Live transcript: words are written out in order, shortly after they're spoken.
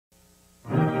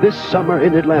this summer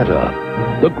in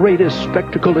Atlanta. The greatest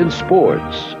spectacle in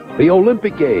sports, the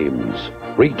Olympic Games,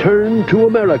 return to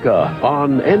America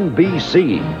on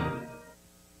NBC.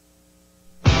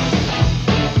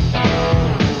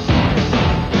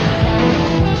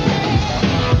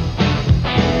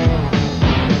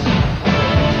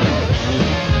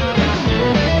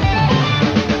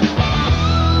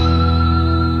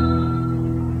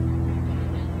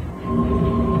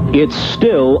 It's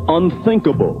still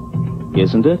unthinkable,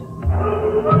 isn't it?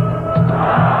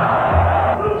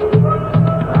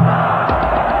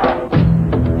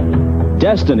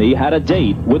 Destiny had a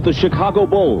date with the Chicago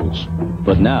Bulls,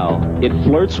 but now it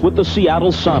flirts with the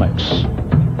Seattle Sonics.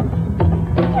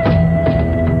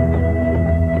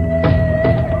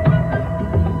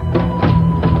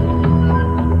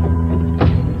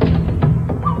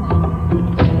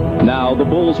 Now, the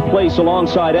Bulls' place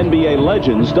alongside NBA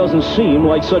legends doesn't seem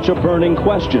like such a burning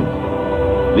question.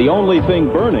 The only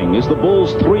thing burning is the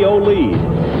Bulls' 3-0 lead,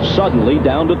 suddenly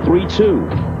down to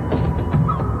 3-2.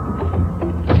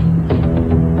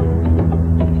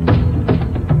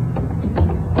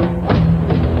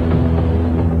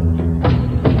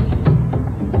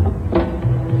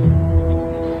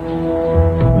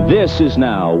 This is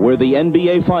now where the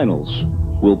NBA Finals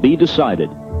will be decided.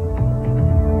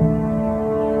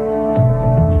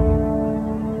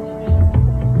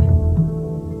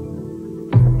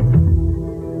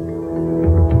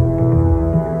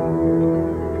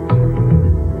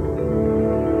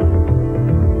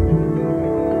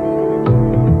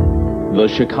 The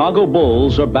Chicago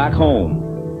Bulls are back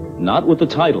home, not with the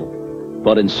title,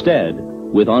 but instead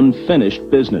with unfinished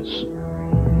business.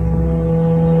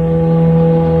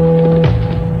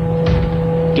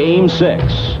 Game 6,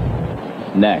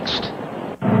 next.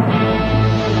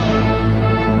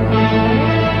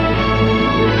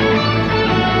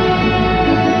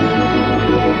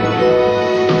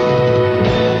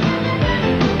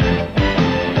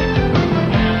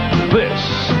 This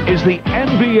is the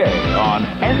NBA on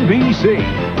NBC.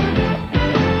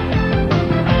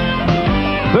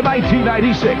 The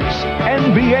 1996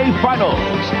 NBA Finals.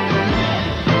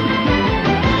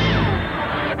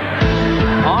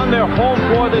 On their home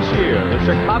floor this year, the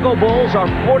Chicago Bulls are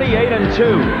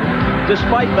 48-2.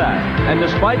 Despite that, and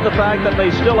despite the fact that they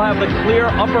still have the clear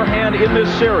upper hand in this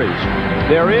series,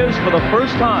 there is, for the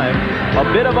first time, a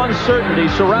bit of uncertainty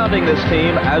surrounding this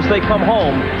team as they come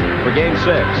home for Game 6.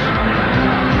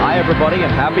 Hi, everybody,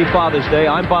 and happy Father's Day.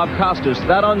 I'm Bob Costas.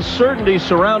 That uncertainty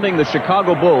surrounding the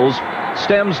Chicago Bulls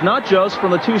stems not just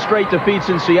from the 2 straight defeats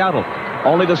in Seattle.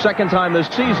 Only the second time this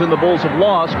season the Bulls have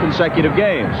lost consecutive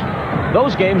games.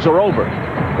 Those games are over,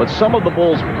 but some of the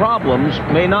Bulls' problems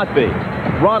may not be.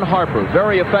 Ron Harper,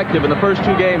 very effective in the first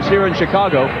 2 games here in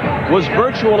Chicago, was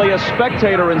virtually a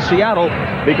spectator in Seattle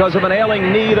because of an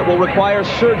ailing knee that will require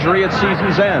surgery at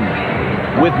season's end.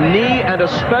 With knee and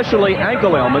especially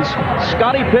ankle ailments,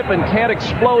 Scottie Pippen can't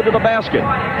explode to the basket,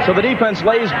 so the defense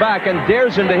lays back and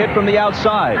dares him to hit from the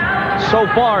outside. So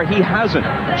far, he hasn't,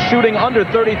 shooting under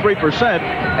 33%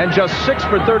 and just 6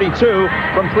 for 32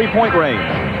 from three-point range.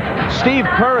 Steve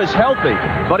Kerr is healthy,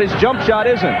 but his jump shot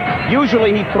isn't.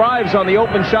 Usually he thrives on the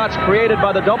open shots created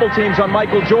by the double teams on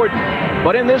Michael Jordan.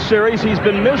 But in this series, he's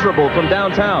been miserable from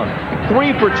downtown.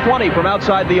 3 for 20 from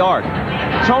outside the arc.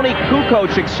 Tony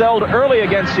Kukoc excelled early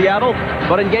against Seattle,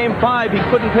 but in Game 5, he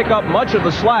couldn't pick up much of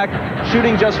the slack,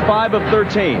 shooting just 5 of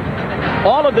 13.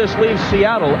 All of this leaves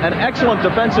Seattle, an excellent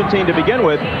defensive team to begin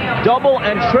with, double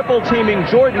and triple teaming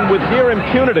Jordan with near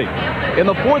impunity. In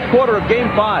the fourth quarter of Game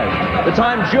 5, the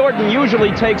time Jordan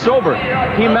usually takes over,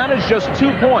 he managed just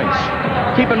 2 points.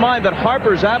 Keep in mind that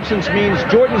Harper's absence means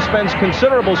Jordan spends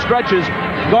considerable stretches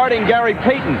guarding Gary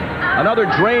Payton, another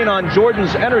drain on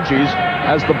Jordan's energies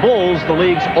as the Bulls, the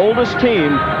league's oldest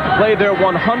team, play their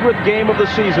 100th game of the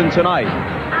season tonight.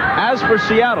 As for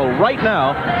Seattle, right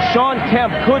now, Shawn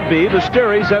Kemp could be the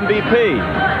series MVP.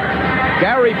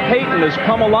 Gary Payton has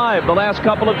come alive the last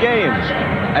couple of games.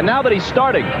 And now that he's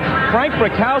starting, Frank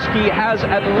Brickowski has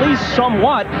at least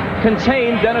somewhat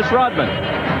contained Dennis Rodman.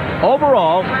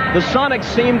 Overall, the Sonics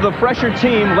seemed the fresher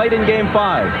team late in Game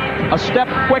 5, a step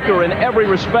quicker in every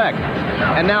respect.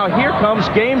 And now here comes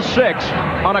Game 6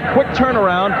 on a quick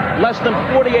turnaround less than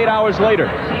 48 hours later.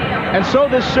 And so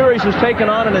this series has taken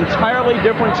on an entirely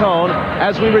different tone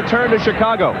as we return to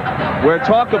Chicago, where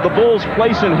talk of the Bulls'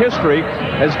 place in history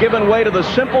has given way to the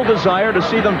simple desire to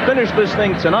see them finish this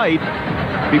thing tonight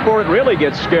before it really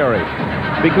gets scary.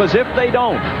 Because if they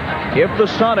don't, if the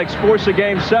Sonics force a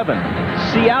Game 7,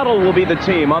 Seattle will be the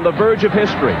team on the verge of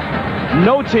history.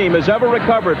 No team has ever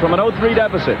recovered from an 0-3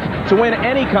 deficit to win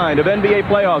any kind of NBA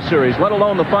playoff series, let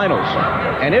alone the finals.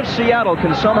 And if Seattle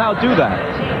can somehow do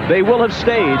that, they will have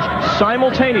staged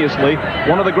simultaneously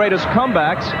one of the greatest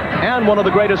comebacks and one of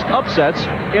the greatest upsets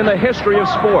in the history of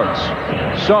sports.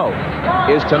 So,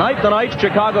 is tonight the night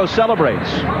Chicago celebrates?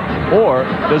 Or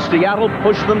does Seattle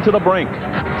push them to the brink?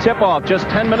 Tip-off just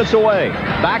 10 minutes away,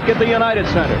 back at the United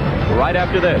Center, right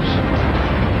after this.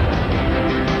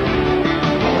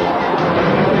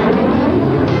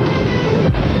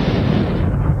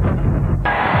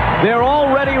 They're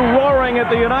already roaring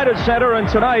at the United Center, and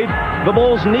tonight the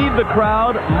Bulls need the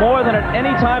crowd more than at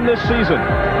any time this season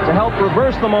to help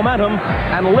reverse the momentum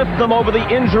and lift them over the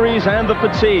injuries and the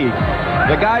fatigue.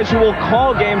 The guys who will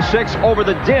call Game 6 over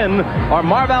the din are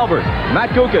Marv Albert, Matt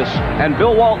Guokas, and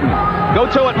Bill Walton. Go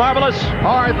to it, Marvelous.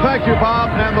 All right, thank you, Bob.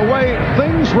 And the way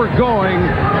things were going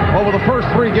over the first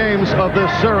 3 games of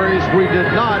this series, we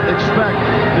did not expect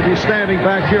to be standing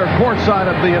back here courtside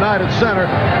of the United Center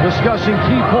discussing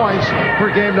key points for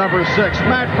game number 6.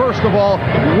 Matt, first of all,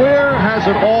 where has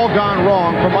it all gone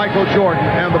wrong for Michael Jordan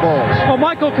and the Bulls? Well,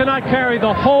 Michael cannot carry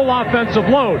the whole offensive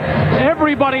load.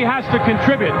 Everybody has to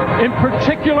contribute, in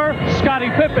particular, Scottie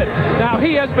Pippen. Now,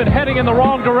 he has been heading in the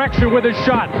wrong direction with his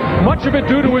shot, much of it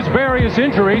due to his various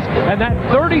injuries, and that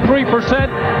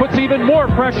 33% puts even more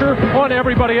pressure on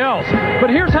everybody else. But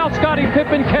here's how Scottie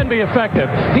Pippen can be effective.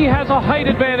 He has a height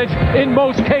advantage in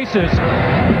most cases,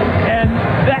 and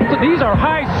these are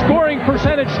high-scoring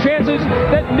percentage chances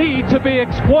that need to be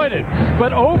exploited.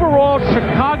 But overall,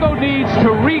 Chicago needs to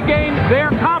regain their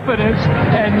confidence,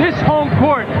 and this home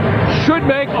court should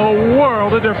make a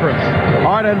world of difference.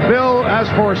 All right, and Bill, as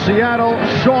for Seattle,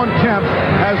 Shawn Kemp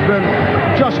has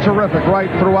been just terrific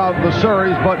right throughout the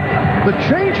series, but the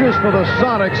changes for the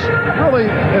Sonics really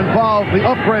involve the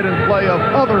upgrade and play of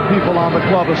other people on the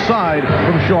club aside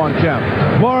from Shawn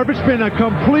Kemp. Marv, it's been a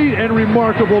complete and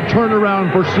remarkable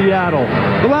turnaround for Seattle.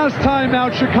 The last time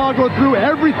out, Chicago threw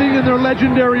everything in their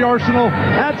legendary arsenal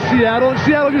at Seattle, and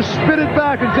Seattle just spit it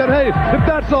back and said, hey, if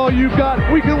that's all you've got,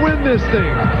 we can win this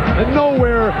thing. And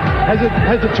nowhere has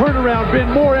the turnaround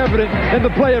been more evident than the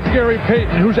play of Gary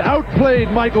Payton, who's outplayed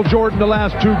Michael Jordan the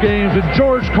last 2 games, and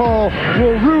George Karl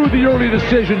will rue the early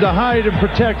decision to hide and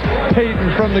protect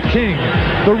Payton from the king.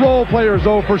 The role players,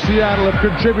 though, for Seattle have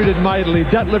contributed mightily.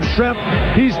 Detlef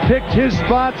Schrempf, he's picked his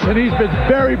spots, and he's been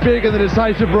very big in the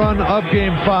decisive run of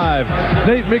Game 5.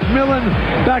 Nate McMillan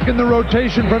back in the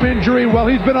rotation from injury. Well,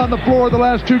 he's been on the floor the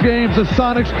last 2 games. The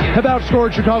Sonics have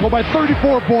outscored Chicago by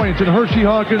 34 points, and Hershey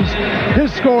Hawkins,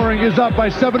 his scoring is up by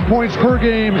 7 points per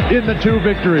game in the 2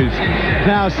 victories.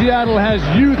 Now, Seattle has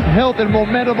youth, health, and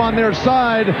momentum on their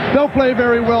side. They'll play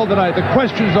very well tonight. The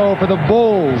questions, though, for the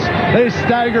Bulls. They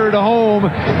staggered home.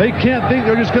 They can't think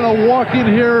they're just going to walk in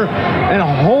here and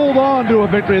hold on to a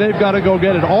victory. They've got to go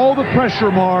get it. All the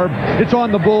pressure, Marv, it's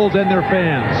on the Bulls and their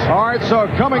fans. All right, so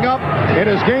coming up, it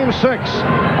is Game 6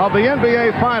 of the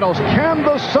NBA Finals. Can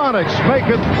the Sonics make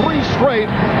it 3 straight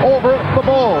over the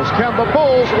Bulls? Can the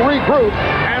Bulls regroup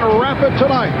and wrap it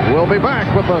tonight? We'll be back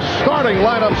with the starting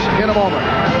lineups in a moment.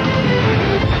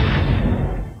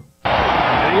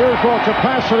 The usual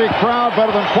capacity crowd,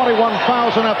 better than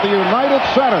 21,000 at the United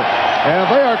Center. And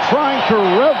they are trying to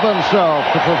rev themselves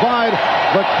to provide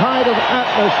the kind of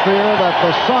atmosphere that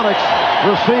the Sonics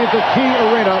received at Key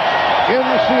Arena in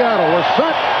Seattle. We're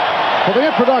set for the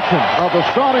introduction of the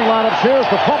starting lineups. Here's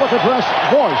the public address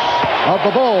voice of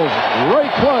the Bulls, Ray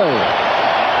Clay.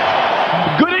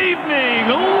 Good evening,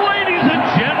 ladies and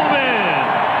gentlemen,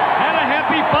 and a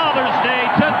happy Father's Day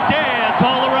to dads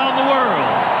all around the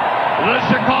world. The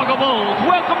Chicago Bulls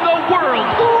welcome the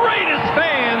world's greatest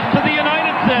fans to the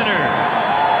United Center.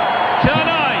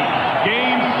 Tonight,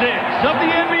 Game 6 of the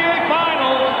NBA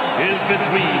Finals is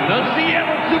between the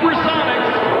Seattle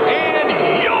Supersonics and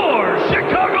your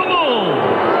Chicago Bulls.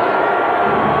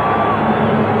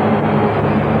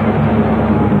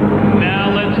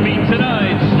 Now let's meet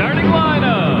tonight's starting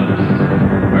lineup.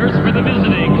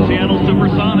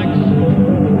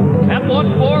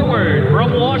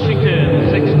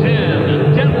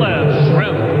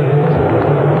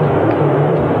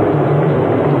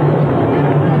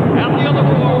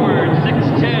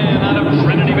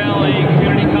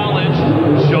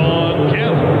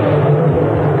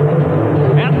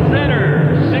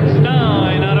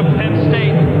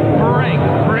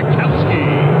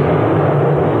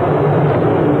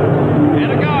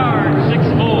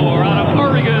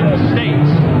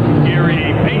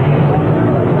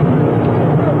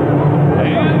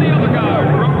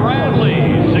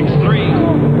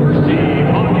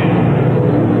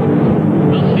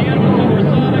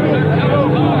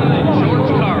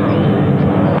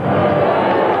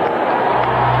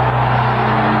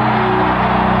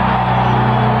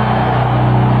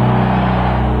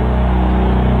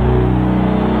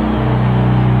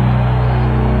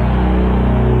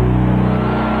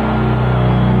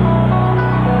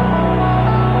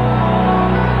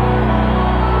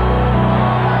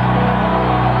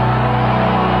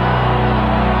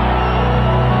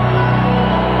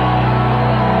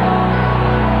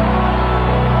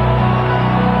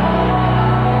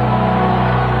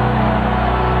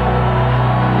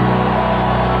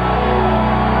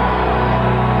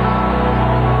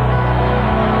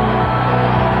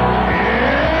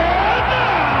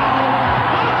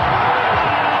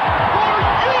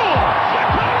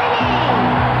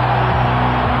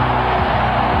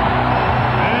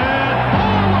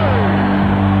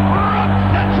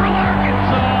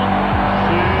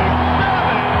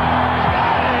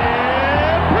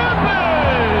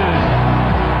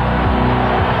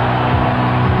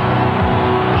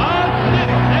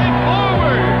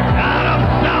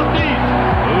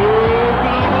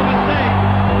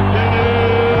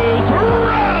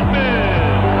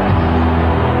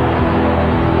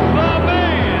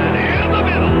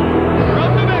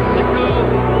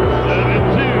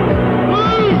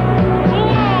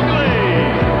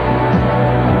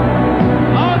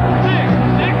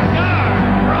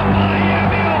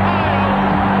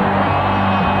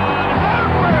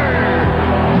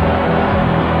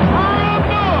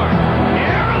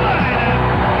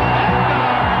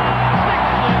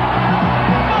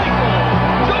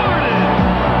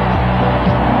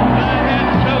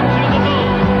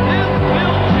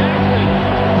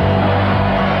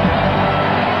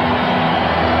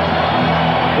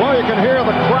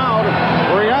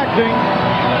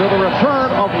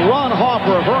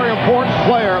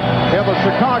 player in the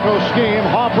Chicago scheme.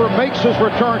 Harper makes his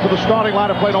return to the starting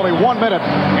lineup, played only 1 minute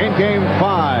in Game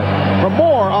 5. For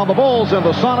more on the Bulls and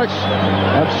the Sonics,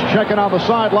 let's check in on the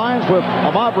sidelines with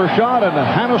Ahmad Rashad and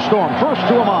Hannah Storm. First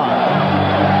to Ahmad.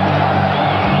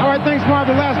 All right, thanks, Marv.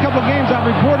 The last couple of games I've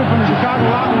reported from the Chicago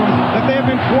locker room that they have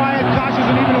been quiet, cautious,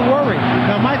 and even worried.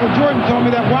 Now, Michael Jordan told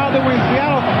me that while they were in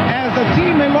Seattle, as a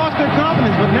team, they lost their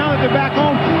confidence, but now that they're back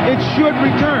home, it should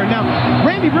return. Now,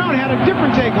 Randy Brown had a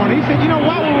different take on it. He said, you know,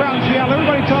 while we were out in Seattle,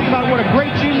 everybody talked about what a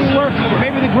great team we were,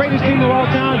 maybe the greatest team of all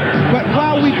time, but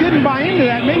while we didn't buy into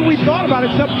that, maybe we thought about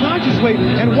it subconsciously,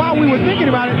 and while we were thinking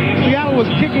about it, Seattle was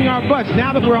kicking our butts.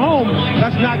 Now that we're home,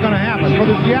 that's not going to happen. For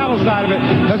the Seattle side of it,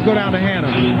 let's go down to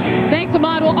Hannah. Thanks,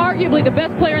 Ahmad. Well, arguably the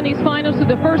best player in these finals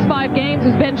through the first 5 games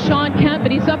has been Shawn Kemp,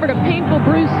 but he suffered a painful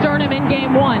bruised sternum in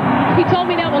Game 1. He told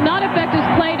me that will not affect his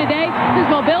play today. His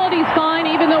mobility's fine,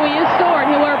 even though he is sore, and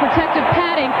he'll wear protective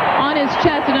padding on his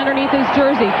chest and underneath his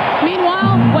jersey.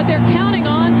 Meanwhile, what they're counting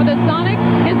on for the Sonics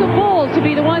is the Bulls to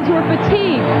be the ones who are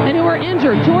fatigued and who are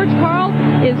injured. George Karl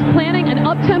is planning an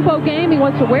up-tempo game. He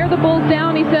wants to wear the Bulls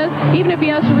down, he says, even if he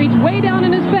has to reach way down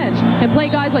in his bench and play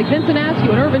guys like Vincent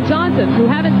Askew and Irvin Johnson, who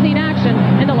haven't seen action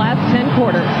in the last 10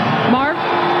 quarters. Marv?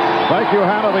 Thank you,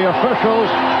 Hannah. The officials,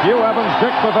 Hugh Evans,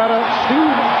 Dick Pavetta,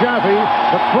 Steve Jaffe,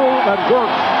 the crew that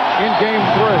works in Game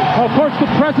 3. Of course, the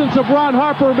presence of Ron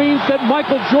Harper means that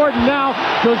Michael Jordan now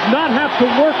does not have to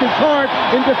work as hard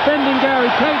in defending Gary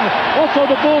Payton.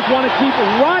 Also, the Bulls want to keep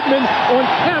Rodman on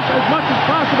Kemp as much as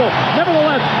possible.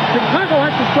 Nevertheless, Chicago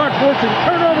has to start forcing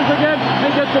turnovers again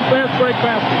and get some fast break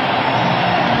baskets.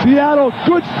 Seattle,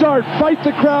 good start. Fight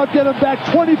the crowd, get him back.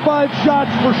 25 shots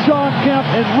for Shawn Kemp,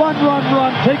 and run.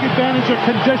 Take advantage of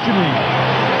conditioning.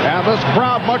 And this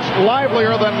crowd much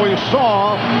livelier than we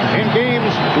saw in Games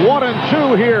 1 and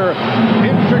 2 here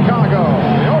in Chicago.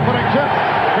 The opening tip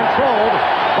controlled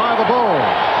by the Bulls.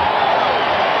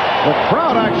 The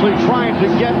crowd actually trying to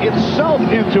get itself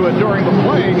into it during the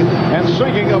playing and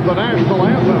singing of the national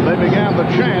anthem. They began the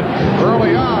chant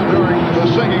early on during the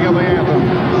singing of the anthem.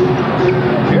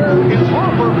 Here is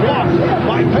Harper blocked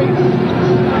by Payton.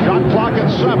 Shot clock at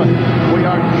 7. We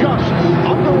are just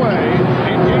underway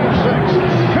in Game 6.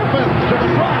 Pippen to the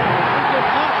front. We did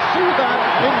not see that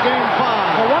in Game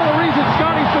 5. Well, one of the reasons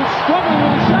Scotty's been struggling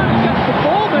with his shot, he gets the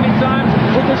ball many times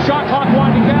with the shot clock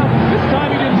winding down. This time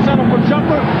he didn't settle for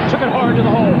jumper, took it hard to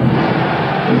the hole.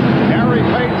 Gary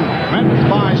Payton met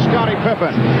by Scottie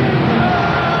Pippen.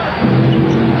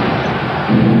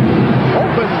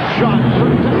 Open shot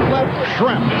for left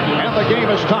Schrempf, and the game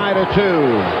is tied at 2.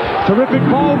 Terrific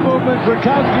ball movement.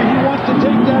 Rakowski, he wants to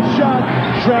take that shot.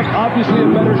 Schrempf, obviously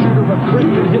a better shooter, but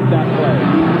couldn't hit that play.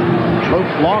 Luke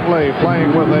Longley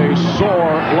playing with a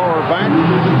sore lower back.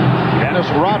 Dennis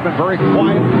Rodman very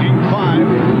quiet. Game 5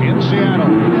 in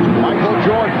Seattle. Michael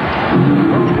Jordan.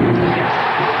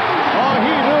 Oh,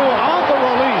 he knew on the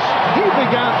release. He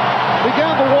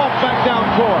began to walk back down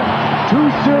court. 2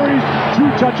 series, 2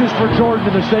 touches for Jordan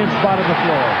in the same spot on the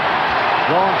floor.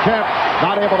 Shawn Kemp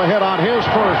not able to hit on his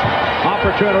first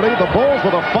opportunity. The Bulls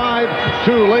with a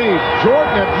 5-2 lead.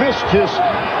 Jordan had missed his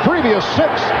previous 6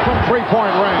 from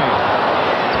three-point range.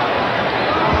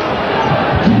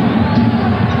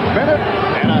 Minute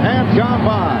and a half gone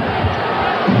by.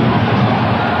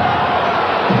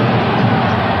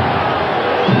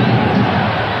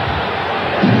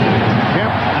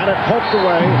 Kemp had it poked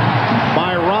away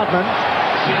by Rodman.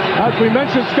 As we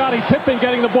mentioned, Scottie Pippen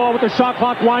getting the ball with the shot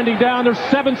clock winding down. There's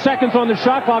 7 seconds on the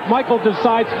shot clock. Michael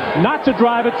decides not to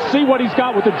drive it, see what he's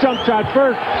got with the jump shot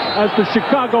first, as the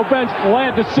Chicago bench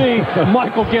glad to see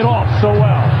Michael get off so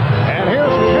well. And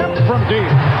here's Kemp from deep.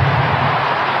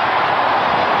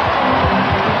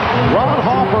 Ron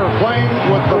Harper playing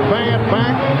with the band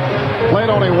back. Played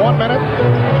only 1 minute.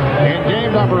 In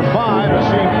game number 5, has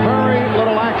seen very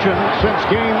little action since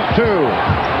game 2.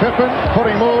 Pippen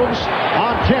putting moves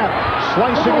on Kemp,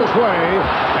 slicing his way,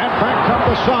 and back come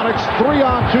the Sonics.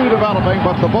 3-on-2 developing,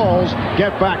 but the Bulls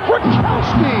get back.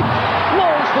 Rakowski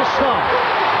blows the stuff.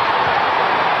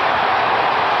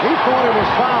 He thought it was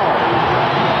foul.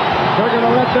 They're going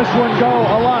to let this one go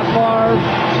a lot, Marv.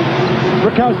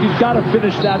 Rakowski's got to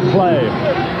finish that play.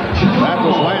 That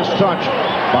was last touch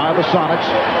by the Sonics.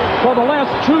 For the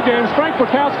last 2 games, Frank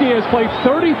Rakowski has played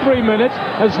 33 minutes,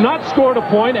 has not scored a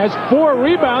point, has 4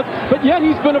 rebounds, but yet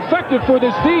he's been effective for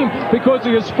this team because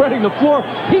he is spreading the floor.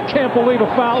 He can't believe a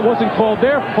foul wasn't called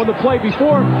there on the play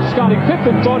before. Scottie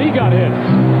Pippen thought he got hit.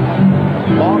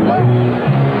 Longley.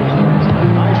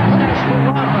 Nice pass for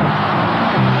Rodman.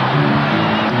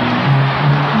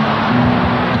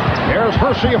 Here's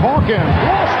Hersey Hawkins.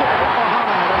 Lost it from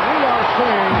behind, and we are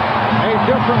seeing a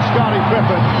different Scottie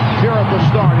Pippen here at the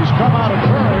start. He's come out of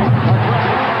very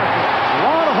aggressive.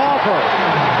 Ron Harper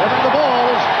giving the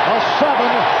Bulls a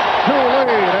 7-2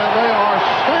 lead, and they are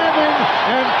standing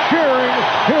and cheering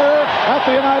here at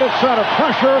the United Center.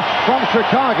 Pressure from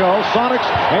Chicago. Sonics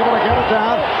able to get it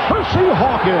down. Percy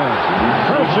Hawkins.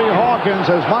 Percy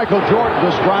Hawkins, as Michael Jordan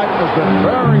described, has been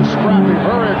very scrappy,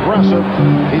 very aggressive.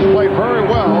 He's played very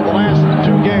well the last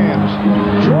 2 games.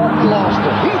 Jordan lost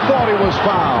it. He thought he was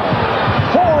fouled.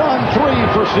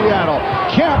 4-on-3 for Seattle.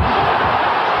 Kemp.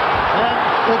 And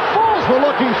the Bulls were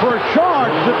looking for a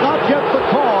charge, did not get the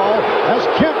call, as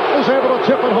Kemp is able to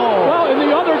tip it home. Well, in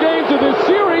the other games of this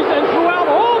series and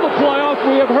throughout all the playoffs,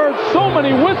 we have heard so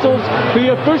many whistles.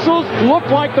 The officials look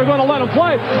like they're going to let them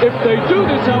play. If they do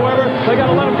this, however, they got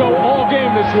to let them go all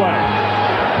game this way.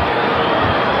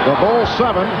 The Bulls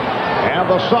 7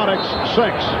 and the Sonics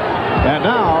 6. And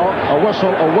now a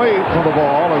whistle away from the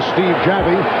ball as Steve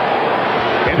Javie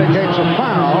indicates a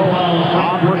foul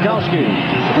on Rakowski.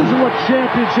 This is what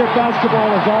championship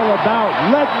basketball is all about.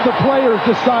 Let the players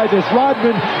decide this.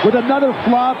 Rodman with another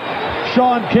flop.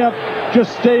 Shawn Kemp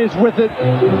just stays with it.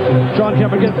 Shawn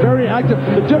Kemp again very active.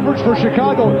 The difference for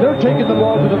Chicago, they're taking the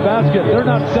ball to the basket. They're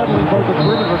not settling for the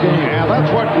perimeter game. And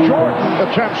that's what Jordan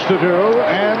attempts to do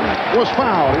and was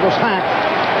fouled. He was hacked.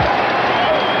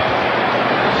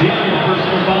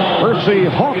 Percy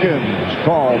Hawkins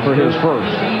called for his first.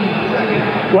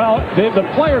 Well, the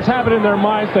players have it in their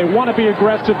minds. They want to be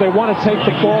aggressive. They want to take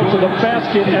the ball to the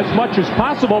basket as much as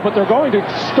possible, but they're going to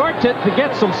start to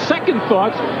get some second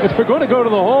thoughts. If they're going to go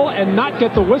to the hole and not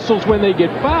get the whistles when they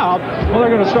get fouled, well, they're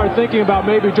going to start thinking about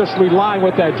maybe just relying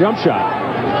with that jump shot.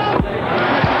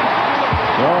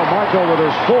 Well, Michael with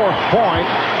his 4th point.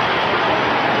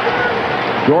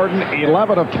 Jordan,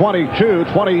 11 of 22,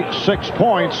 26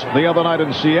 points the other night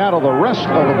in Seattle. The rest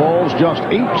of the Bulls just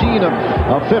 18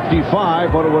 of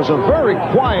 55, but it was a very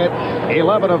quiet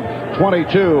 11 of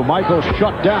 22. Michael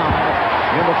shut down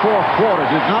in the 4th quarter.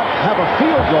 Did not have a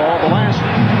field goal the last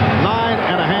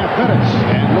 9.5 minutes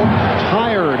and looked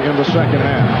tired in the second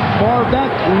half. For that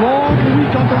long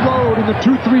week on the road in the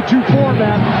 2-3-2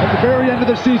 format at the very end of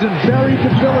the season, very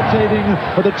debilitating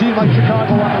for the team like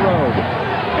Chicago on the road.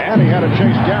 And he had to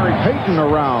chase Gary Payton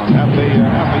around at the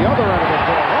other end of the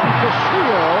floor. Off the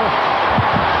steal.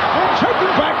 And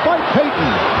taken back by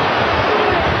Payton.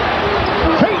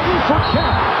 Payton for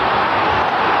Kemp.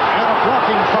 And a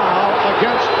blocking foul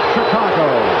against Chicago.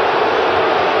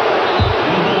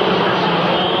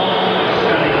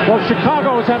 Well,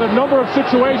 Chicago has had a number of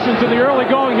situations in the early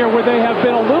going here where they have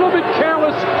been a little bit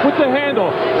careless with the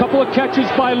handle. A couple of catches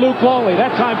by Luke Longley.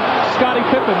 That time, Scottie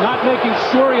Pippen not making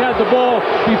sure he had the ball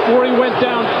before he went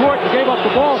down court and gave up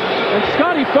the ball. And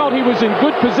Scottie felt he was in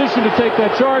good position to take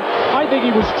that charge. I think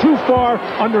he was too far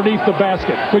underneath the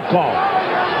basket. Good call.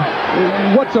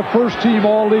 What's a first-team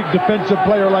all-league defensive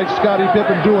player like Scottie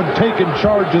Pippen doing taking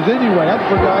charges anyway? That's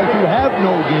for guys who have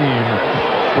no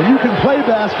game. When you can play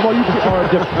basketball, you are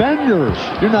defenders.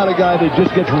 You're not a guy that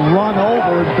just gets run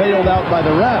over and bailed out by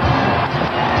the refs.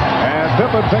 And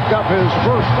Pippen picked up his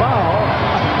first foul.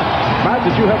 Matt,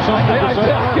 did you have something to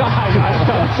say?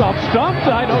 I'm stumped.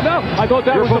 I don't know. I thought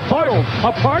that was a part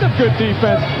of good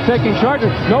defense, taking charges.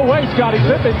 No way Scottie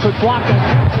Pippen could block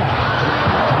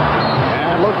that.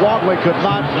 Luke Longley could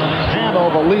not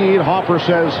handle the lead. Hopper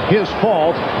says his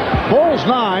fault. Bulls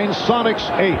 9, Sonics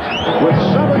 8. With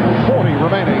 7:40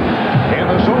 remaining in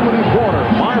this opening quarter.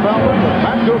 Marv Albert,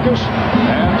 Matt Dukas,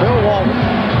 and Bill Walton.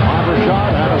 Marv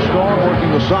Rashad had a storm working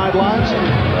the sidelines.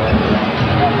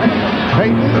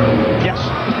 Payton, yes.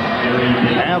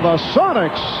 And the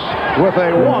Sonics with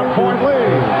a 1-point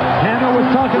lead. Hannah was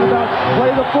talking about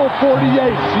play the full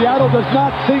 48. Seattle does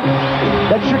not think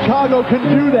that Chicago can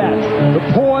do that. The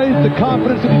poise, the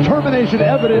confidence, the determination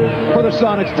evident for the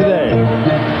Sonics today.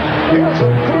 Here's a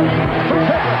three for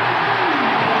Pippen.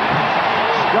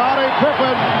 Scottie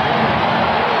Pippen.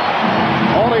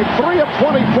 Only 3 of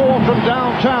 24 from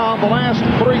downtown the last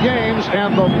 3 games,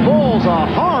 and the Bulls a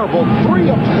horrible 3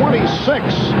 of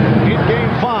 26 in Game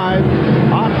 5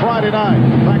 on Friday night.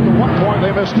 In fact, at one point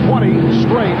they missed 20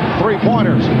 straight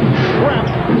 3-pointers. Scrap,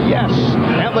 yes,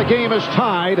 and the game is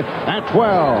tied at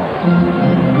 12.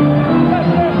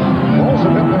 Bulls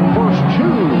have hit their first 2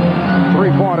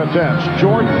 3-point attempts.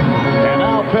 Jordan and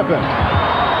now Pippen.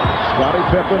 Scottie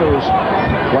Pippen, who's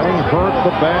playing hurt,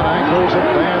 the bad ankles, a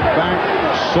bad back,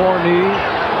 sore knee,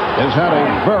 has had a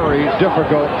very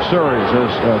difficult series.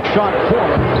 His shot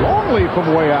corner, Longley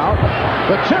from way out.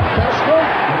 The tip, Pesco,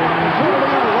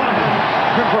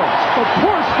 converts. The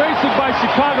poor spacing by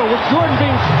Chicago with Jordan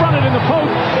being fronted in the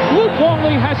post. Luke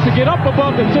Longley has to get up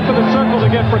above the tip of the circle to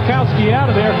get Frykowski out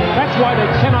of there. That's why they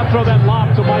cannot throw that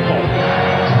lob to Michael.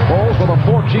 Bulls with a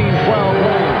 14-12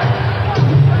 lead.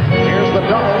 Here's the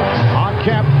double on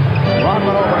Kemp.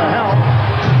 Rodman over to help.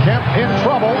 Kemp in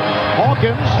trouble.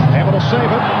 Hawkins able to save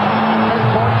it.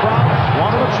 Midcourt crowd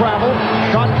wanted to travel.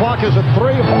 Shot clock is at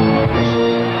 3.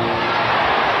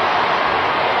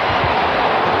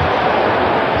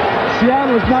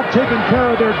 Seattle is not taking care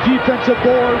of their defensive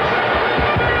boards.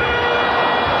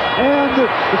 And the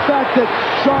fact that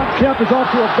Shawn Kemp is off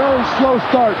to a very slow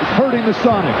start is hurting the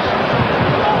Sonics.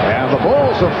 And the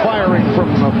Bulls are firing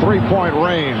from the three-point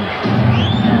range.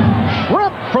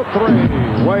 Shrimp for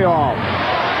 3. Way off.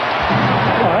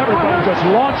 Well, everybody just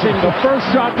launching the first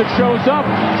shot that shows up,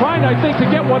 trying, I think, to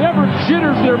get whatever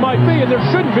jitters there might be, and there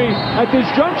shouldn't be at this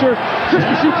juncture, just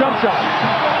to shoot jump shots.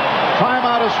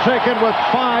 Timeout is taken with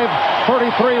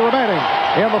 5:33 remaining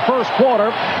in the first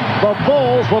quarter. The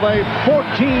Bulls with a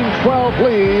 14-12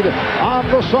 lead on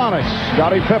the Sonics.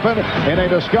 Scottie Pippen in a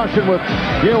discussion with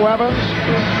Hugh Evans.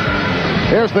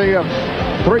 Here's the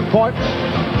three-point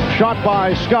shot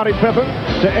by Scottie Pippen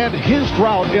to end his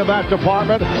drought in that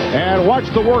department. And watch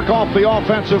the work off the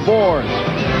offensive boards.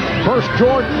 First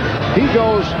Jordan, he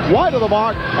goes wide of the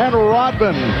mark, and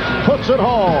Rodman puts it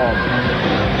home.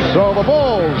 So the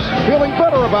Bulls feeling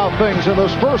better about things in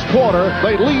this first quarter.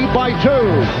 They lead by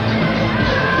 2.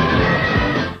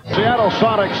 Seattle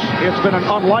Sonics, it's been an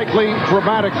unlikely,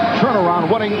 dramatic turnaround,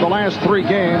 winning the last 3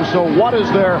 games. So what is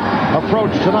their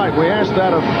approach tonight? We asked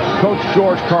that of Coach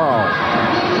George Karl.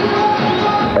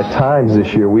 At times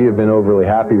this year, we have been overly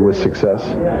happy with success.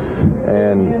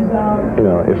 And, you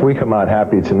know, if we come out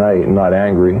happy tonight and not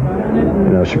angry, you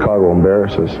know, Chicago will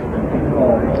embarrass us.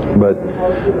 But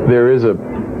there's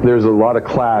a lot of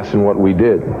class in what we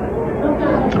did.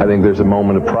 I think there's a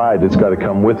moment of pride that's got to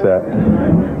come with that.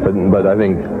 But I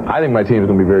think my team is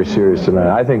going to be very serious tonight.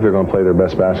 I think they're going to play their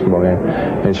best basketball game.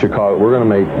 In Chicago, we're going to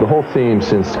make, the whole theme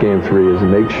since Game 3 is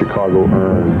make Chicago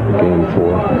earn Game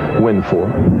 4, win 4.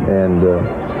 And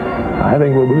I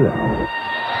think we'll do that.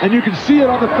 And you can see it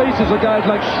on the faces of guys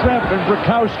like Schrempf and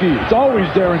Frykowski. It's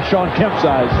always there in Shawn Kemp's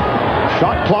eyes.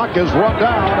 Shot clock is run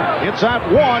down. It's at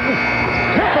 1.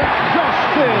 Pippen just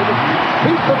did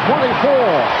beat the 24.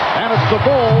 And it's the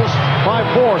Bulls by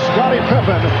 4. Scottie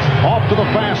Pippen off to the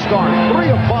fast start. 3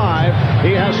 of 5.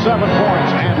 He has 7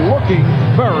 points and looking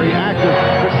very active,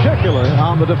 particularly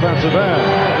on the defensive end.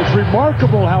 It's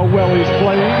remarkable how well he's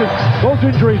playing. Those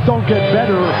injuries don't get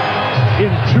better in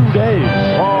 2 days.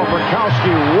 Oh,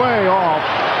 Frykowski way off.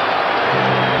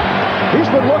 He's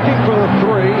been looking for the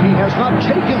 3. He has not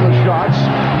taken the shots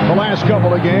the last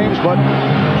couple of games, but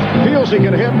feels he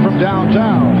can hit from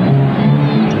downtown.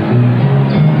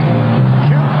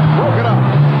 Kemp broke it up.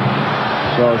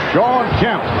 So Shawn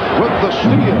Kemp with the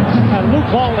steal. And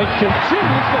Luke Longley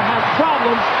continues to have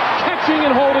problems catching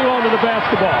and holding on to the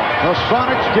basketball. The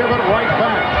Sonics give it right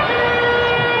back.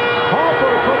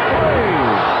 Harper for 3.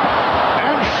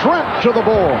 And Schrempf to the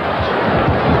board.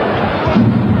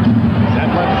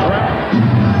 Detlef Schrempf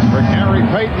for Gary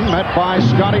Payton, met by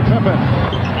Scottie Pippen.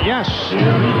 Yes,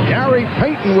 Gary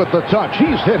Payton with the touch.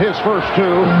 He's hit his first 2.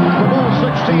 The Bulls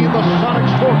 16, the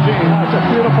Sonics 14. That's a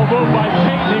beautiful move by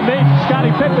Payton. He made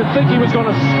Scottie Pippen think he was going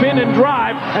to spin and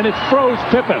drive, and it froze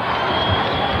Pippen.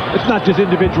 It's not just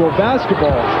individual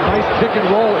basketball. Nice pick and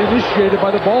roll initiated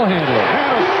by the ball handler.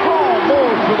 And a strong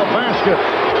move to the basket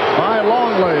by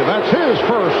Longley. That's his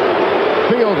first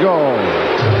field goal.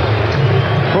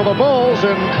 For the Bulls,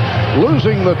 in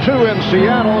losing the 2 in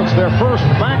Seattle, it's their first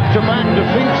back-to-back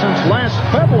defeat since last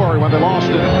February when they lost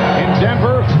in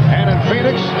Denver and in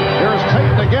Phoenix. Here's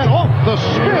Payton again off the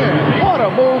spin. What a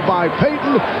move by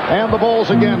Payton, and the Bulls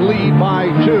again lead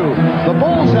by 2. The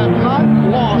Bulls have not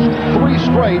lost 3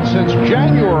 straight since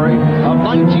January of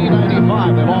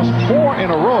 1995. They lost 4 in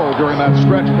a row during that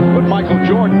stretch, but Michael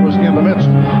Jordan was in the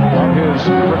midst of his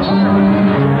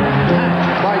retirement.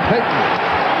 By Payton.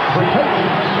 For Payton,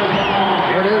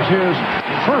 it is his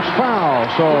first foul,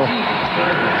 so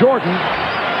Jordan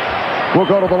will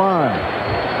go to the line.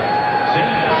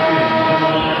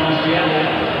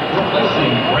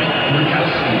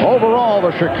 Overall,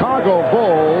 the Chicago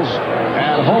Bulls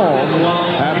at home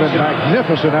have been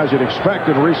magnificent, as you'd expect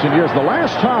in recent years. The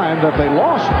last time that they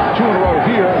lost 2 in a row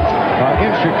here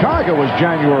in Chicago was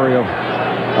January of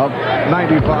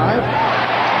 95.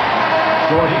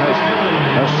 Jordan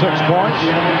has 6 points,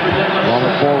 along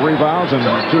with 4 rebounds and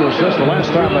 2 assists. The last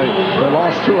time they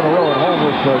lost 2 in a row at home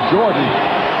with Jordan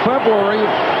February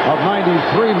of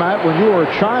 '93, Matt, when you were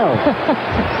a child.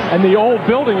 And the old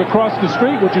building across the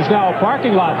street, which is now a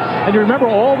parking lot. And you remember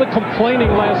all the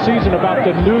complaining last season about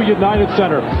the new United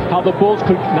Center, how the Bulls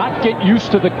could not get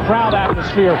used to the crowd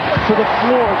atmosphere, to the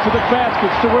floor, to the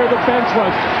baskets, to where the bench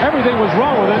was. Everything was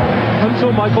wrong with it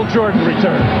until Michael Jordan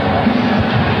returned.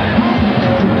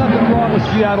 Nothing wrong with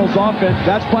Seattle's offense.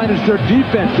 That's fine as their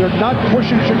defense. They're not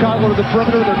pushing Chicago to the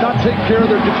perimeter. They're not taking care of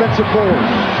their defensive boards.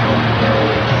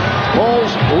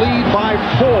 Bulls lead by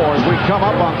 4 as we come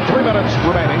up on 3 minutes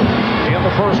remaining in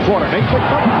the first quarter. Nate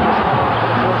McMillan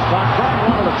first time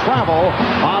wanted to travel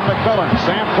on McMillan.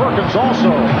 Sam Perkins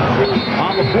also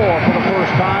on the floor for the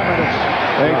first time, and it's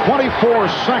a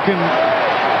 24-second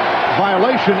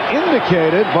violation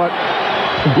indicated, but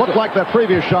looked like that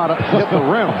previous shot hit the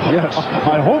rim. Yes,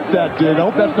 I hope that did. I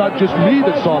hope that's not just me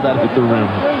that saw that hit the rim.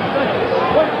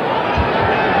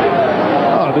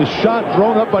 This shot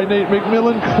thrown up by Nate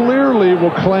McMillan clearly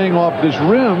will clang off this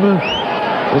rim.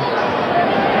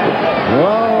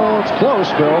 Well, it's close,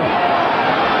 Bill.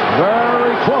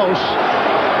 Very close.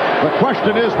 The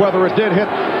question is whether it did hit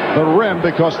the rim,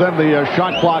 because then the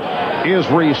shot clock is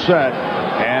reset.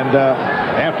 And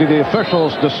after the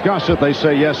officials discuss it, they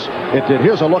say, yes, it did.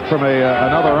 Here's a look from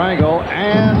another angle,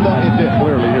 and it did.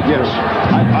 Clearly, yes.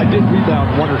 I did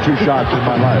rebound 1 or 2 shots in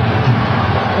my life.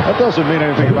 That doesn't mean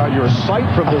anything about your sight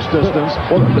from this distance.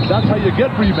 Well, but that's how you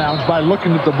get rebounds, by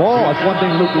looking at the ball. That's one thing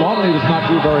Luke Longley does not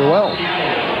do very well.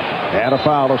 And a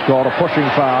foul is called, a pushing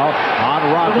foul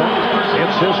on Rodman.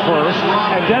 It's his first.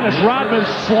 And Dennis Rodman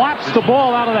slaps the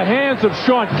ball out of the hands of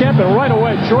Shawn Kemp, and right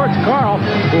away George Karl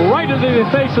right into the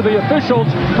face of the officials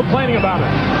complaining about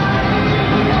it.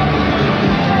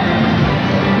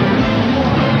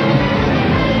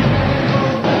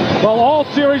 Well, all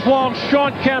series long,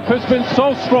 Shawn Kemp has been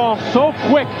so strong, so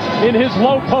quick in his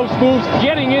low post moves,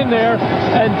 getting in there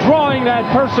and drawing that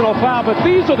personal foul. But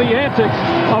these are the antics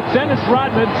of Dennis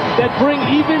Rodman that bring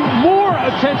even more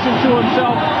attention to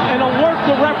himself and alert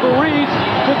the referees.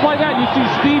 Just like that, you see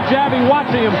Steve Javie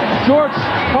watching him, George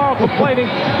Karl complaining.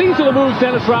 These are the moves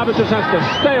Dennis Rodman just has to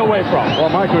stay away from. Well,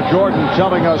 Michael Jordan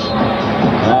telling us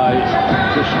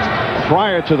just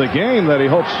prior to the game that he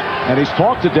hopes, and he's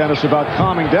talked to Dennis about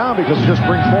calming down, because it just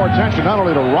brings more attention not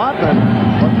only to Rodman,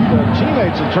 but the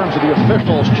teammates in terms of the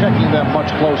officials checking them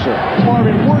much closer.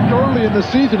 Marvin, it worked early in the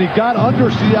season. He got under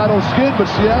Seattle's skin, but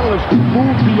Seattle has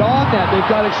moved beyond that.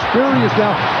 They've got experience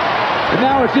now. And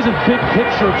now it isn't big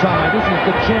picture time. This is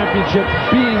the championship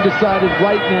being decided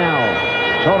right now.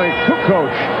 Tony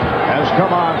Kukoc has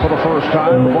come on for the first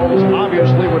time. The Bulls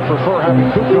obviously would prefer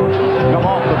having Kukoc come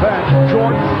off the bench.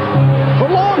 Jordan for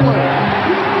Longley.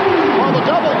 Well, the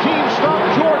double team stopped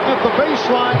Jordan at the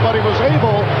baseline, but he was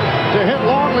able to hit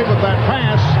Longley with that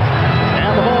pass.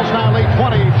 And the Bulls now lead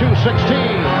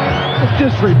 22-16. It's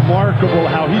just remarkable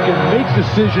how he can make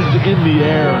decisions in the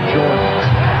air, Jordan.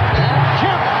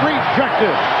 Kemp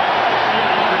rejected.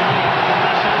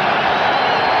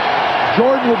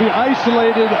 Jordan will be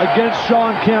isolated against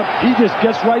Shawn Kemp. He just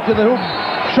gets right to the hoop.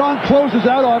 Shawn closes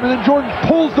out on him, and then Jordan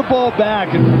pulls the ball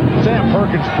back, and Sam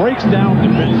Perkins breaks down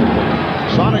defensively.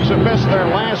 Sonics have missed their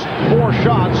last 4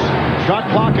 shots. Shot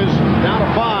clock is down to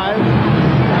 5.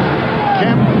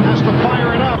 Kemp has to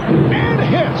fire it up, and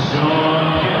hits.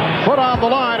 Put on the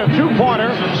line, a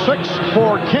 2-pointer, 6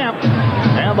 for Kemp,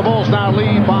 and the Bulls now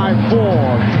lead by 4.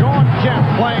 Shawn Kemp,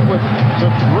 playing with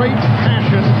great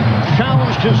passion,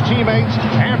 challenged his teammates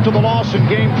after the loss in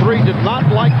Game 3, did not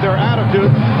like their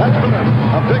attitude. That's been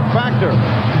a big factor.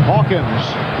 Hawkins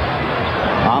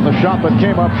on the shot that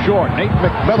came up short. Nate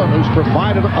McMillan, who's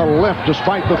provided a lift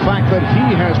despite the fact that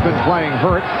he has been playing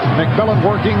hurt. McMillan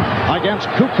working against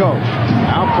Kukoc.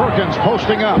 Now Perkins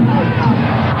posting up.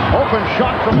 Open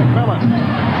shot from McMillan.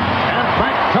 And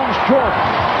back comes Jordan.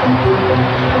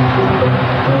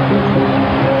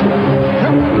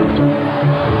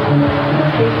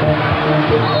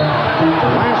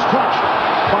 Last touch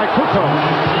by Kukoc.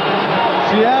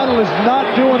 Seattle is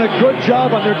not doing a good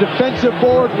job on their defensive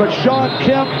board, but Shawn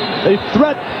Kemp, they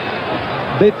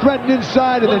threaten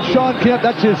inside, and then Shawn Kemp,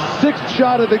 that's his 6th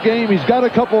shot of the game. He's got a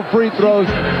couple of free throws.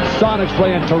 Sonics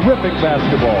playing terrific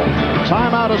basketball.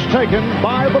 Timeout is taken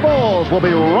by the Bulls. We'll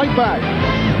be right back.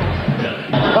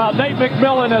 Nate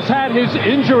McMillan has had his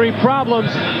injury problems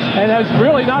and has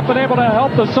really not been able to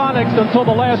help the Sonics until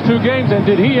the last 2 games. And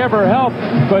did he ever help?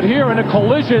 But here in a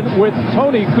collision with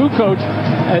Tony Kukoc,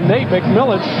 and Nate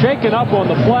McMillan shaken up on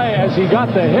the play as he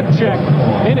got the hip check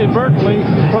inadvertently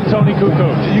from Tony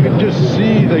Kukoc. You can just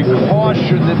see the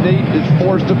caution that Nate is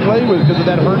forced to play with because of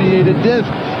that herniated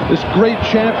disc. This great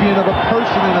champion of a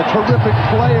person and a terrific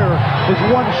player, his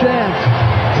one chance.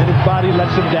 and his body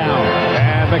lets him down.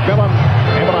 And McMillan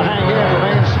able to hang in,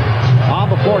 remains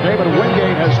on the floor. David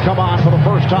Wingate has come on for the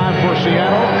first time for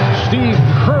Seattle. Steve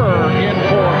Kerr in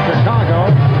for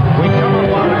Chicago. We covered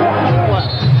left.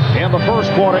 In the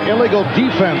first quarter, illegal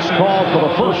defense called for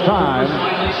the first time.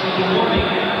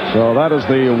 So that is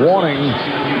the warning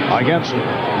against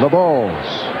the Bulls.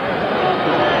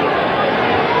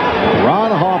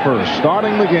 Ron Harper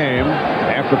starting the game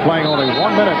after playing only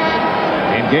 1 minute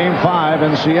in Game 5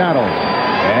 in Seattle,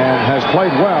 and has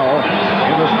played well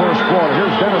in this first quarter.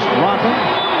 Here's Dennis Rodman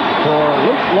for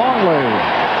Luke Longley.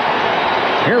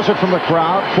 Here's it from the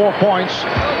crowd. 4 points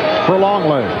for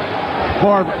Longley.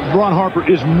 Ron Harper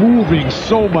is moving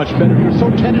so much better. You're so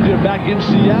tentative back in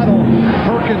Seattle.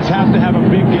 Perkins has to have a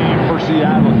big game for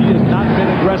Seattle. He has not been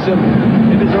aggressive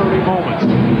in his early moments.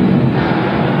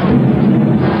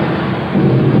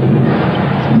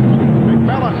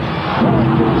 McMillan going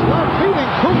to his left,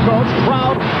 feeding Kukoc.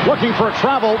 Crowd looking for a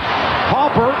travel.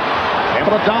 Harper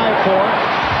able to dive for it.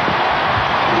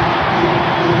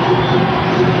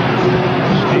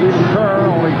 Steve Kerr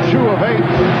only 2 of 8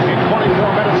 in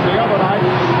 24 minutes the other night.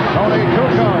 Tony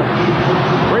Kukoc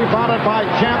rebounded by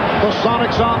Kemp. The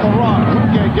Sonics on the run.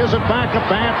 Wingate gives it back, a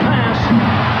bad pass.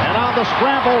 And on the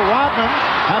scramble, Rodman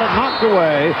had it knocked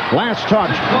away. Last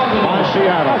touch by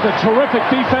Seattle. That's a terrific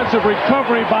defensive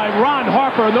recovery by Ron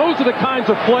Harper. And those are the kinds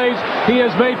of plays he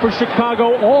has made for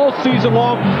Chicago all season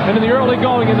long and in the early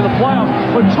going into the playoffs.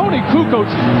 But Tony Kukoc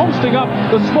posting up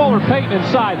the smaller Payton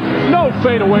inside. No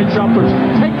fadeaway jumpers.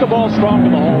 Take the ball strong to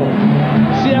the hole.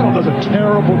 Seattle does a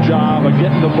terrible job of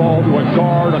getting the ball to a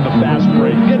guard on the fast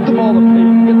break. Get the ball to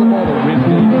Payton. Get the ball to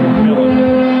Wingate.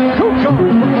 McMillan. Kukoc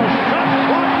from the shot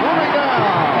clock running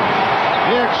down.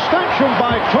 The extension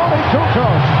by Tony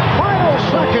Kukoc. Final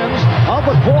seconds of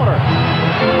the quarter.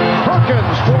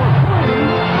 Perkins for 3.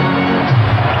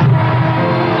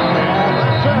 And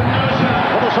that's it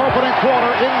for this opening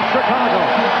quarter in Chicago.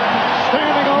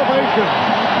 Standing ovation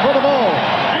for the Bulls.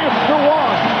 After 1.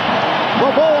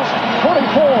 The Bulls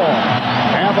 24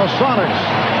 and the Sonics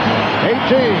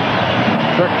 18.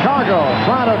 Chicago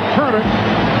trying to turn it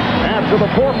after the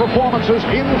poor performances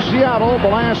in Seattle the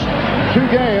last 2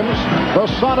 games. The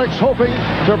Sonics hoping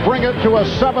to bring it to a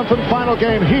 7th and final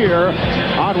game here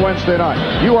on Wednesday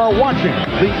night. You are watching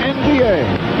the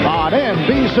NBA on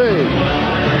NBC.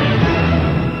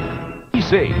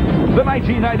 The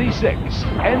 1996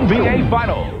 NBA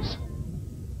Finals.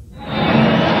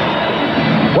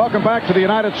 Welcome back to the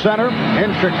United Center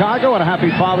in Chicago, and a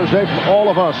happy Father's Day from all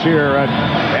of us here at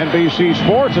NBC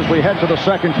Sports as we head to the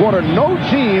second quarter. No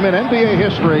team in NBA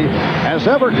history has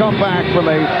ever come back from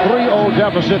a 3-0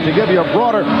 deficit. To give you a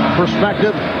broader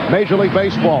perspective, Major League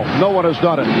Baseball, no one has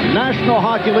done it. National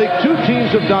Hockey League, 2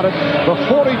 teams have done it. The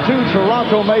 42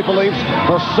 Toronto Maple Leafs,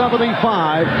 the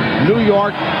 75 New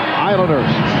York Islanders.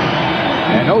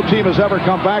 And no team has ever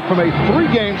come back from a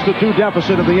 3-2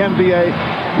 deficit in the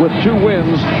NBA with 2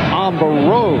 wins on the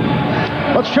road.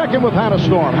 Let's check in with Hannah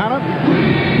Storm. Hannah?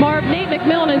 Marv, Nate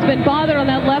McMillan has been bothered on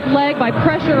that left leg by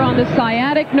pressure on the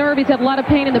sciatic nerve. He's had a lot of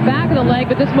pain in the back of the leg,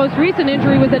 but this most recent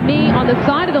injury was a knee on the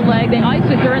side of the leg. They iced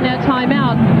it during that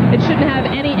timeout. It shouldn't have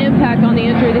any impact on the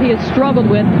injury that he has struggled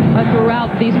with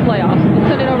throughout these playoffs. Let's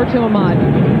send it over to Ahmad.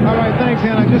 All right, thanks,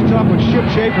 Hannah. I just talked with Chip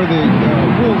Schaefer, the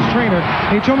Bulls trainer,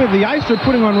 and he told me the ice they're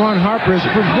putting on Ron Harper is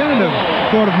preventative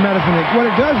sort of medicine.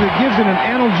 What it does, it gives it an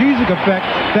analgesic effect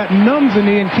that numbs the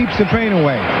knee and keeps the pain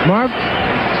away. Marv?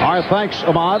 All right, thanks,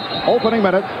 Ahmad. Opening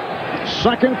minute,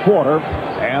 second quarter,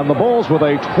 and the Bulls with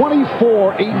a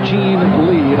 24-18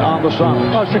 lead on the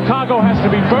Sonics. Chicago has to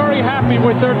be very happy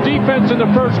with their defense in the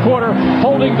first quarter,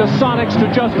 holding the Sonics to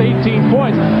just 18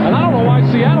 points. And I don't know why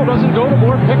Seattle doesn't go to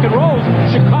more pick and rolls.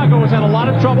 Chicago has had a lot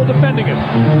of trouble defending it.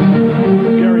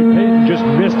 Gary Payton just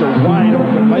missed a wide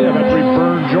open layup after he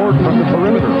burned Jordan from the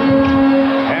perimeter.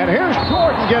 And here's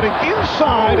Jordan getting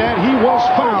inside, and he was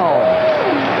fouled.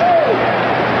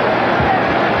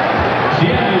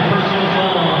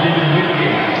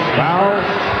 Foul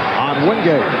on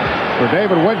Wingate. For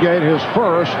David Wingate, his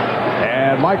first,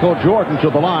 and Michael Jordan to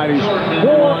the line. He's 4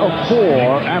 of 4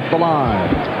 at the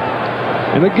line.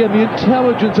 And again, the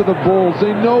intelligence of the Bulls.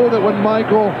 They know that when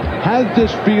Michael has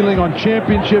this feeling on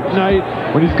championship night,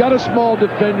 when he's got a small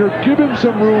defender, give him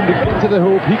some room to get to the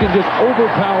hoop. He can just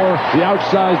overpower the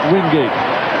outsized Wingate.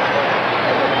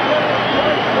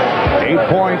 8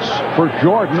 points for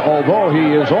Jordan, although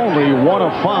he is only 1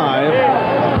 of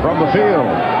 5 from the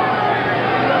field.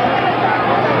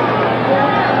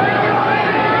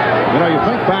 You know, you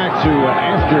think back to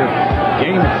after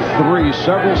Game 3,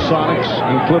 several Sonics,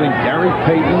 including Gary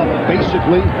Payton,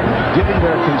 basically giving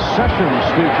their concession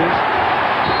speeches.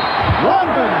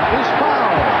 Rodman is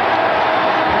fouled,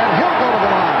 and he'll go to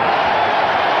the line.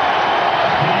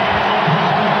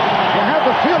 You have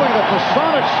the feeling that the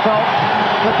Sonics felt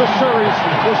that the series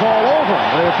was all over.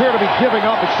 They appear to be giving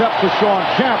up, except for Shawn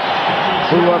Kemp,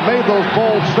 who made those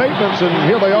bold statements, and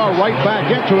here they are right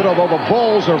back into it, although the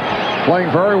Bulls are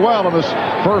playing very well in this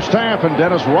first half, and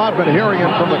Dennis Rodman hearing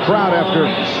it from the crowd after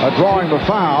drawing the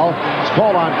foul. It's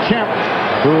called on Kemp,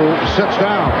 who sits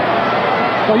down.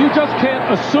 Well, you just can't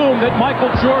assume that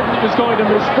Michael Jordan is going to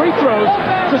miss free throws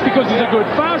just because he's a good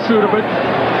foul shooter, but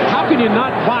how can you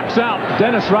not box out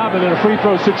Dennis Rodman in a free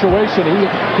throw situation? He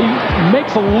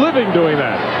makes a living doing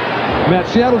that. Matt,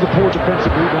 Seattle's a poor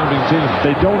defensive rebounding team.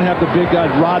 They don't have the big guy.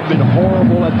 Rodman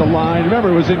horrible at the line.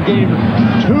 Remember, it was in game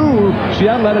 2.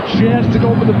 Seattle had a chance to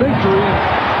go for the victory.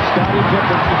 Scottie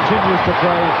Pippen continues to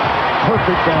play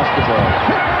perfect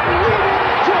basketball.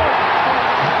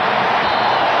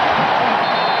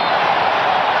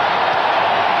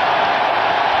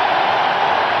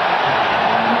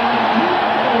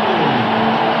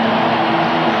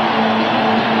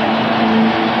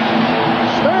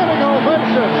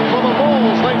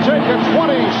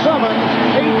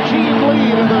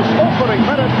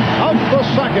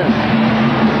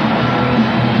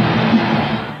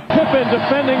 Pippen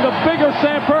defending the bigger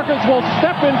Sam Perkins will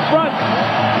step in front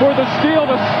for the steal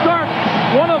to start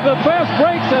one of the fast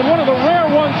breaks and one of the rare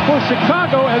ones for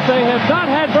Chicago, as they have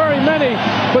not had very many.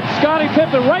 But Scottie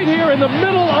Pippen right here in the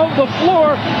middle of the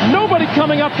floor, nobody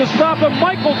coming up to stop him.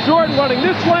 Michael Jordan running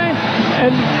this lane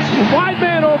and wide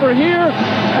man over here,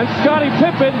 and Scottie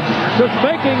Pippen just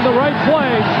making the right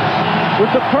play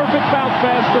with the perfect bounce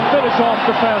pass to finish off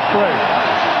the fast break.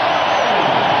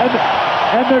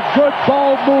 And the good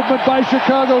ball movement by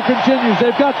Chicago continues.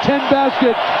 They've got 10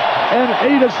 baskets and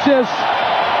 8 assists,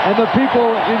 and the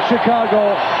people in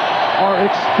Chicago are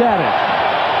ecstatic.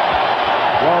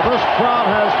 Well, this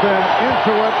crowd has been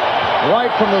into it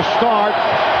right from the start,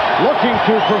 looking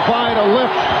to provide a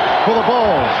lift for the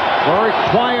Bulls. Very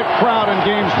quiet crowd in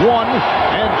games 1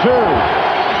 and 2.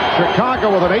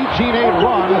 Chicago with an 18-8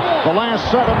 run the last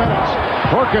 7 minutes.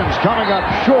 Perkins coming up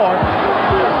short.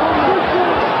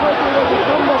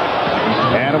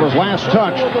 And it was last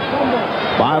touched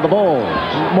by the Bulls.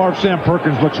 Marv, Sam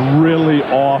Perkins looks really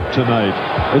off tonight.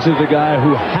 This is the guy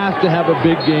who has to have a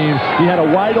big game. He had a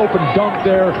wide open dunk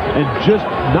there and just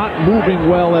not moving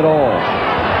well at all.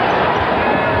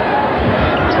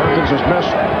 Perkins has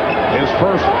missed his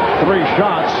first 3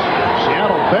 shots.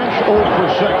 Seattle bench 0 for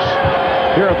 6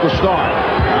 here at the start.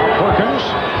 Now Perkins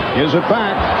gives it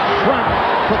back. Trent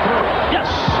for 3.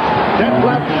 Yes!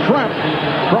 Detlef Trent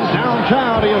from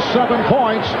downtown. He has 7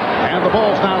 points, and the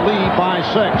Bulls now lead by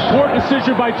 6. Poor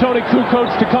decision by Tony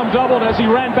Kukoc to come doubled as he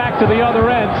ran back to the other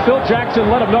end. Phil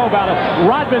Jackson let him know about it.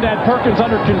 Rodman had Perkins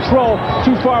under control,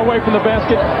 too far away from the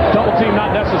basket. Double team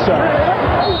not necessary.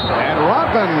 And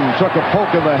Rodman took a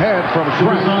poke in the head from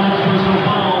Trent.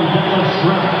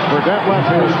 For Detlef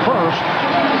his first.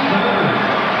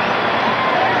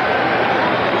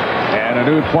 And a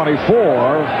new 24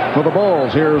 for the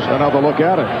Bulls. Here's another look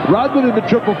at it. Rodman in the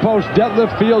triple post.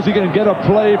 Detlef feels he can get a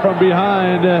play from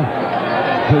behind.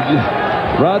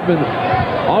 Rodman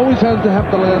always has to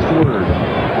have the last word.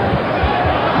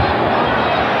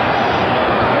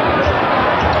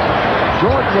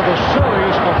 Jordan with a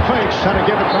series of fakes trying to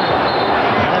give it back.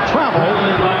 And a travel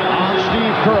on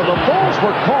Steve Kerr. The Bulls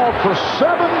were called for 7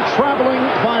 traveling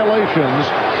violations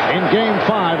in Game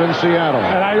 5 in Seattle.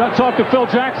 And I talked to Phil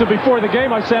Jackson before the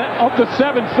game. I said, of the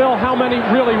 7, Phil, how many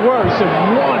really were? He said 1.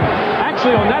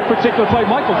 Actually, on that particular play,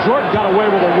 Michael Jordan got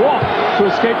away with a walk to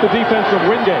escape the defensive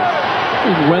Wingate.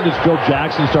 When does Phil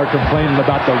Jackson start complaining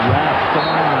about the ref? Come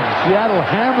on. Seattle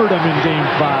hammered him in Game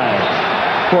 5.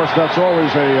 Of course, that's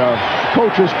always a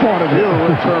coach's point of view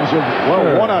in terms of,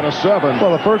 well, 1 out of 7.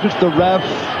 Well, first it's the refs,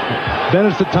 then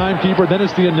it's the timekeeper, then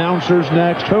it's the announcers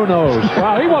next. Who knows?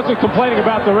 Wow, he wasn't complaining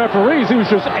about the referees. He was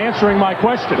just answering my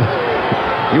question.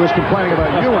 He was complaining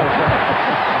about you.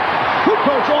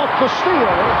 Kukoc off the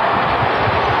steal.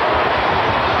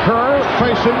 Kerr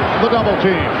facing the double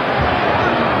team.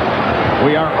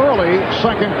 We are early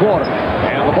second quarter,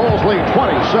 and the Bulls lead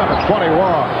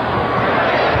 27-21.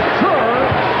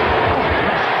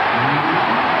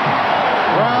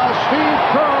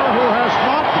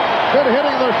 Been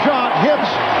hitting the shot, hits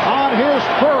on his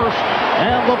first,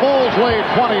 and the Bulls lead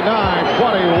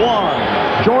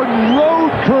 29-21. Jordan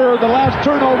rode Kerr the last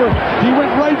turnover. He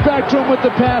went right back to him with the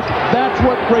pass. That's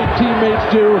what great teammates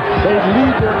do. They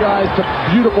lead their guys to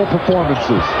beautiful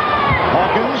performances.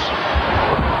 Hawkins.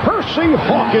 Percy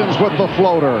Hawkins with the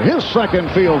floater. His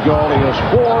second field goal. He has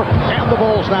 4, and the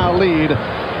Bulls now lead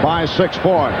by 6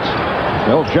 points.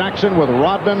 Bill Jackson with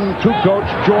Rodman, two coach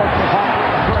Jordan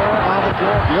on the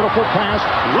floor. Beautiful pass.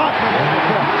 Rodman in the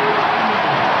front.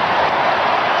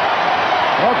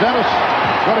 Well, Dennis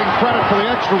getting credit for the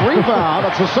extra rebound.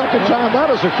 That's the second time that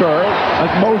has occurred.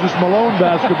 That's Moses Malone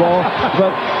basketball.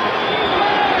 But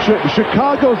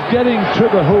Chicago's getting to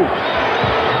the hoop.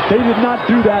 They did not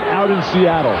do that out in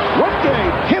Seattle.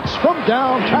 Wingate hits from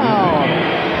downtown.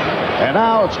 And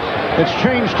now it's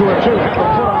changed to a 2. Had the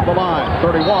foot on the line.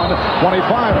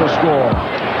 31-25 to score.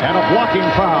 And a blocking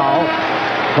foul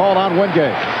called on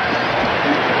Wingate.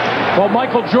 Well,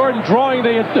 Michael Jordan drawing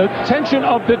the attention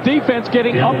of the defense,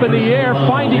 getting up in the air,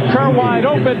 finding Kerr wide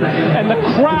open, and the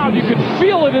crowd, you could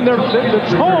feel it in the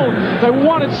tone. They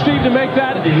wanted Steve to make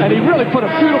that, and he really put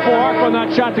a beautiful arc on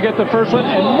that shot to get the first one.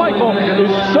 And Michael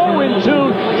is so in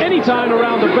tune anytime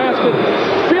around the basket,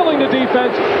 feeling the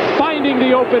defense, finding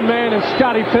the open man, and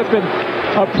Scottie Pippen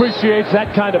appreciates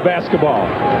that kind of basketball.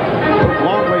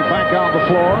 Longley back on the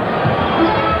floor.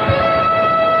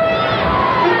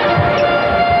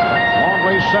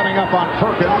 Setting up on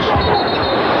Perkins,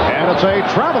 and it's a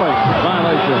traveling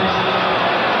violation.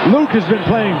 Luke has been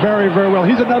playing very, very well.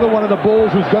 He's another one of the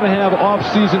Bulls who's going to have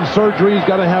off-season surgery. He's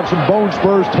got to have some bone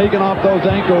spurs taken off those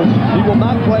ankles. He will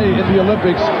not play in the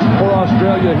Olympics for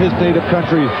Australia, his native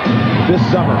country, this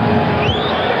summer.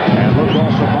 And Luke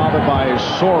also bothered by a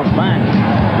sore back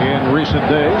in recent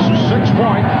days.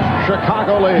 6-point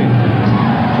Chicago lead.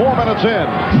 4 minutes in,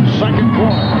 second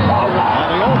quarter. And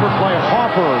the overplay,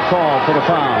 Harper called for the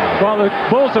foul. Well, the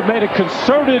Bulls have made a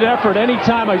concerted effort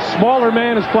anytime a smaller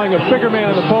man is playing a bigger man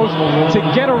in the post to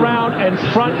get around and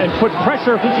front and put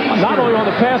pressure not only on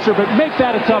the passer, but make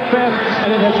that a tough pass,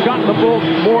 and it has gotten the Bulls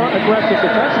more aggressive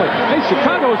defensively. Hey,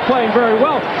 Chicago is playing very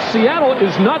well. Seattle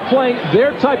is not playing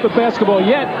their type of basketball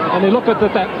yet, and they look at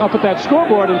up at that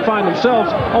scoreboard and find themselves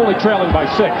only trailing by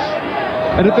 6.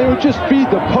 And if they would just feed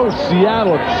the post,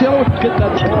 Seattle would get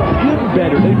that ball in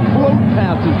better. They float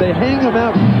passes. They hang them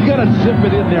out. You got to zip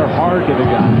it in there hard to the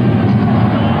guy.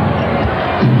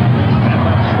 And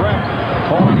that's Brett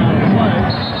calling out the play.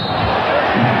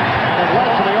 And it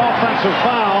led to the offensive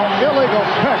foul. Illegal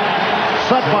pick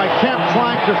set by Kemp,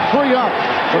 trying to free up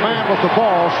the man with the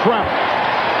ball, Schrempf.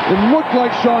 It looked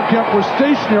like Shawn Kemp was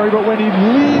stationary, but when he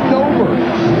leaned over,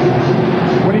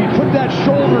 when he put that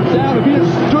shoulder down, if he had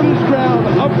stood his ground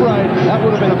upright, that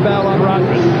would have been a foul on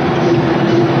Rodman.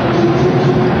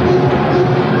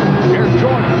 Here's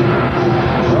Jordan.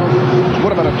 Well,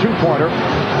 would have been a 2-pointer.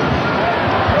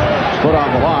 Put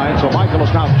on the line, so Michael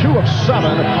is now 2 of 7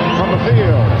 from the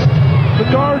field. The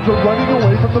guards are running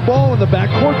away from the ball in the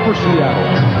backcourt for Seattle.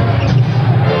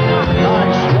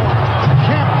 Nice one.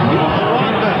 Kemp,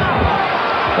 Rodman.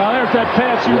 Now there's that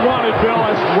pass you wanted, Bill,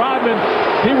 as Rodman,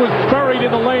 he was buried in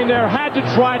the lane there, had to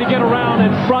try to get around in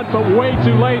front, but way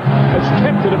too late, as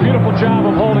Kemp did a beautiful job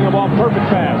of holding him off. Perfect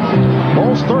pass.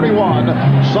 Bulls 31,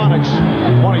 Sonics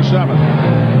 27.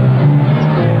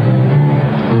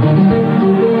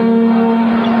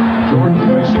 Jordan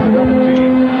facing the double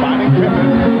team, finding Pippen.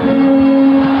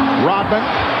 Rodman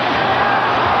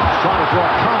trying to draw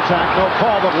contact, no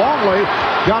call, but Longley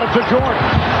got it to Jordan.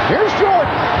 Here's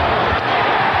Jordan.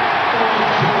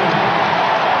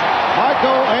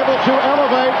 Michael able to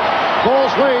elevate.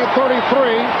 Bulls lead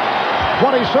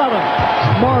 33-27.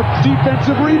 Smart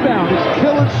defensive rebound. It's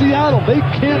killing Seattle. They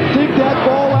can't dig that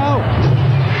ball out.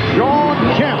 Shawn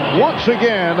Kemp once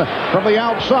again from the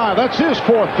outside. That's his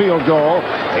 4th field goal.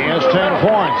 He has 10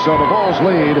 points, so the Bulls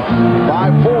lead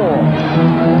by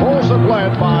 4. Bulls have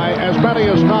led by as many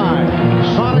as 9.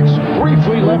 Sonics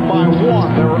briefly led by 1.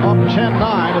 They were up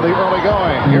 10-9 in the early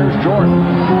going. Here's Jordan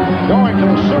going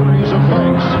to a series of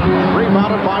fakes.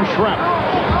 Rebounded by Schrempf.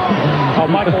 Oh,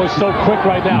 Michael is so quick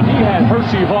right now. He had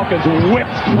Hersey Hawkins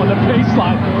whipped on the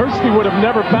baseline. Hersey would have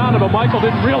never found him, but Michael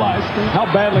didn't realize how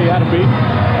badly he had him beat.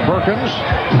 Perkins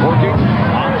working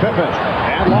on Pippen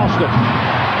and lost it.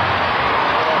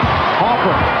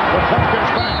 Harper with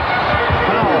Hawkins back.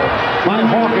 Foul by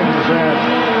Hawkins, and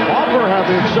Harper had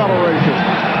the acceleration.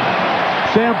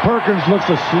 Sam Perkins looks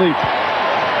asleep.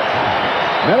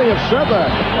 Many have said that,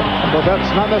 but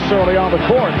that's not necessarily on the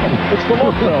court. It's the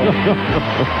look, though.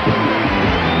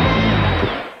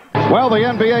 Well, the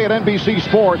NBA and NBC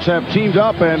Sports have teamed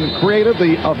up and created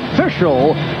the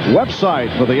official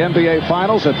website for the NBA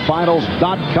Finals at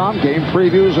finals.com. Game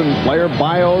previews and player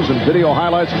bios and video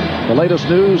highlights. The latest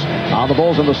news on the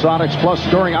Bulls and the Sonics. Plus,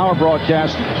 during our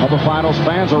broadcast of the Finals,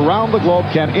 fans around the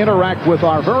globe can interact with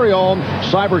our very own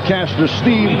cybercaster,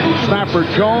 Steve Snapper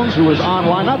Jones, who is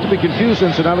online. Not to be confused,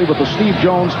 incidentally, with the Steve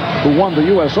Jones who won the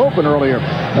U.S. Open earlier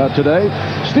today.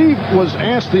 Steve was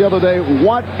asked the other day,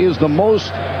 what is the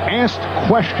most asked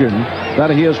question that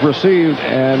he has received,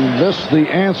 and this the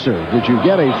answer. Did you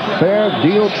get a fair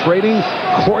deal trading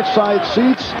courtside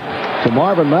seats to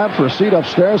Marvin Matt for a seat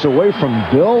upstairs away from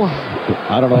Bill?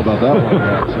 I don't know about that one,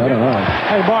 guys. I don't know.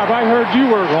 Hey, Bob, I heard you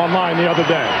were online the other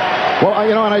day. Well,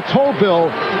 and I told Bill,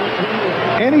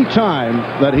 anytime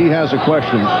that he has a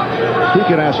question, he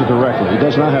can ask it directly. He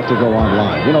does not have to go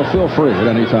online. Feel free at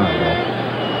any time, Bill.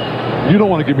 You don't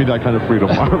want to give me that kind of freedom,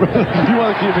 Marvin. You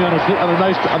want to keep me on the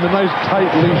nice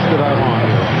tight leash that I'm on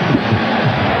here.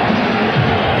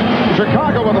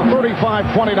 Chicago with a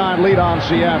 35-29 lead on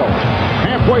Seattle.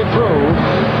 Halfway through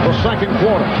the second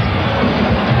quarter.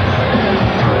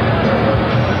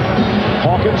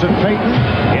 Hawkins and Payton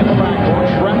in the backcourt.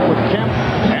 Trent with Kemp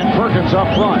and Perkins up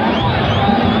front.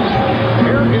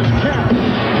 Here is Kemp.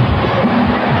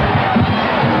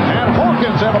 And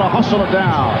Hawkins able to hustle it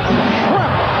down.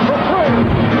 Trent for three.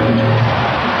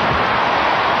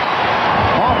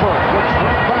 Hopper with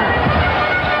Trent back.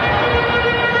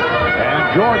 And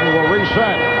Jordan will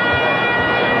reset.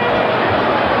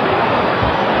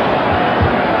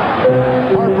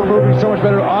 Harper moving so much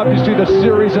better. Obviously, the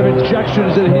series of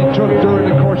injections that he took during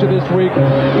the course of this week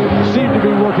seemed to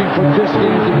be working for this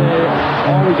game today.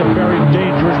 Always a very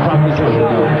dangerous proposition.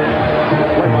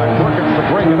 Play by Perkins to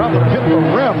bring it up and hit the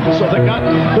rim. So they got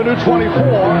the new 24.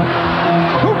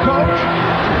 Kukoc.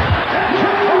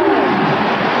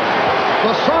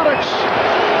 The Sonics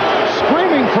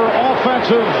screaming for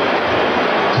offensive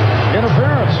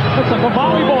interference. It's like a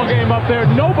volleyball game up there.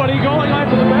 Nobody going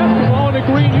after the basketball in a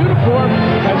green uniform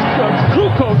as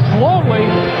Kukoc slowly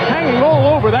hanging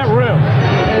all over that rim.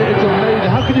 It's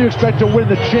amazing. How can you expect to win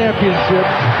the championship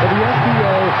of the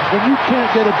NBA when you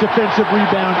can't get a defensive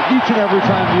rebound each and every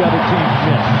time the other team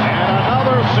miss? And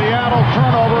another Seattle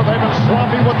turnover. They've been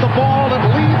sloppy with the ball. It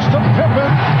leads to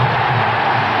Pippen.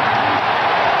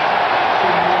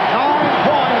 9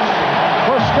 points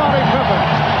for Scottie Pippen.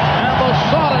 And the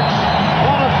Sonics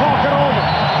want to talk it over.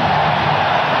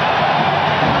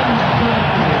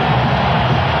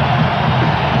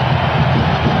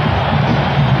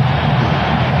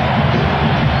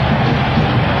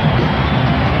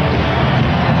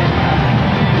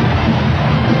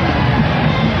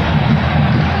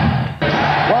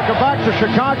 Welcome back to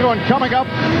Chicago, and coming up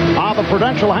on the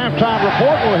Prudential Halftime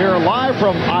Report, we'll hear live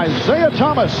from Isaiah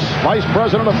Thomas, Vice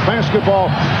President of Basketball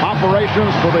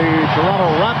Operations for the Toronto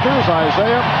Raptors.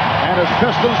 Isaiah and his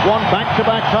Pistons won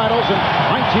back-to-back titles in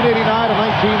 1989 and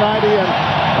 1990, and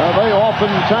they often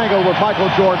tangled with Michael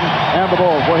Jordan and the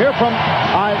Bulls. We'll hear from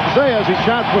Isaiah as he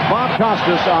chats with Bob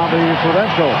Costas on the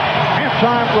Prudential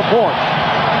Halftime Report.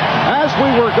 As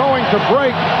we were going to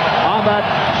break on that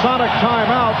Sonic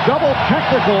timeout, double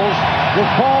technicals were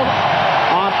called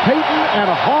on Payton and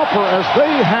Harper as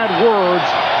they had words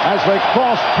as they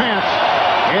crossed paths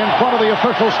in front of the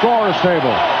official scorers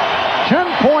table.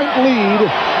 10-point lead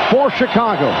for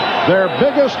Chicago, their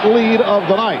biggest lead of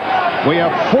the night. We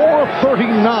have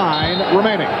 4:39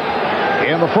 remaining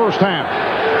in the first half.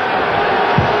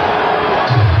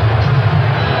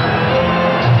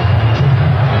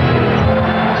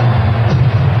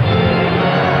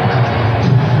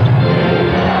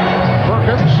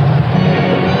 Perkins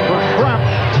for Trent.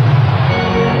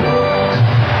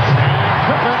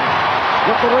 Pippen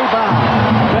with the rebound.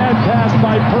 Bad pass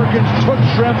by Perkins took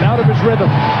Schrempf out of his rhythm.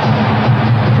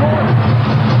 Jordan.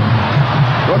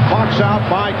 Good box out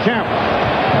by Kemp.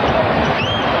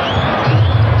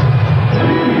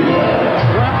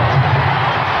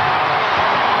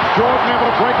 Jordan able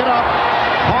to break it up.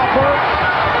 Hopper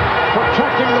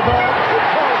protecting the ball.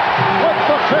 With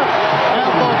the tip.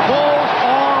 And the Bulls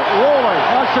are rolling.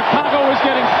 Chicago is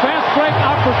getting fast break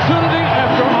opportunity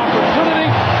after opportunity.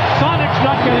 Sonics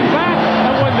not getting back.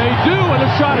 And when they do, and a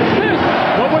shot is missed,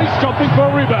 nobody's jumping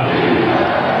for a rebound.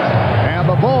 And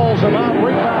the Bulls have out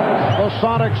rebounded the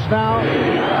Sonics now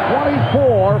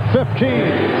 24-15.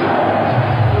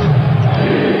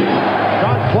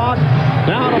 Shot clock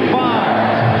down to 5.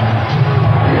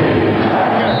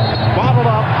 Bottled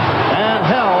up and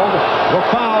held. The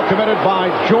foul committed by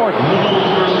Jordan.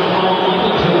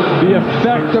 The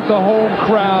effect of the home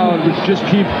crowd, which just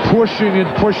keep pushing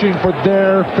and pushing for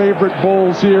their favorite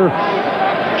Bulls here.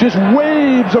 Just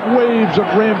waves of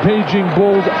rampaging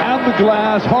Bulls on the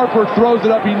glass. Harper throws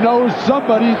it up. He knows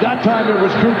somebody. That time it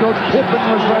was Kukoc. Pippen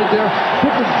was right there.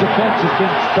 Pippen's defense has been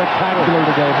spectacular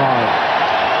today, Marv.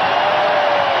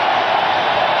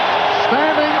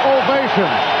 Standing ovation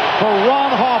for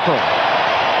Ron Harper.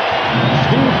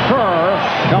 Steve Kerr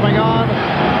coming on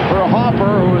for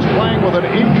Harper, who is playing with an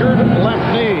injured left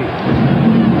knee.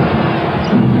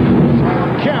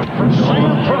 Kemp for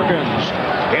Sam Perkins.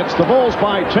 It's the Bulls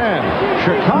by 10.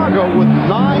 Chicago with 9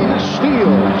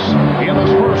 steals in this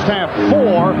first half,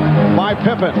 4 by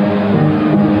Pippen.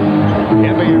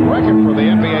 NBA record for the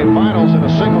NBA Finals in a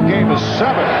single game is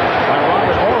 7 by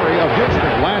Robert Horry of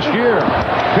Houston last year.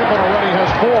 Pippen already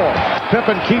has 4.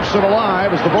 Pippen keeps it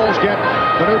alive as the Bulls get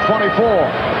the new 24.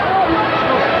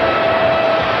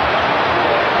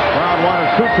 Crowd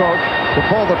wanted Kukoc to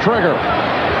pull the trigger.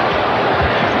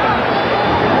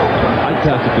 I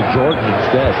counted to Jordan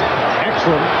instead.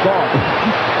 Excellent thought.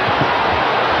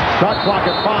 Shot clock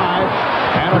at 5,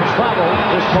 and a travel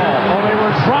is called. Well, they were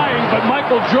trying, but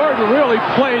Michael Jordan really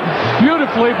played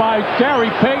beautifully by Gary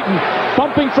Payton,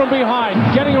 bumping from behind,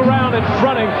 getting around and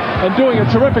fronting, and doing a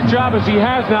terrific job as he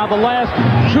has now the last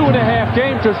 2.5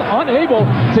 games, just unable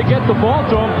to get the ball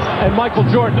to him, and Michael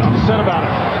Jordan upset about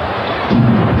it.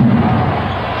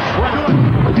 Schrempf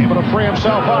able to free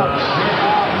himself up.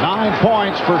 9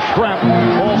 points for Schrempf.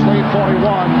 Bulls lead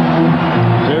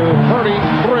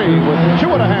 41-33 with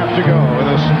 2.5 to go in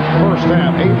this first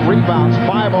half. 8 rebounds,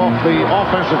 5 off the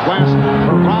offensive glass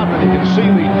for Rodman. You can see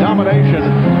the domination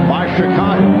by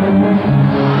Chicago.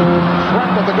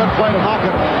 Schrempf with a good play to knock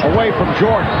it away from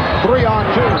Jordan.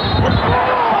 3-on-2.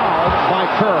 Fouled by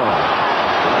Kerr.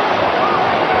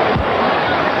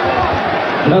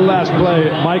 That last play,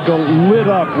 Michael lit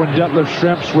up when Detlef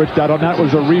Schrempf switched out, and that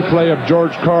was a replay of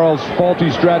George Karl's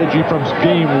faulty strategy from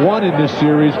game 1 in this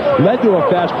series. Led to a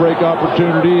fast break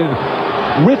opportunity, and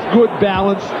with good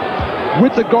balance,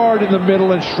 with the guard in the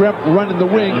middle and Schrempf running the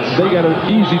wing, they got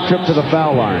an easy trip to the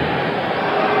foul line.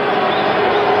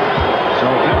 So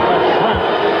Detlef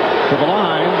Schrempf to the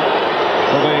line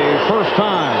for the first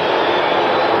time.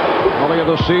 Earlier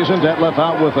this season, Detlef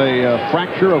out with a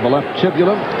fracture of the left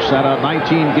tibia. Sat out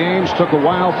 19 games. Took a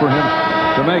while for him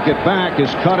to make it back.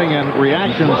 His cutting and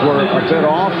reactions were a bit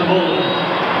off.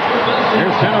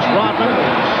 Here's Dennis Rodman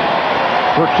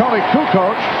for Tony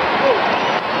Kukoc.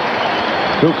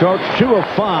 Kukoc 2 of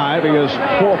 5. He has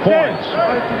 4 points.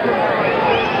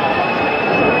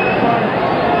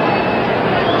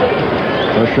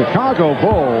 The Chicago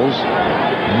Bulls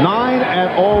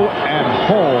 9-0 at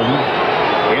home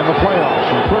in the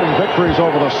playoffs, including victories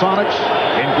over the Sonics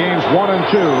in games 1 and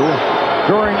 2.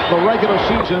 During the regular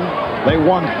season, they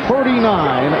won 39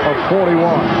 of 41.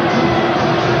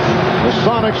 The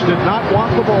Sonics did not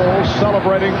want the Bulls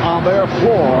celebrating on their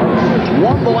floor.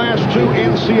 Won the last 2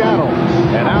 in Seattle.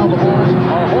 And now the Bulls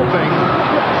are hoping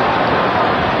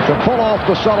to pull off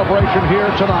the celebration here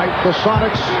tonight. The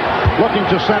Sonics looking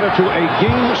to send it to a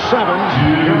Game 7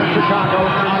 here in Chicago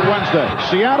on Wednesday.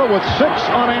 Seattle with 6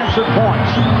 unanswered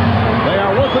points. They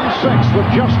are within 6 with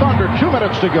just under 2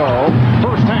 minutes to go.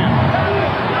 First half.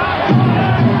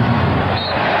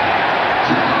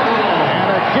 And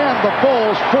again, the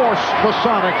Bulls force the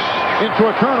Sonics into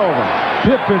a turnover.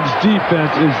 Pippen's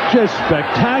defense is just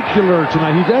spectacular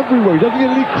tonight. He's everywhere. He doesn't get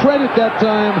any credit that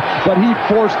time, but he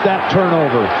forced that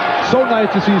turnover. So nice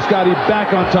to see Scotty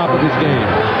back on top of his game.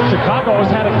 Chicago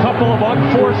has had a couple of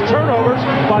unforced turnovers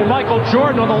by Michael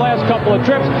Jordan on the last couple of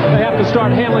trips. They have to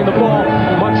start handling the ball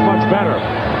much, much better.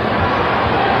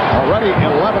 Already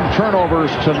 11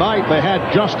 turnovers tonight. They had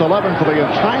just 11 for the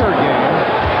entire game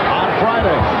on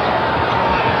Friday.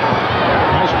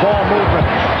 Nice ball movement.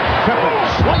 Pippen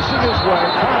slicing his way,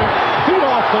 trying to feed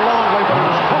off the Longley, but it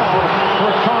was called for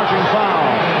a charging foul.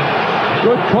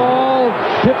 Good call.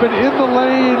 Pippen in the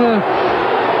lane.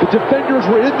 The defenders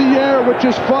were in the air, which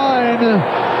is fine.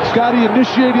 Scotty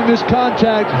initiating this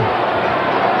contact.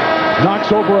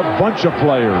 Knocks over a bunch of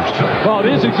players. Well,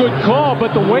 it is a good call,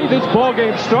 but the way this ball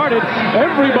game started,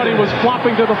 everybody was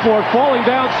flopping to the floor, falling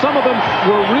down. Some of them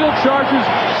were real charges,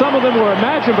 some of them were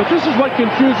imagined, but this is what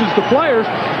confuses the players.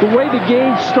 The way the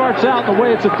game starts out, the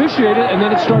way it's officiated, and then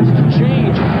it starts to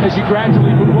change as you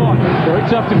gradually move on. Very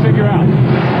tough to figure out.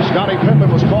 Scottie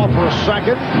Pippen was called for a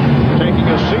second, taking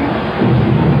a seat,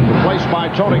 replaced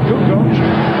by Tony Kukoc.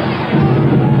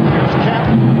 Here's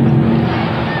Kemp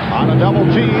on a double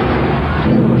team.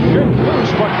 Shake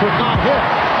loose, but could not hit.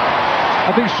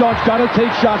 I think Sean's got to take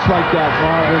shots like that,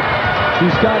 Marvin.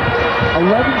 He's got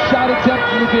 11 shot attempts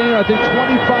in the game. I think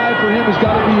 25 for him has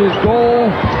got to be his goal.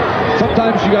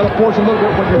 Sometimes you got to force a little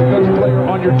bit when you're the best player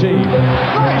on your team.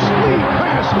 Nice lead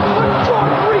pass.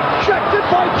 Rejected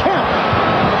by Kemp.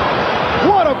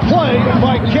 What a play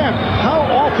by Kemp. How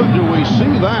often do we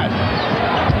see that?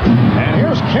 And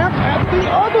here's Kemp at the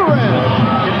other end.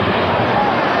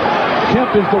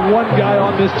 Kemp is the one guy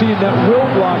on this team that will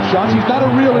block shots. He's not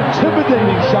a real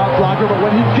intimidating shot blocker, but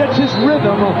when he gets his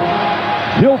rhythm,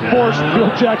 he'll force Phil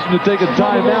Jackson to take a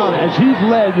timeout as he's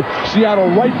led Seattle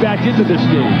right back into this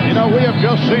game. You know, we have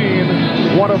just seen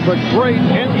one of the great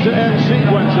end-to-end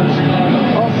sequences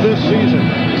of this season.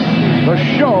 The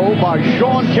show by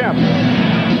Shawn Kemp.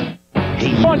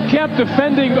 Shawn Kemp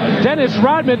defending Dennis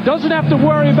Rodman doesn't have to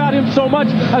worry about him so much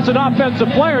as an offensive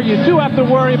player. You do have to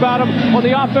worry about him on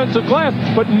the offensive glass,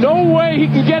 but no way he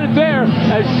can get it there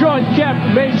as Shawn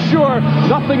Kemp made sure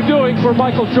nothing doing for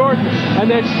Michael Jordan. And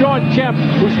then Shawn Kemp,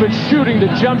 who's been shooting the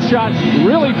jump shot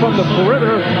really from the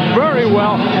perimeter very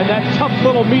well, and that tough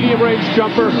little medium-range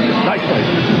jumper nicely.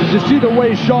 You see the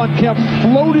way Shawn Kemp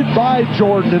floated by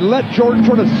Jordan and let Jordan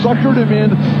sort of suckered him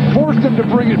in, forced him to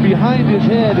bring it behind his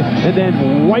head, and then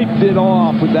wiped it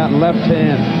off with that left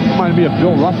hand. Reminded me of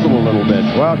Bill Russell a little bit.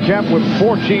 Well, Kemp with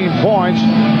 14 points.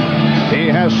 He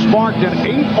has sparked an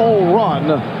 8-0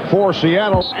 run for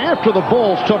Seattle after the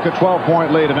Bulls took a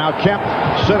 12-point lead. And now Kemp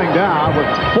sitting down with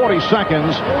 40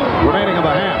 seconds remaining in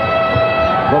the half.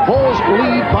 The Bulls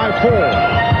lead by 4.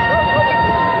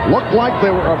 Looked like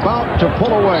they were about to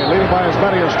pull away, leading by as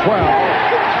many as 12.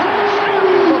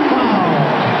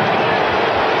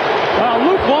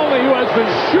 Luke Longley, who has been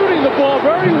shooting the ball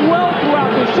very well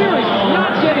throughout the series,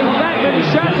 not getting that many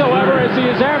shots, however, as he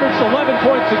has averaged 11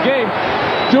 points a game,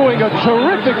 doing a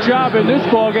terrific job in this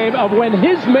ball game of when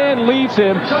his man leaves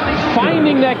him,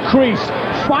 finding that crease,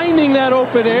 finding that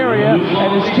open area,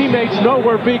 and his teammates know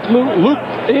where big Luke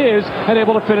is and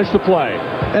able to finish the play.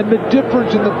 And the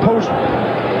difference in the post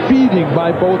feeding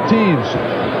by both teams.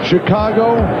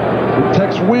 Chicago, with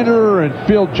Tex Winter and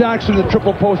Phil Jackson, the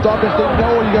triple post offense, they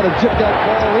know you got to zip that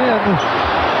ball in.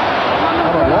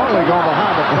 Longley going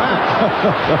behind the back.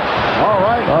 All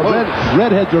right.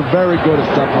 Redheads are very good at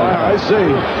stuff like that. I see.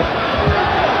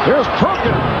 Here's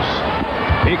Perkins.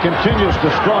 He continues to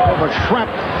struggle, but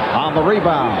Schrempf on the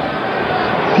rebound.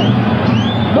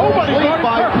 Nobody lead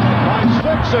by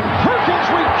 6, and Perkins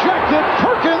rejected.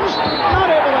 Perkins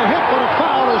not able to hit, but a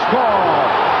foul is called.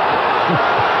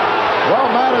 Well,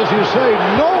 Matt, as you say,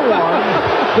 no one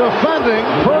defending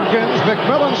Perkins.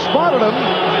 McMillan spotted him,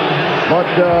 but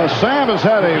Sam has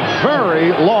had a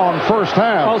very long first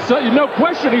half. Well, so, no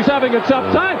question he's having a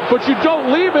tough time, but you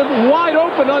don't leave him wide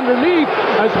open underneath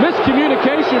as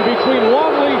miscommunication between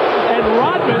Longley and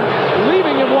Rodman,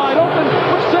 leaving him wide open,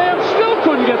 but Sam still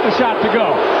couldn't get the shot to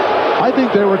go. I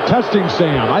think they were testing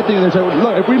Sam. I think they said,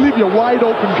 look, if we leave you wide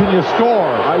open, can you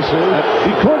score? I see.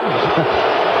 He couldn't.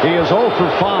 He is 0 for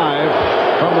 5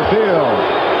 from the field.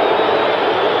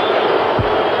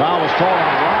 Foul was called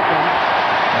on Rodman.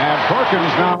 And Perkins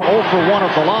now 0 for 1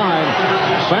 at the line.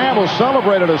 Sam was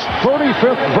celebrated his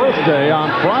 35th birthday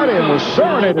on Friday and was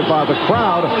serenaded by the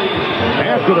crowd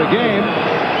after the game.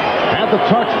 Had the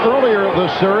touch earlier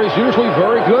this series, usually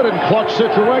very good in clutch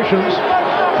situations.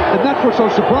 And that's what's so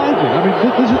surprising. I mean,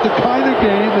 this is the kind of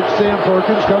game that Sam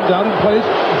Perkins comes out and plays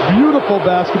beautiful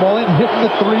basketball and hitting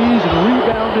the threes and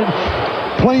rebounding,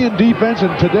 playing defense,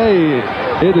 and today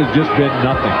it has just been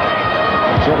nothing.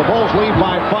 So the Bulls lead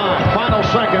by 5. Final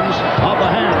seconds of the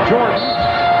half. Jordan.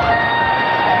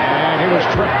 And he was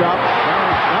tripped up.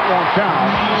 That won't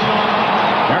count.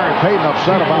 Gary Payton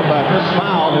upset about that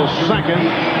foul, his second.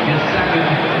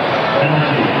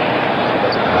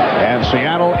 And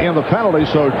Seattle in the penalty,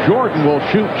 so Jordan will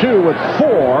shoot 2 with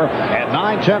 4 and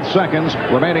 9/10 seconds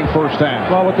remaining first half.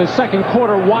 Well, with the second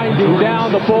quarter winding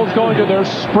down, the Bulls going to their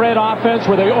spread offense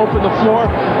where they open the floor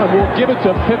and will give it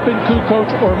to Pippen,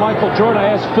 Kukoc, or Michael Jordan. I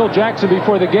asked Phil Jackson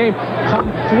before the game,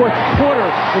 come fourth quarter,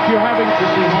 if you're having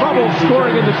trouble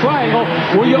scoring in the triangle,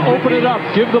 will you open it up?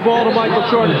 Give the ball to Michael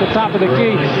Jordan at the top of the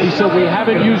key. He said, we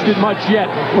haven't used it much yet.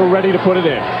 We're ready to put it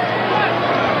in.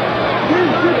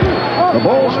 The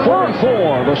Bulls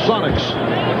 44, the Sonics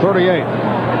 38.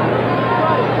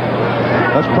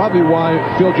 That's probably why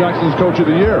Phil Jackson is coach of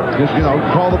the year. Just, you know,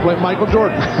 call the play Michael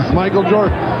Jordan. Michael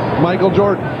Jordan. Michael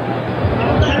Jordan.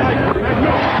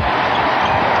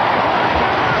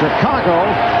 Chicago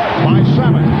by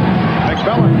 7.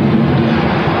 McMillan.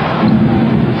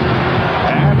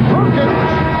 And Perkins.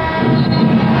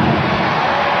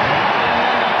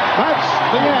 That's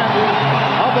the end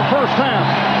of the first half.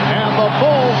 And the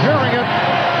Bulls hearing it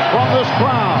from this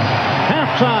crowd.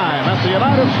 Halftime at the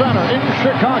United Center in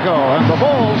Chicago. And the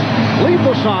Bulls lead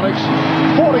the Sonics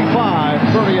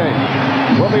 45-38.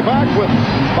 We'll be back with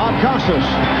Bob Costas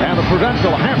and the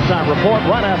Prudential halftime report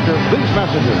right after these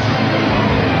messages.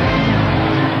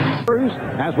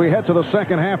 As we head to the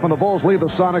second half, and the Bulls lead the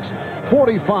Sonics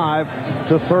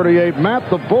 45-38. Matt,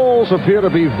 the Bulls appear to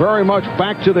be very much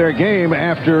back to their game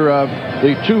after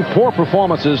the two poor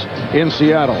performances in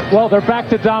Seattle. Well, they're back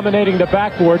to dominating the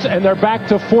backboards, and they're back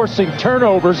to forcing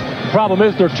turnovers. Problem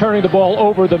is they're turning the ball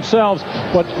over themselves.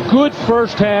 But good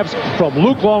first halves from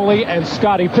Luke Longley and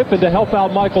Scottie Pippen to help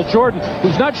out Michael Jordan,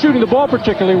 who's not shooting the ball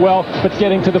particularly well, but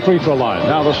getting to the free throw line.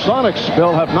 Now, the Sonics,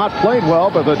 Bill, have not played well,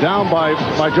 but they're down by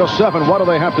just 7. What do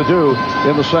they have to do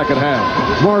in the second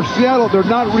half? For Seattle, they're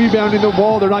not rebounding the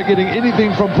ball. They're not getting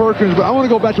anything from Perkins. But I want to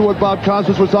go back to what Bob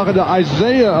Costas was talking to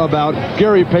Isaiah about.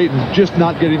 Gary Payton just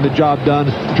not getting the job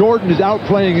done. Jordan is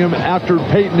outplaying him after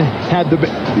Payton had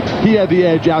the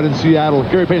edge out in Seattle.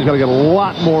 Gary Payton's got to get a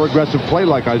lot more aggressive play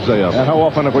like Isaiah. And how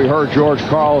often have we heard George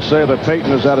Karl say that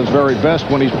Payton is at his very best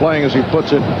when he's playing, as he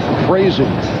puts it, crazy.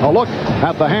 Now look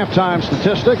at the halftime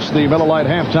statistics, the Miller Lite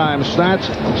halftime stats.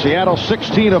 Seattle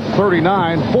 16 of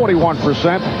 39,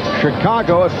 41%.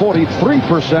 Chicago at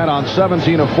 43% on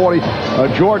 17 of 40.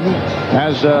 Jordan,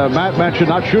 as Matt mentioned,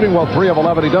 not shooting well, 3 of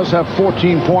 11. He does have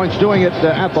 14 points, doing it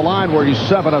at the line where he's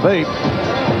 7 of 8.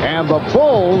 And the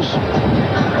Bulls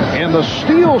in the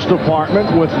steals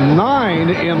department with 9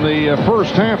 in the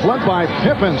first half, led by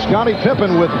Pippen. Scottie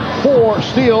Pippen with 4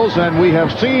 steals, and we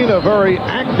have seen a very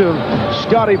active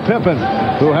Scottie Pippen,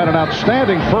 who had an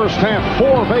outstanding first half, 4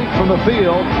 of 8 from the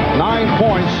field, 9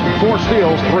 points, 4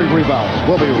 steals, 3 rebounds.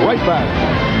 We'll be right back.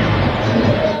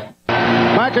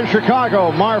 Back in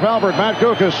Chicago, Marv Albert, Matt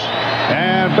Guokas,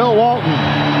 and Bill Walton.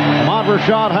 Ahmad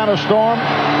Rashad had a storm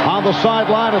on the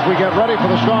sideline as we get ready for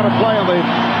the start of play in the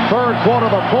third quarter.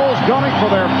 The Bulls gunning for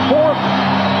their 4th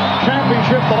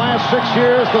championship the last 6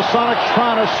 years. The Sonics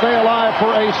trying to stay alive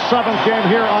for a 7th game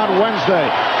here on Wednesday.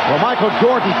 Well, Michael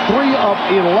Jordan, 3 of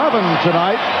 11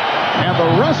 tonight, and the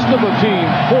rest of the team,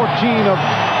 14 of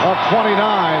 29.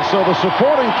 So the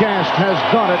supporting cast has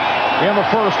done it in the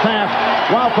first half.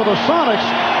 While for the Sonics,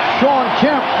 Shawn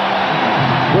Kemp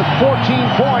with 14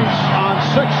 points on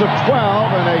 6 of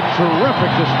 12, and a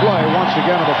terrific display once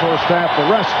again in the first half. The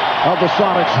rest of the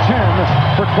Sonics 10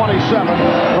 for 27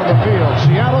 from the field.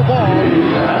 Seattle ball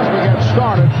as we get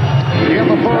started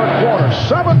in the third quarter.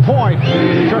 7-point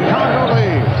Chicago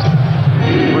lead.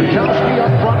 Rakowski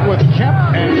up front with Kemp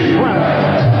and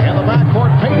Schrempf in the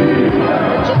backcourt. Payton.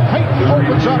 Payton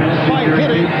opens up by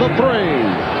hitting the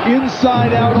 3.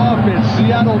 Inside-out offense.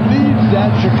 Seattle needs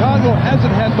that. Chicago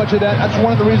hasn't had much of that. That's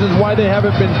one of the reasons why they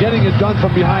haven't been getting it done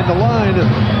from behind the line.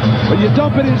 But you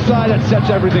dump it inside, it sets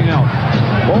everything out.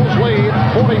 Bulls lead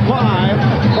 45-41.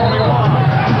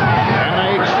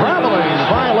 And a traveling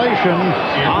violation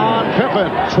on Pippen.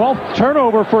 12th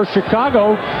turnover for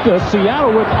Chicago.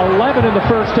 Seattle with 11 in the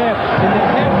first half. In the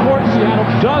half court, Seattle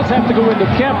does have to go into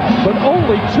Kemp, but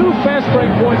only 2 fast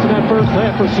break points in that first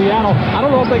half for Seattle. I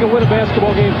don't know if they can win a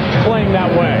basketball game playing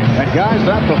that way. And guys,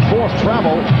 that's the 4th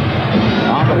travel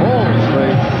on the Bulls.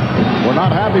 They were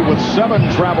not happy with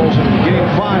 7 travels in Game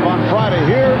 5 on Friday.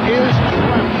 Here is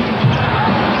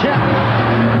Kemp.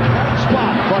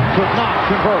 Spot, but could not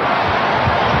convert.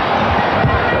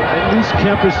 At least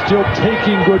Kemp is still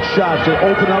taking good shots. They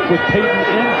open up with Payton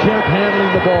and Kemp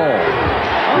handling the ball.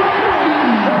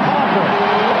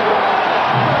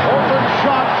 Open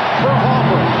shot for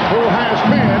Hoffer, who has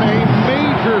been a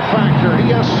major factor.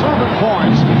 He has 7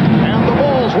 points, and the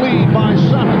Bulls lead by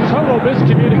 7. Total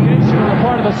miscommunication on the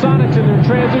part of the Sonics in their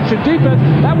transition defense.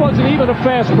 That wasn't even a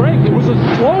fast break. It was a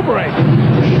slow break.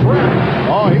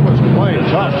 Oh, he was playing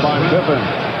tough by Pippen.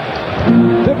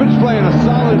 Pippen's playing a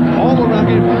solid all-around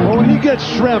game. But when he gets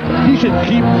Schrempf, he should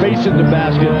keep facing the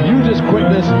basket, use his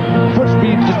quickness, foot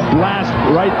speed, just blast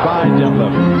right by Demba.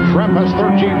 Schrempf has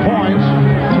 13 points.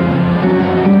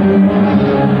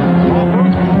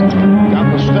 Got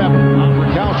the step on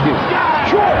Rakowski.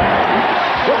 Short!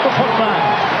 With the putback.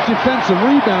 Defensive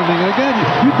rebounding. Again,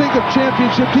 you think of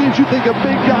championship teams, you think of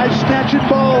big guys snatching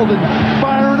balls and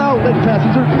firing outlet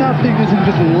passes. There's nothing. This is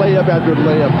just layup after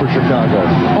layup for Chicago.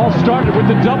 All started with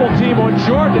the double team on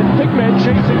Jordan. Big man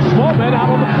chasing small men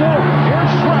out on the floor.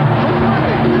 Here's Schrempf for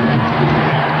 3.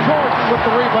 And Jordan with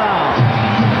the rebound.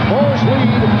 Bulls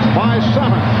lead by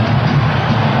 7.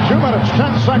 2 minutes,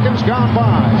 10 seconds gone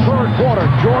by. Third quarter,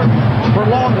 Jordan for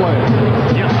Longley.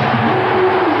 Yes.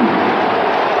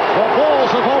 The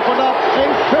Bulls have opened up a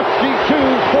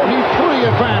 52-43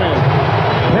 advantage.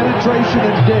 Penetration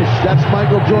and dish. That's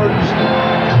Michael Jordan's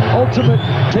ultimate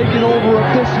taking over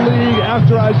of this league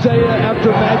after Isaiah,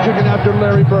 after Magic, and after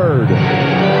Larry Bird.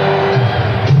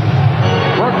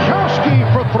 Rakowski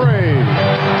for 3.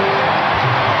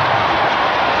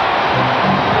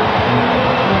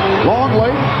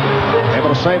 Longley able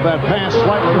to saved that pass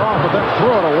slightly off, but then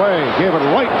threw it away. Gave it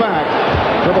right back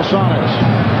to the Sonics.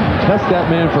 Test that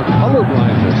man for color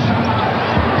blindness.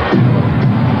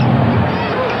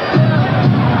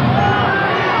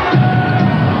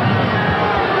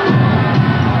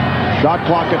 Shot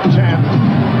clock at 10.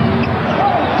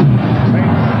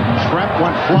 Trent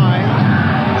went flying.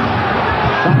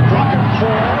 Shot clock at 4.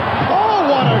 Oh,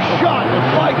 what a shot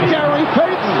by Gary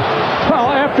Payton. Well,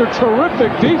 after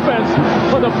terrific defense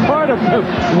on the part of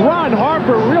Ron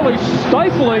Harper, really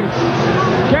stifling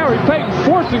Gary Payton,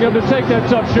 forcing him to take that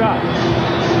tough shot.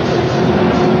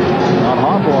 Ron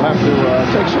Harper will have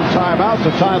to take some time out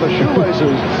to tie the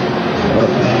shoelaces.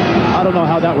 I don't know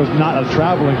how that was not a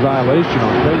traveling violation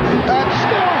on Payton. And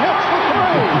still hits the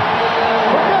three.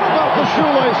 Forget about the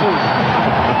shoelaces.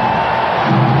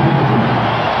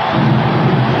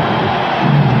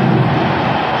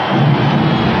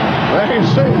 There you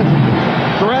see it.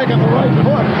 Dragging the right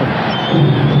foot.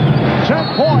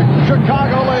 10-point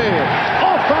Chicago lead.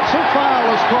 Offensive foul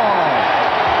is called.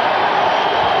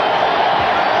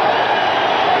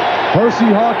 Percy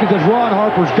Hawkins, as Ron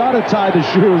Harper's got to tie the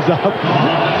shoes up.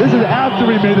 This is after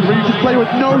he made it, where you can play with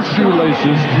no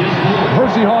shoelaces.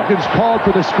 Percy Hawkins called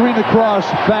for the screen across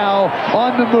foul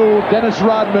on the move. Dennis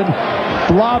Rodman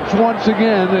flops once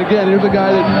again. Again, here's the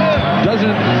guy that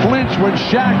doesn't flinch when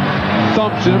Shaq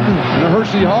thumps him. And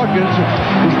Percy Hawkins,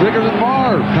 who's bigger than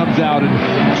Marv, comes out and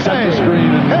sets the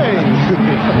screen. And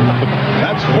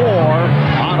That's 4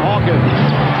 on Hawkins.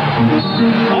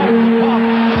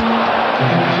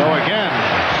 So again,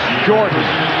 Jordan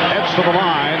heads to the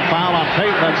line. Foul on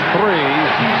Payton. That's 3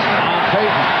 on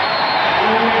Payton.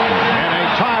 And a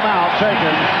timeout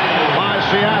taken by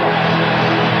Seattle.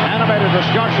 Animated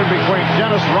discussion between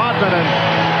Dennis Rodman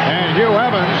and Hugh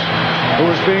Evans, who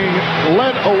is being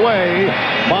led away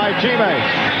by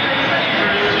teammates.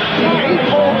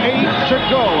 8:08 to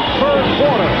go, third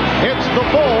quarter. It's the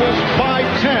Bulls by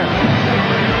 10.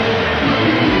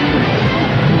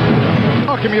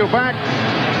 Welcome you back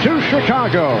to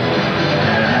Chicago,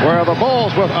 where the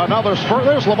Bulls with another spurt.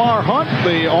 There's Lamar Hunt,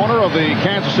 the owner of the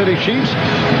Kansas City Chiefs,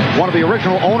 one of the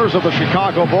original owners of the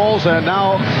Chicago Bulls, and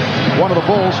now one of the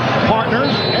Bulls'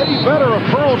 partners. Eddie Vedder of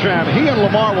Pearl Jam. He and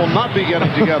Lamar will not be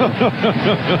getting together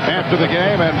after the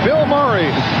game. And Bill Murray,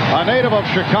 a native of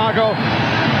Chicago.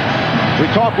 We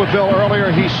talked with Bill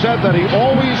earlier. He said that he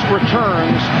always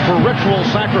returns for ritual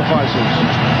sacrifices.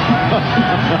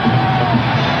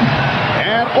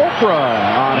 And Oprah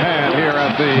on hand here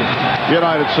at the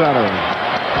United Center.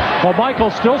 Well,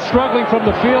 Michael still struggling from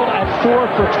the field at 4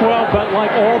 for 12, but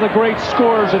like all the great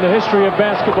scorers in the history of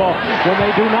basketball, when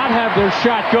they do not have their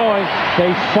shot going,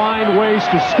 they find ways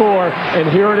to score. And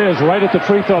here it is, right at the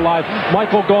free throw line.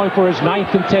 Michael going for his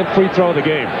 9th and 10th free throw of the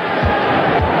game.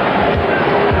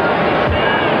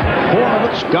 4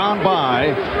 minutes gone by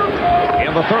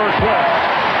in the third quarter.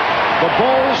 The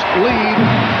Bulls lead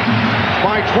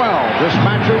by 12. This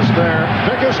matches their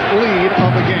biggest lead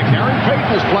of the game. Gary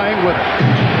Payton is playing with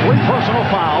 3 personal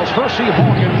fouls. Percy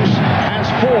Hawkins has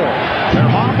 4. They're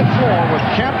on the floor with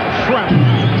Kemp, Trent,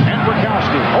 and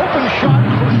Bukowski. Open shot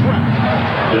for Trent.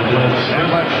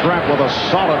 And let Trent with a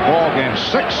solid ball game.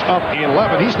 6 of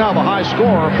 11. He's now the high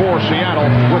scorer for Seattle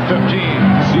with 15.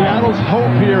 Seattle's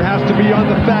hope here has to be on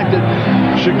the fact that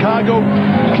Chicago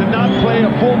cannot play a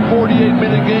full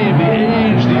 48-minute game. The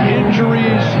age, the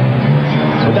injuries.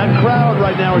 But that crowd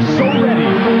right now is so ready.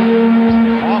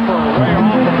 Offer way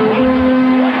off the block.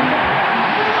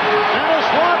 Dennis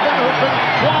Rodman, who's been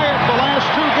quiet the last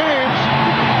 2 games,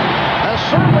 has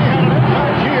certainly had an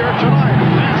impact here tonight.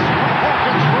 That's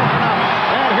Hawkins broken up.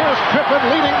 And here's Pippen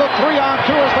leading the 3-on-2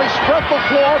 as they spread the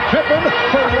floor. Pippen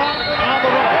for Rodman on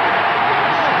the right.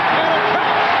 And it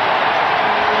counts.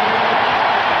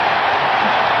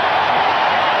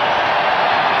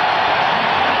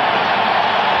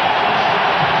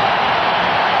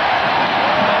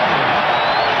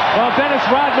 Well, Dennis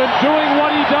Rodman doing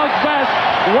what he does best,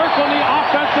 work on the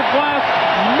offensive glass.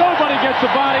 Nobody gets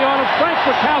a body on him. Frank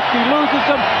Bukowski loses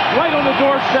him right on the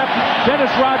doorstep.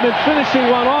 Dennis Rodman finishing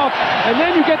one off. And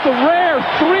then you get the rare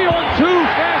 3-on-2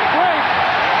 fast break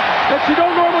that you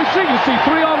don't normally see. You see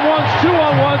 3-on-1s,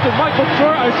 2-on-1s, and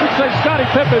Scottie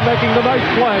Pippen making the nice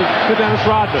play to Dennis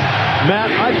Rodman. Matt,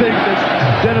 I think that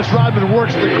Dennis Rodman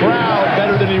works the crowd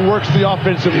better than he works the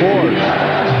offensive board.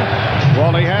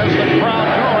 Well, he has the crowd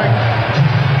going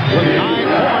with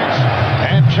 9 points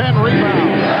and 10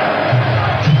 rebounds.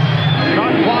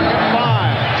 Shot clock at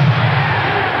 5.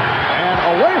 And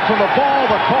away from the ball,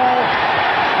 the call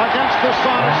against the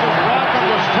Sonics as Rodman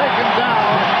was taken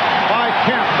down by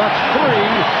Kemp. That's 3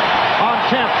 on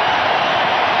Kemp.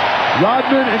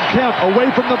 Rodman and Kemp away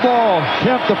from the ball.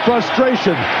 Kemp, the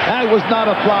frustration. That was not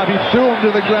a flop. He threw him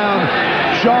to the ground.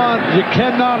 Sean, you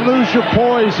cannot lose your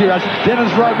poise here. That's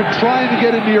Dennis Rodman trying to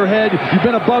get into your head. You've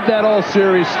been above that all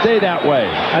series. Stay that way.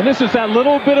 And this is that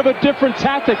little bit of a different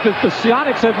tactic that the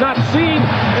Sonics have not seen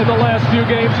in the last few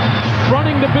games.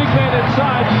 Running the big man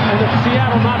inside, and the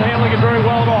Seattle not handling it very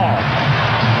well at all.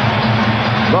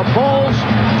 The Bulls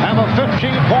have a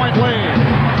 15-point lead.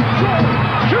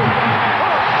 Shoot!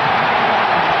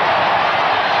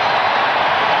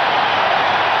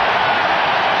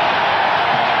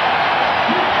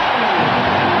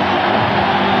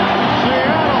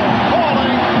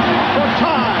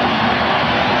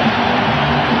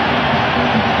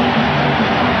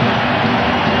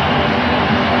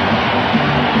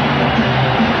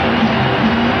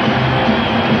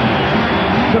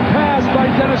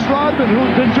 Dennis Rodman,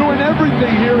 who's been doing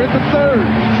everything here in the third.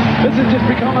 This has just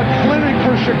become a clinic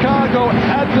for Chicago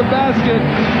at the basket.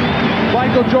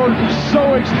 Michael Jordan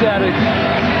so ecstatic.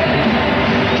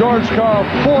 George Karl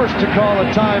forced to call a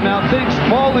timeout. Things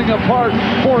falling apart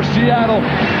for Seattle.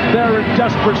 They're in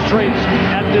desperate straits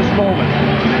at this moment.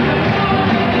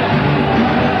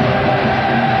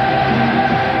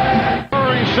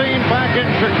 Scene back in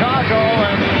Chicago,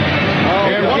 and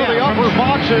in one of the upper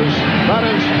boxes, that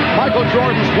is Michael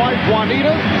Jordan's wife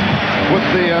Juanita with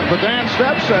the dance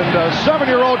steps, and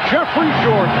 7-year-old Jeffrey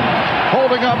Jordan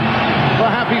holding up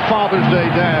the Happy Father's Day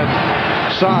Dad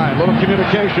sign. Little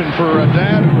communication for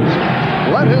Dad, who has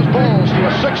led his Bulls to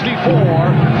a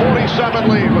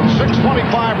 64-47 lead with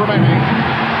 6:25 remaining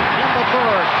in the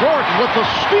third. Jordan with the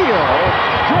steal.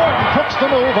 Jordan puts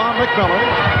the move on McMillan.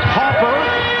 Harper.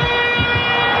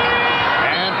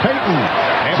 Payton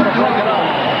able to break it up.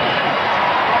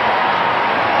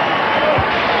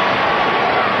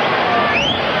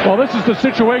 Well, this is the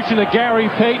situation that Gary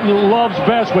Payton loves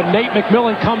best when Nate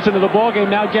McMillan comes into the ballgame.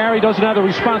 Now Gary doesn't have the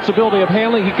responsibility of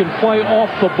handling. He can play off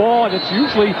the ball, and it's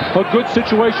usually a good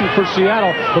situation for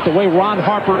Seattle. But the way Ron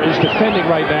Harper is defending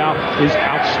right now is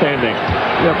outstanding.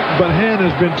 Yeah, but Han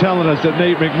has been telling us that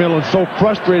Nate McMillan's so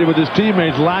frustrated with his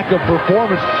teammates' lack of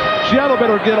performance. Seattle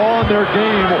better get on their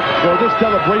game, or this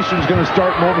celebration is going to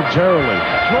start momentarily.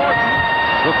 Jordan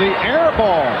with the air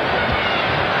ball.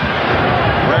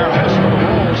 Rare miss for the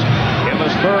Bulls in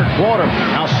this third quarter.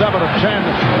 Now 7 of 10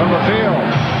 from the field.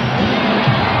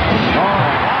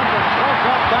 Rodman broke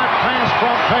up that pass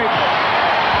from Payton.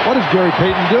 What is Gary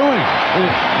Payton doing?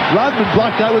 Rodman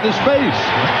blocked that with his face.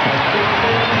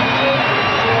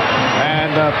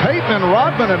 And Payton and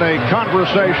Rodman in a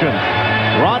conversation.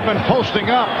 Rodman posting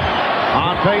up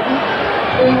on Payton.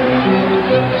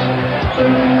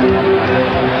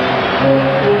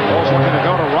 Bulls looking to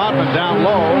go to Rodman down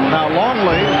low. Now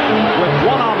Longley with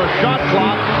 1 on the shot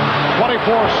clock.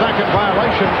 24-second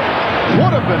violation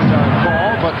would have been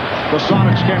called, but the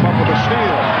Sonics came up with a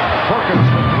steal. Perkins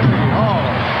for 3. Oh,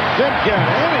 didn't get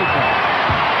anything.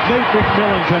 Nate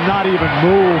McMillan cannot even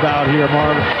move out here,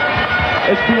 Marvin.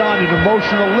 It's beyond an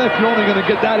emotional lift. You're only going to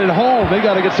get that at home. They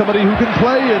got to get somebody who can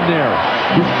play in there,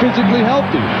 who's physically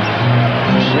healthy.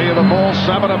 See the Bulls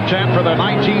 7 of 10 for their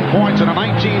 19 points and a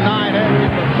 19-9 edge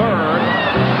in the third.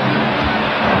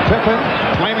 Pippen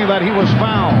claiming that he was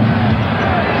fouled.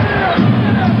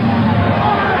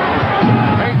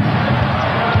 Payton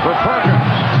for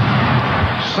Perkins.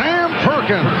 Sam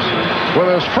Perkins with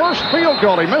his first field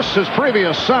goal. He missed his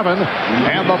previous 7,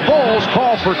 and the Bulls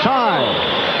call for time.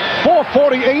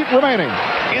 4:48 remaining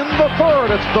in the third.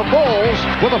 It's the Bulls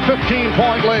with a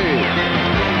 15-point lead.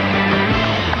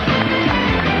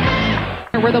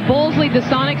 Where the Bulls lead the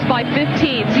Sonics by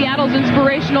 15. Seattle's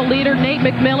inspirational leader, Nate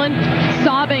McMillan,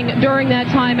 sobbing during that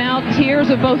timeout. Tears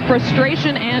of both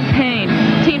frustration and pain.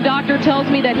 Team doctor tells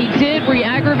me that he did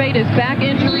re-aggravate his back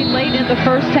injury late in the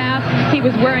first half. He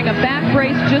was wearing a back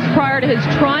brace just prior to his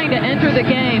trying to enter the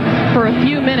game for a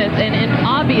few minutes and in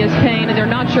obvious pain, and they're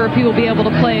not sure if he will be able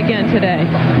to play again today.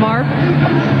 Marv?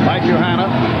 Thank you, Hannah.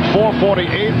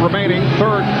 4:48 remaining,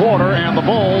 third quarter, and the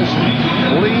Bulls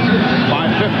lead by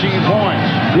 15 points.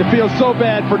 You feel so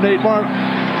bad for Nate. Marv,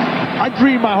 I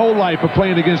dreamed my whole life of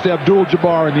playing against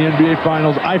Abdul-Jabbar in the NBA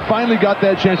Finals. I finally got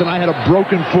that chance, and I had a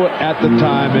broken foot at the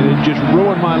time, and it just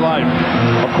ruined my life.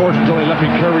 Of course, until they let me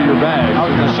carry your bag. I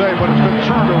was going to say, but it's been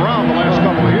turned around the last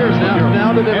couple of years.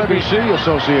 Now that they NBC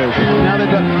Association. Now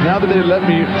that they let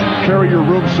me carry your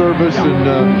room service and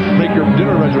make your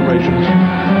dinner reservations,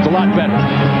 it's a lot better.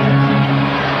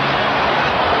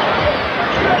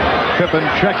 Pippen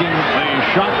checking the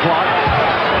shot clock.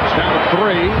 It's down to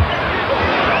 3.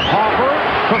 Harper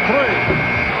for 3.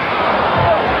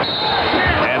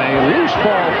 And a loose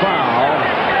ball foul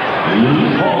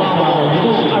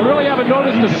I really haven't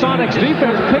noticed the Sonics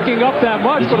defense picking up that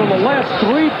much, but in the last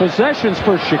 3 possessions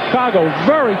for Chicago,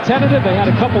 very tentative. They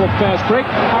had a couple of fast break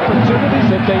opportunities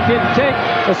that they didn't take.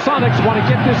 The Sonics want to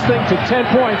get this thing to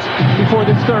 10 points before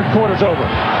this third quarter's over.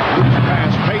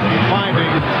 Pass, Payton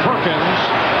finding Perkins,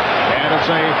 and it's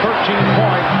a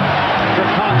 13-point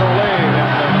Chicago lead,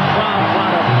 and the crowd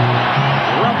trying to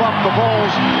rev up the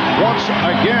Bulls once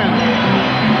again.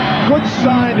 Good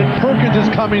sign that Perkins is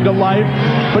coming to life,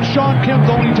 but Shawn Kemp's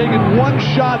only taken 1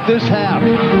 shot this half.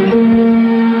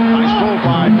 Nice pull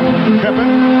by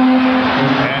Pippen,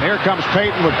 and here comes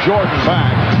Payton with Jordan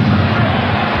back.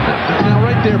 Now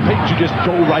right there, Payton should just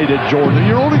go right at Jordan.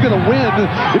 You're only going to win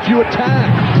if you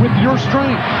attack with your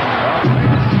strength.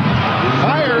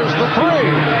 Fires the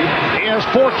 3. He has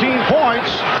 14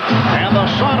 points, and the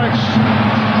Sonics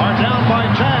are down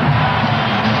by 10.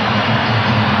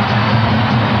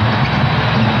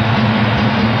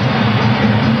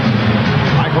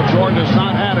 Michael Jordan has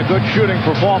not had a good shooting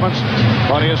performance,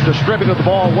 but he has distributed the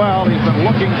ball well. He's been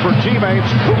looking for teammates.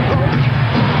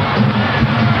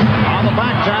 On the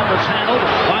back tap, it's handled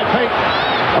by Payton.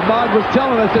 Ahmad was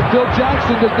telling us that Phil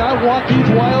Jackson does not want these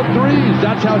wild threes.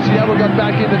 That's how Seattle got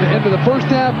back into the end of the first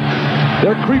half.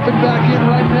 They're creeping back in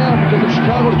right now because of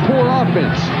Chicago's poor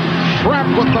offense.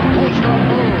 Shrem with the post-up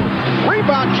move.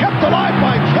 Rebound kept alive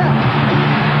by Kemp.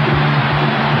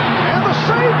 And the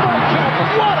save by Kemp.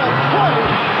 What a play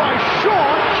by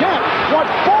Shawn Kemp. What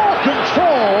ball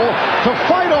control to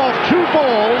fight off 2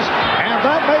 Bulls. And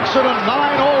that makes it a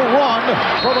 9-0 run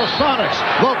for the Sonics.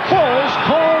 The Bulls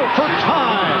call for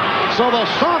time. So the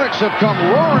Sonics have come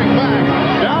roaring back,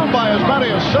 down by as many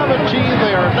as 17.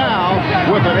 They are now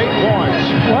within 8 points.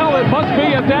 Well, it must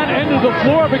be at that end of the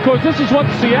floor because this is what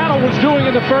Seattle was doing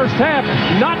in the first half,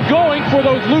 not going for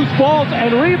those loose balls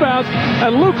and rebounds,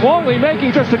 and Luke Longley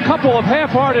making just a couple of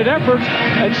half-hearted efforts,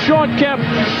 and Shawn Kemp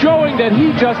showing that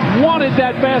he just wanted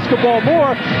that basketball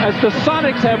more as the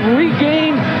Sonics have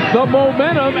regained the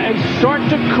momentum and start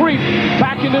to creep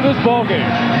back into this ballgame.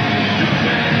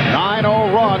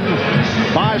 9-0 run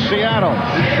by Seattle.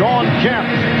 Shawn Kemp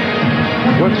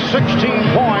with 16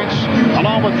 points,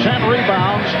 along with 10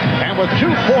 rebounds, and with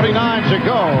 2:49 to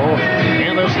go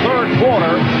in this third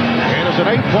quarter. It is an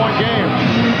 8-point game.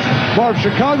 Marv,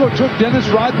 Chicago took Dennis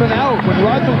Rodman out when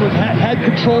Rodman had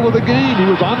control of the game. He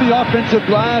was on the offensive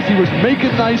glass. He was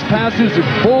making nice passes. The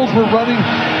Bulls were running.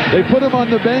 They put him on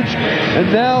the bench,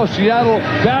 and now Seattle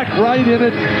back right in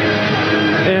it.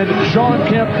 And Shawn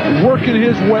Kemp working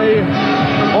his way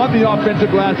on the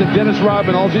offensive glass, and Dennis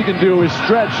Rodman, all he can do is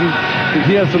stretch.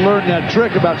 He has to learn that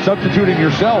trick about substituting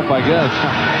yourself, I guess.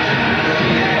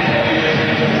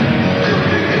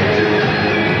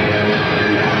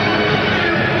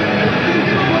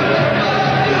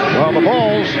 Well, the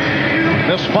Bulls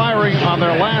misfiring on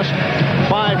their last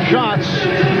 5 shots.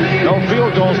 No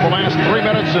field goals the last 3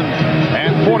 minutes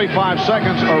and 45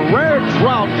 seconds. A rare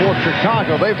drought for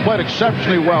Chicago. They've played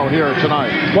exceptionally well here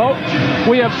tonight. Well,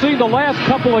 we have seen the last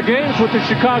couple of games with the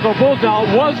Chicago Bulls. Now,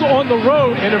 it was on the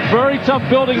road in a very tough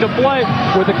building to play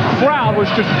where the crowd was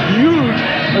just huge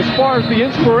as far as the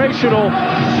inspirational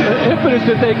impetus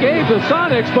that they gave the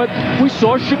Sonics, but we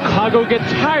saw Chicago get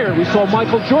tired. We saw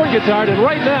Michael Jordan get tired, and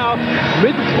right now,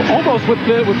 almost with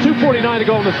 2:49 to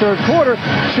go in the third quarter,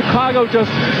 Chicago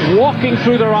just walking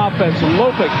through their offense,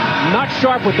 loping, not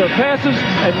sharp with their passes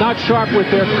and not sharp with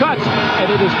their cuts,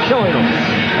 and it is killing them.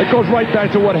 It goes right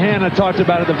back to what Hannah talked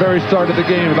about at the very start of the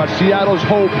game, about Seattle's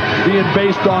hope being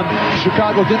based on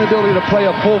Chicago's inability to play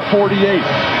a full 48.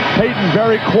 Payton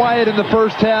very quiet in the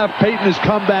first half. Payton has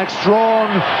come back strong.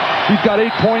 He's got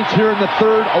 8 points here in the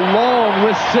third, along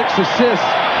with 6 assists.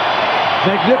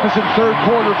 Magnificent third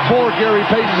quarter for Gary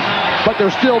Payton, but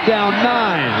they're still down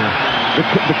 9.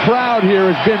 The crowd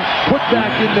here has been put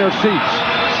back in their seats.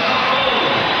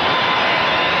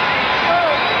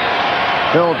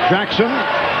 Phil Jackson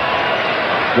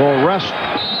will rest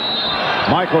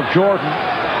Michael Jordan.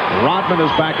 Rodman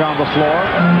is back on the floor.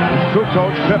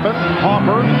 Kukoc, Pippen,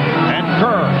 Hopper, and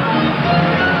Kerr.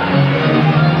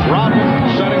 Rodman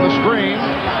setting the screen.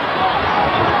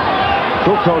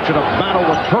 Kukoc in a battle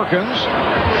with Perkins.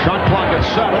 Shot clock at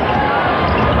 7.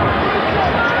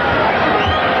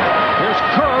 Here's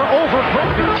Kerr over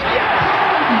Perkins.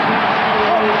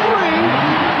 A 3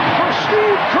 for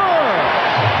Steve Kerr,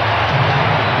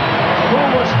 who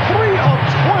was 3 of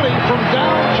 20 from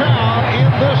downtown in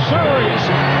this series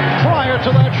prior to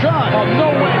that shot. Oh,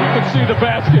 no way he could see the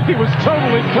basket. He was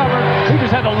totally covered. He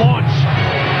just had to launch.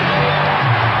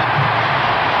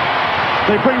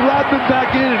 They bring Rodman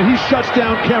back in, and he shuts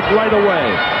down Kemp right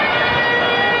away.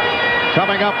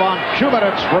 Coming up on 2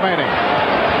 minutes remaining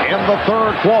in the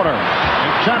third quarter.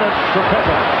 Intended for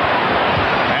Pippen.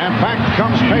 And back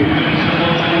comes Payton.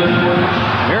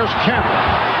 Here's Kemp.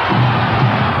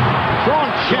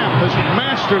 Shawn Kemp has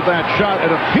mastered that shot.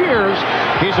 It appears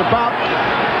he's about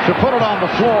to put it on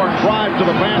the floor and drive to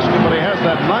the basket, but he has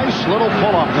that nice little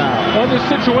pull-up now. On this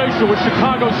situation with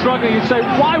Chicago struggling, you'd say,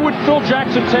 why would Phil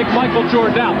Jackson take Michael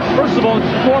Jordan out? First of all, it's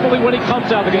normally when he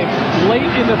comes out of the game, late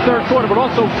in the third quarter, but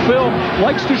also Phil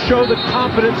likes to show the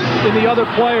confidence in the other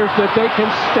players that they can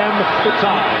stem the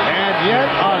tide. And yet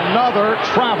another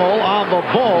travel on the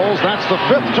Bulls. That's the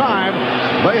 5th time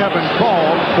they have been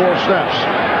called for steps.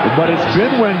 But it's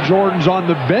been when Jordan's on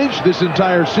the bench this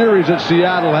entire series that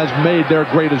Seattle has made their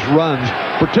greatest runs,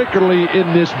 particularly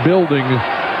in this building.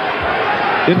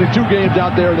 In the 2 games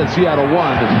out there that Seattle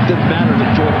won, it didn't matter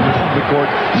that Jordan was on the court.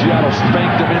 Seattle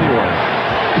spanked him anyway.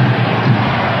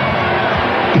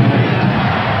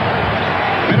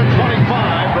 Minute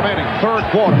 25 remaining, third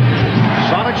quarter.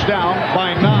 Sonics down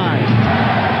by 9.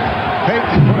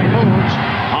 Payton putting moves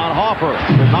on Hoffer.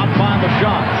 Did not find the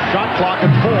shot. Shot clock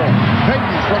at 4.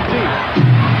 Payton from deep.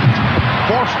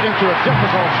 Forced into a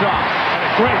difficult shot. And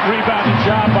a great rebounding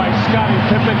job by Scottie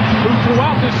Pippen, who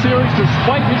throughout this series,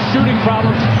 despite his shooting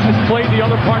problems, has played the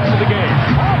other parts of the game.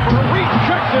 Hoffer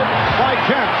rejected by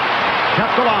Kemp.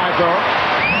 Kept alive though.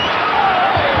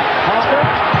 Hoffer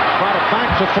brought it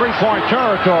back to 3-point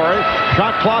territory.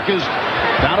 Shot clock is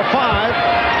down to 5.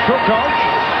 Kukoc.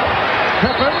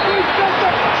 Pippen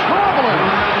traveling.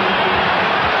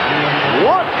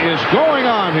 What is going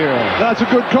on here? That's a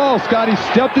good call. Scottie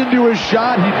stepped into his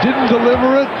shot. He didn't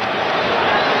deliver it.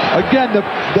 Again,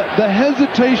 the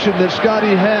hesitation that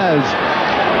Scottie has.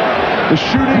 The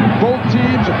shooting, both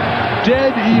teams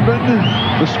dead even.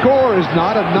 The score is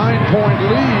not a 9-point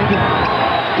lead.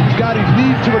 Scottie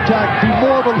needs to attack, be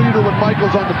more of a leader when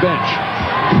Michael's on the bench.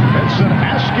 Vincent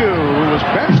Askew, who was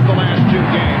benched the last 2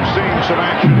 games, seeing some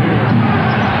action here.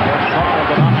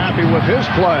 But not happy with his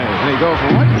play. And he goes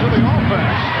right to the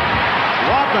offense.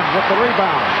 Rodman with the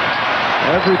rebound.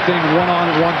 Everything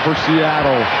one-on-one for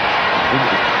Seattle.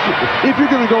 If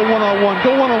you're going to go one-on-one,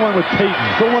 go one-on-one with Payton.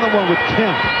 Go one-on-one with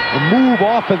Kemp. And move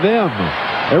off of them.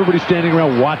 Everybody's standing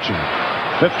around watching.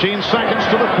 15 seconds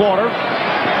to the quarter.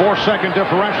 4-second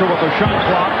differential with the shot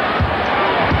clock.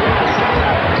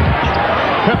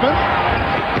 Pippen.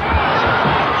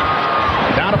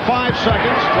 Down to 5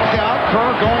 seconds. Look out.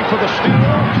 Kerr going for the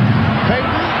steal.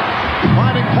 Payton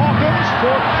finding Hawkins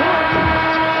for 3.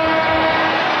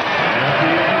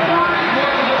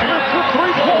 After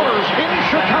 3 quarters in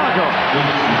Chicago.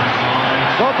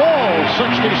 The Bulls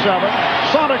 67.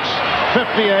 Sonics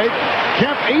 58.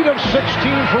 Kemp 8 of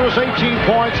 16 for his 18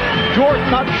 points.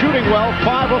 Jordan not shooting well,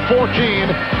 5 of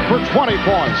 14 for 20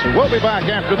 points. We'll be back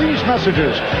after these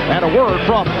messages and a word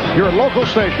from your local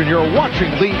station. You're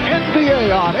watching the NBA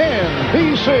on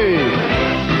NBC.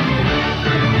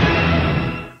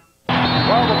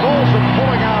 Well, the Bulls are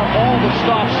pulling out all the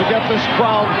stops to get this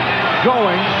crowd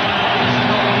going.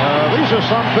 These are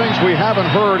some things we haven't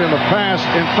heard in the past.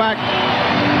 In fact,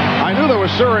 I knew they were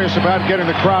serious about getting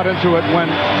the crowd into it when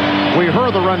we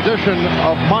heard the rendition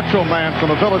of Macho Man from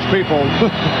the Village People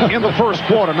in the first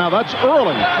quarter. Now, that's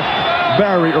early.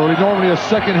 Very early, normally a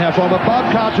second half song. But Bob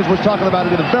Costas was talking about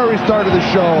it at the very start of the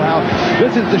show, how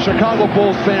this is the Chicago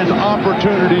Bulls fans'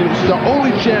 opportunity. It's the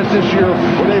only chance this year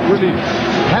where they've really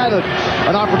had an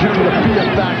opportunity to be a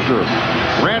factor.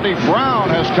 Randy Brown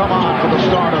has come on for the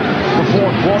start of the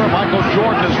fourth quarter. Michael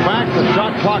Jordan is back. The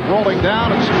shot clock rolling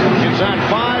down. It's at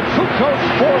 5. Kukoc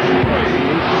for 3.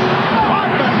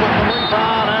 Rodman with the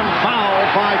rebound and foul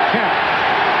by Kemp.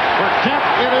 For Kemp,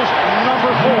 it is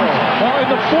number 4. Well, in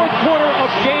the fourth quarter of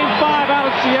Game 5 out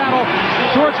of Seattle,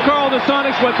 George Karl and the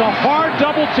Sonics went to hard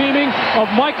double teaming of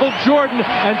Michael Jordan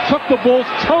and took the Bulls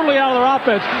totally out of their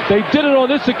offense. They did it on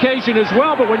this occasion as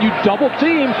well, but when you double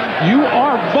team, you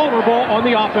are vulnerable on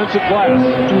the offensive glass.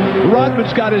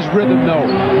 Rodman's got his rhythm, though.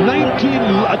 19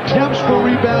 attempts for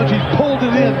rebounds. He's pulled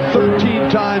it in 13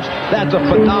 times. That's a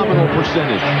phenomenal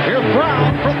percentage. Here's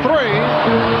Brown for 3.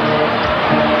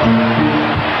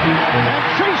 And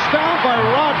chased down by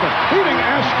Rodman, beating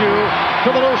Askew to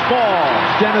the loose ball.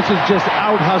 Dennis is just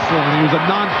out hustling. He was a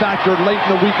non-factor late in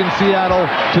the week in Seattle.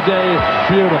 Today,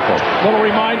 beautiful. Little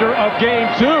reminder of Game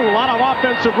 2. A lot of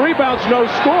offensive rebounds, no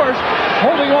scores.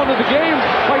 Holding on to the game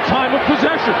by time of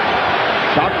possession.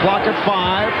 Shot clock at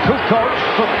 5. Kukoc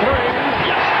for 3.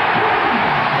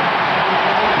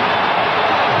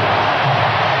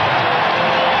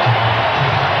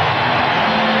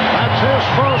 His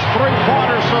first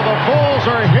 3-pointer, so the Bulls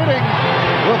are hitting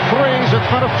the threes. It's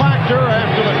been a factor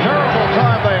after the terrible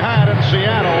time they had in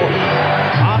Seattle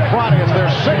on Friday. It's their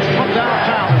 6th from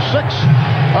downtown,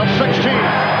 of 16.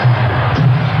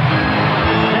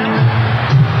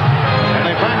 And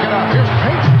they back it up. Here's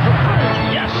Payton.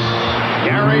 Yes.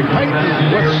 Gary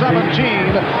Payton with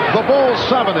 17. The Bulls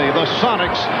 70. The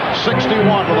Sonics 61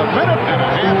 with a minute and a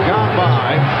half gone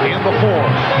by in the fourth.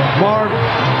 Marv,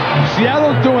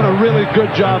 Seattle's doing a really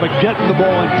good job of getting the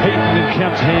ball in Payton and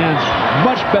Kemp's hands.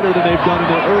 Much better than they've done in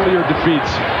their earlier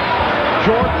defeats.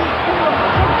 Jordan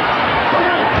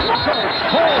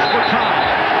calls for time.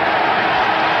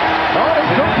 Tony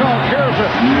Kukoc hears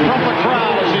it from the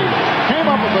crowd as he came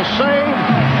up with the save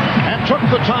and took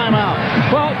the timeout.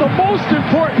 Well, the most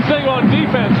important thing on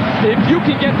defense, if you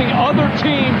can get the other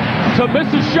team to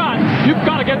miss a shot, you've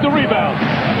got to get the rebound.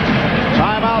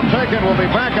 Timeout taken. We'll be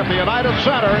back at the United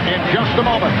Center in just a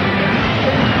moment.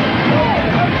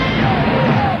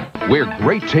 Where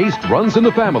great taste runs in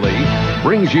the family,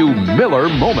 brings you Miller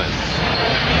Moments.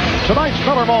 Tonight's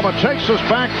Miller Moment takes us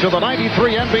back to the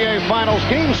 93 NBA Finals,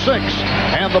 Game 6.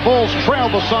 And the Bulls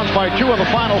trailed the Suns by 2 in the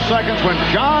final seconds when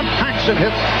John Paxson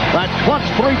hit that clutch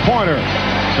three-pointer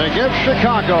to give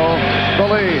Chicago the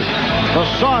lead. The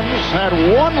Suns had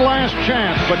one last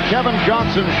chance, but Kevin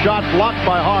Johnson's shot blocked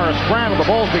by Horace Grant, and the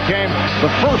Bulls became the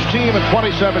first team in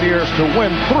 27 years to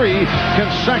win 3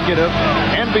 consecutive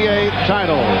NBA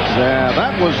titles. And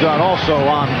that was done also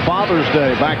on Father's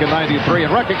Day back in 93.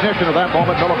 In recognition of that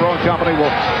moment, Miller Brewing Company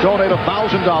will donate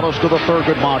 $1,000 to the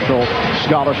Thurgood Marshall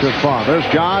Scholarship Fund. There's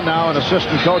John, now an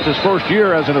assistant coach, his first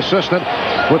year as an assistant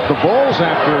with the Bulls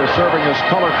after serving as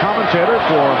color commentator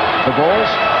for the Bulls.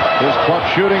 His clutch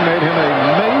shooting made him a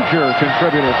major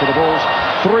contributor to the Bulls'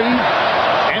 3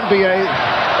 NBA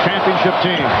championship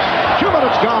teams. 2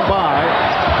 minutes gone by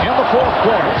in the fourth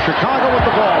quarter. Chicago with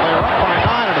the ball. They're up by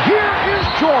 9, and here is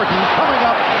Jordan coming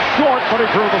up short, but he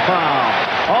drew the foul.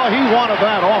 Oh, he wanted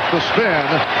that off the spin.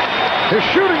 His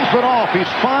shooting's been off. He's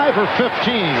 5 or 15.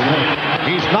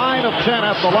 He's 9 of 10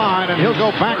 at the line, and he'll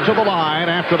go back to the line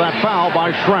after that foul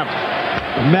by Schrempf.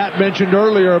 Matt mentioned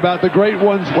earlier about the great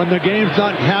ones when the game's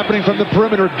not happening from the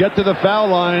perimeter, get to the foul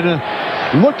line.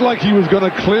 Looked like he was going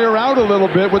to clear out a little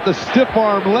bit with the stiff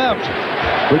arm left,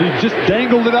 but he just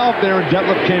dangled it out there, and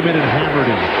Detlef came in and hammered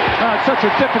him. It's such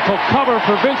a difficult cover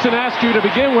for Vincent Askew to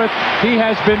begin with. He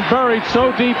has been buried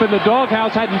so deep in the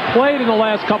doghouse, hadn't played in the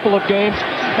last couple of games,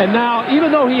 and now,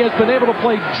 even though he has been able to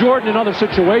play Jordan in other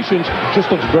situations, just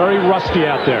looks very rusty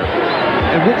out there.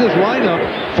 And with this lineup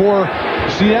for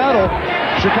Seattle,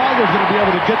 Chicago's going to be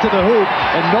able to get to the hoop,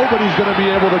 and nobody's going to be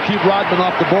able to keep Rodman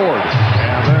off the board.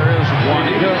 And there is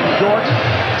Juanita Jordan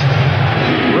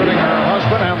rooting her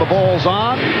husband, and the Bulls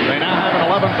on. They now have an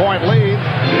 11-point lead.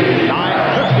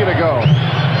 9:50 to go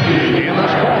in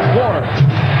this fourth quarter. The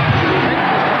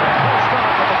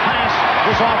pass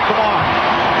was off the mark.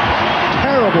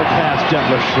 Terrible pass,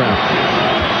 Detlef Schrempf.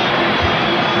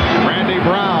 Randy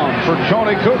Brown for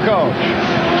Tony Kukoc.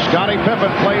 Scottie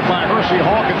Pippen played by Hersey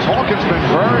Hawkins. Hawkins been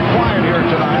very quiet here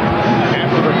tonight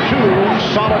after the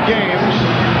 2 solid games.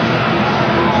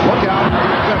 Look out.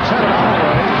 That's headed our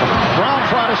way. Brown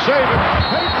trying to save it.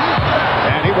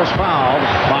 And he was fouled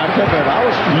by Pippen.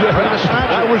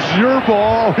 That was your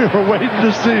ball. We were waiting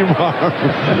to see, Marv.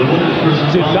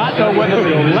 Did not know whether to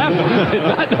go left, did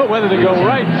not know whether to go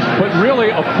right, but really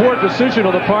a poor decision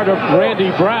on the part of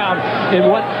Randy Brown in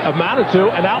what amounted to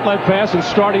an outlet pass and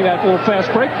starting that little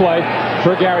fast break play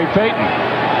for Gary Payton.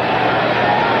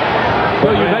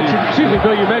 Bill,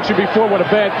 you mentioned before what a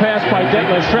bad pass by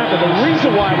Detlef Schrempf. And the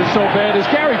reason why it was so bad is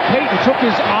Gary Payton took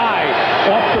his eye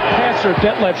off the passer,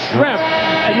 Detlef Schrempf.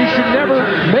 And you should never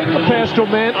make a pass to a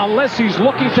man unless he's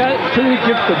looking to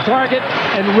give the target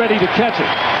and ready to catch it.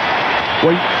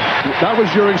 Well, that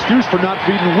was your excuse for not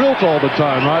feeding Wilt all the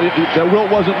time, right? That Wilt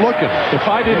wasn't looking. If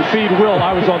I didn't feed Wilt, I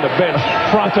was on the bench.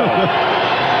 Pronto.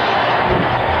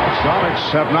 Sonics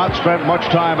have not spent much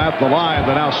time at the line.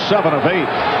 They're now 7 of 8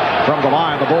 from the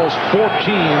line. The Bulls 14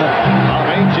 of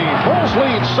 18. Bulls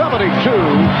lead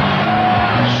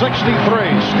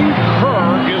 72-63. Steve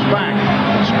Kerr is back.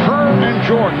 It's Kerr and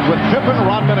Jordan with Pippen,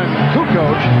 Rodman, and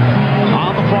Kukoc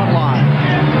on the front line.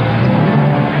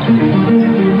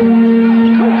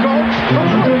 Kukoc.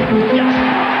 Yes.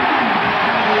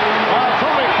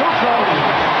 Tony Kukoc,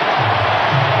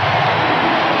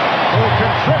 who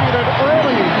contributed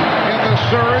early in the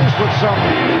series with some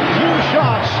few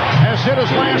shots, has hit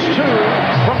his last 2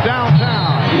 from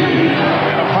downtown.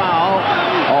 And a foul,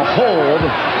 a hold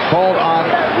called on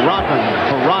Rodman.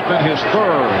 For Rodman, his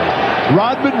 3rd.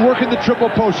 Rodman working the triple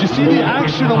post. You see the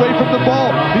action away from the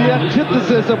ball. The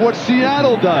antithesis of what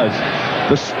Seattle does.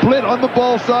 The split on the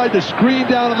ball side, the screen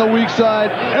down on the weak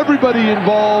side. Everybody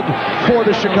involved for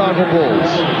the Chicago Bulls.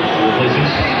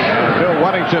 Bill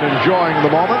Wennington enjoying the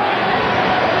moment.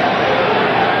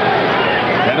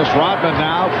 Dennis Rodman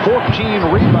now 14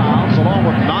 rebounds along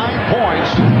with 9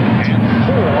 points and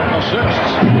 4 assists.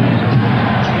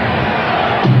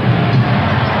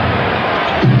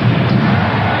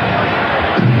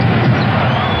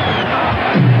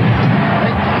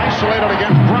 Isolated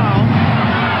against Brown.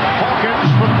 Hawkins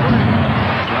for 3.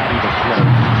 Ready to float.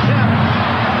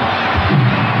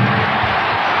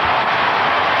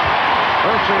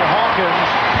 Hersey Hawkins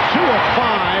 2 of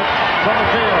 5 from the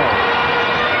field.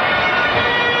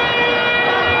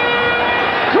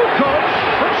 Kukoc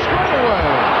for straightaway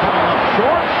coming up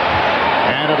short,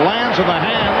 and it lands in the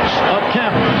hands of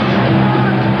Kemp.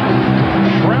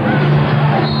 Shrimp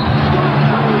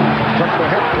took the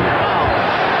hit from foul.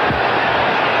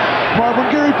 Marv, when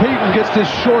Gary Payton gets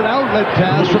this short outlet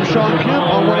pass from Shawn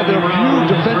Kemp on one of their few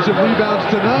defensive rebounds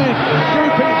tonight,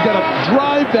 Gary Payton's got to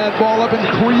drive that ball up and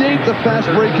create the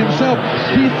fast break himself.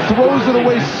 He throws it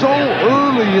away so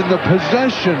early in the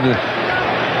possession.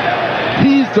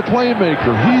 He's the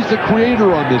playmaker. He's the creator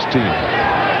on this team.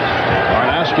 All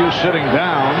right, Askew sitting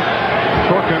down.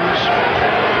 Perkins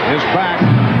is back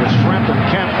with Shrimp and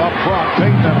Kemp up front.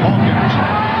 Payton and Hawkins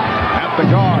at the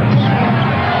guards.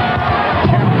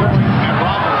 Kemp going, and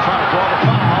Rodman trying to draw the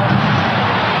foul.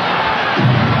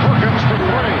 Perkins for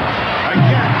 3.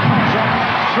 Again, comes up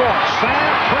short. Sam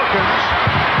Perkins,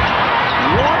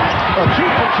 2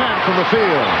 for 10 from the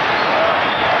field.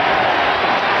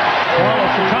 Well,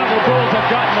 the Chicago Bulls have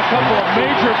gotten a couple of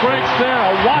major breaks there.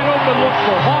 A wide open look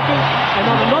for Hawkins, and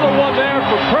then another one there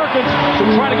for Perkins to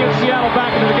try to get Seattle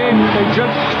back into the game. They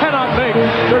just cannot make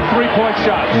their 3-point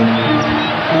shots.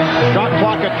 Shot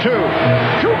clock at 2.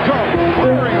 Kukoc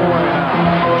firing away now.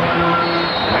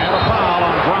 And a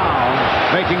foul on Brown,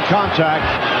 making contact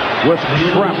with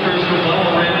Shrimp.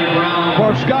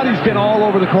 Marv, Scotty's been all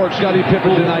over the court, Scottie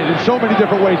Pippen, tonight in so many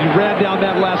different ways. He ran down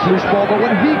that last loose ball, but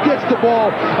when he gets the ball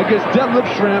against Detlef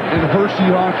Schrempf and Hersey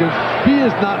Hawkins, he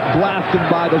is not blasted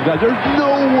by those guys. There's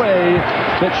no way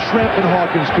that Schrempf and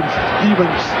Hawkins could even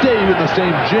stay in the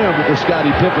same gym with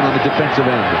Scottie Pippen on the defensive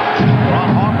end. Ron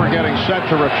Harper getting set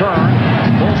to return.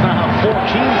 Bulls now have 14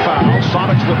 fouls.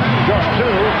 Sonics with just 2.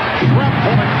 Schrempf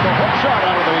pulling the hook shot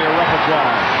out of the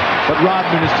repertoire. But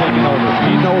Rodman is taking over.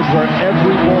 He knows where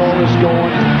every ball is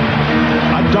going.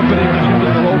 I'm dumping it to him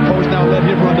in the low post. Now let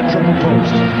him run the triple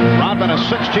post. Rodman has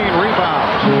 16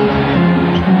 rebounds.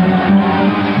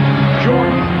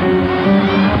 Jordan.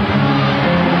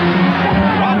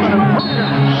 Rodman and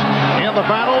Perkins in the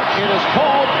battle. It is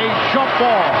called a jump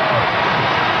ball.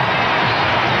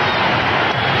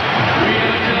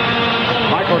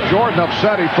 Michael Jordan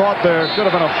upset. He thought there should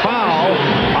have been a foul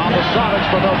on the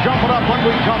Sonics, but they'll jump it up when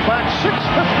we come back.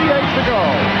 6:58 to go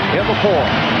in the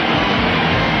 4th.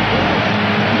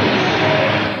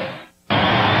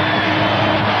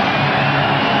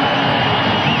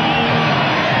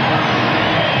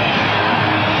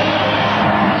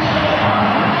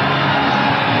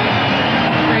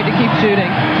 Great to keep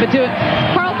shooting, but do it.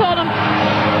 Carl told him.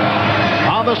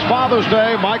 On this Father's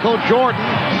Day, Michael Jordan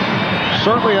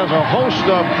certainly has a host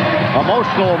of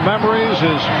emotional memories.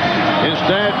 His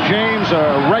dad, James,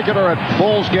 a regular at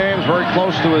Bulls games, very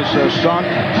close to his son,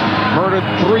 murdered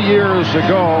 3 years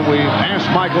ago. We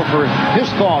asked Michael for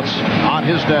his thoughts on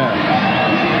his dad.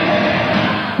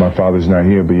 My father's not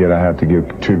here, but yet I have to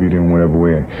give tribute in whatever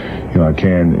way I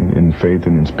can in faith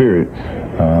and in spirit.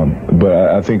 But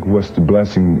I think what's the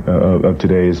blessing of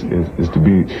today is to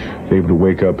be able to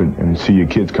wake up and see your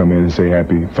kids come in and say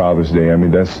Happy Father's Day. I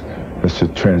mean, that's the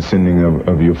transcending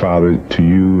of your father to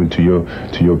you and to your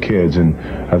kids, and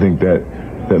I think that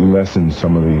lessens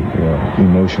some of the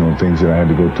emotional things that I had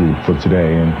to go through for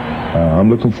today. And I'm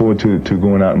looking forward to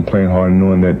going out and playing hard and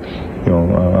knowing that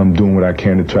I'm doing what I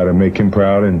can to try to make him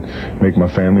proud and make my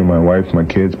family, my wife, my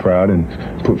kids proud, and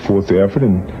put forth the effort,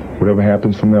 and whatever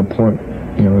happens from that point,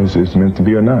 is meant to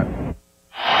be or not.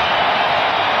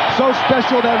 So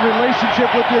special, that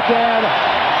relationship with your dad.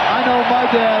 I know my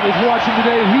dad is watching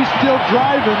today, and he's still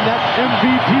driving that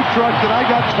MVP truck that I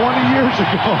got 20 years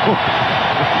ago.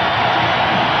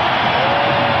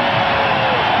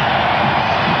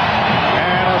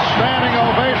 And a standing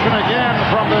ovation again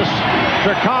from this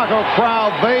Chicago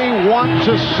crowd. They want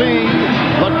to see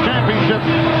the championship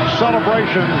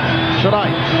celebration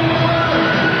tonight.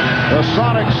 The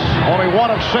Sonics only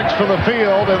 1 of 6 from the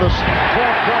field in the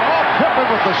 4th quarter. Oh, Pippen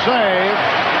with the save.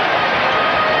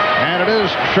 And it is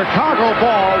Chicago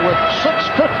ball with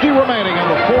 6:50 remaining in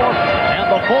the 4th, and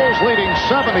the Bulls leading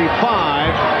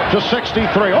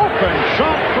 75-63. Open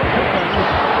shot for Pippen.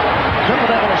 Pippen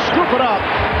able to scoop it up.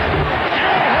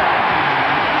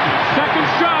 Second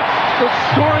shot, the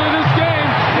story of this game,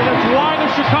 and it's why the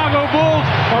Chicago Bulls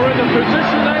are in the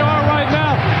position they are right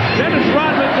now. Dennis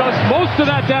Rodman does most of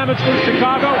that damage for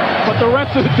Chicago, but the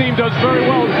rest of the team does very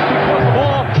well because of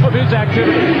all of his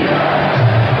activity.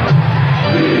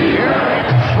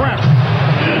 Trent.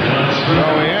 So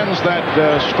he ends that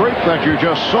streak that you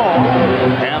just saw,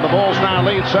 and the Bulls now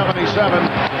lead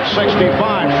 77-65.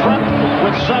 Trent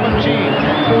with 17.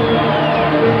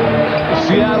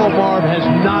 Seattle, Marv, has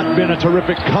not been a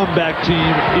terrific comeback team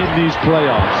in these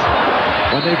playoffs.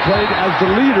 When they played as the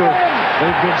leader,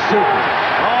 they've been super.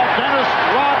 Oh, Dennis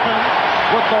Rodman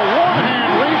with the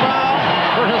one-hand rebound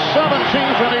for his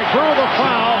 17th, and he drew the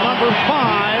foul, number 5,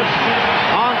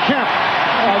 on Kemp.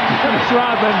 Dennis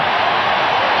Rodman,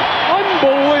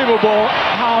 unbelievable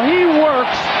how he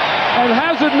works and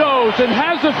has a nose and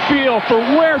has a feel for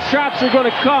where shots are going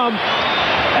to come,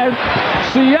 and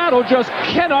Seattle just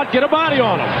cannot get a body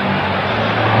on him.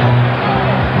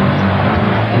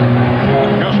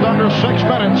 Just under 6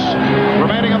 minutes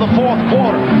remaining in the fourth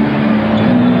quarter.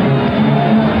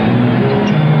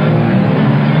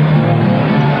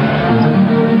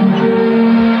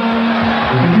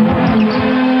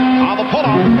 On the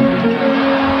pull-up.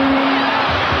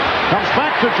 Comes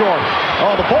back to Jordan.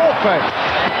 Oh, the ball fake.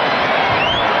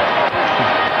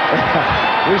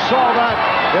 We saw that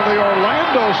in the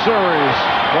Orlando series,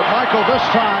 but Michael this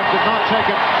time did not take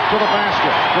it to the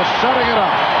basket, just setting it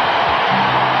up.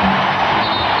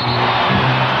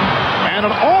 And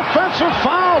an offensive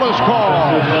foul is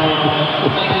called.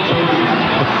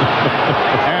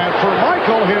 And for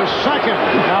Michael, his second.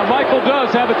 Now, Michael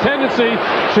does have a tendency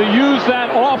to use that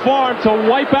off arm to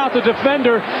wipe out the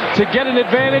defender to get an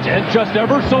advantage, and just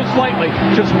ever so slightly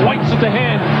just wipes at the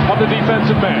hand of the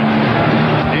defensive man.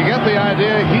 You get the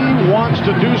idea he wants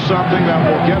to do something that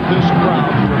will get this crowd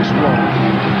to explode.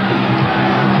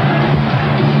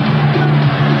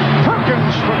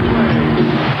 Perkins for three.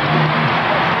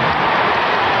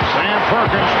 Sam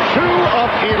Perkins, 2 of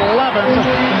 11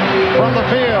 from the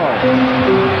field.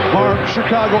 Mark,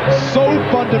 Chicago so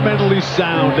fundamentally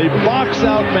sound. They box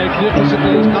out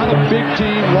magnificently. It's not a big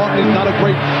team. Longley's not a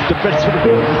great defensive.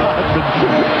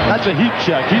 That's a heat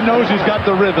check. He knows he's got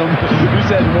the rhythm. He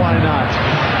said, why not?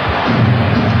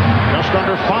 Just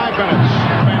under 5 minutes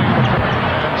remaining in the period.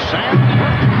 And Sam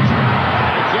Perkins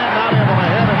again not able to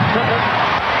hit and Pippen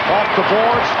off the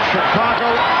boards.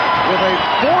 Chicago with a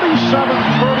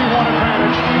 47-31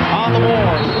 advantage on the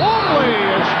board. Longley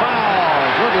is fouled.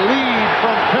 Good lead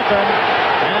from Pippen,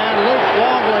 and Luke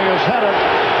Longley is headed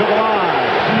to the line.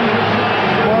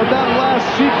 Well, that last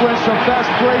sequence of fast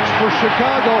breaks for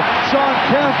Chicago, Shawn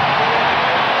Kemp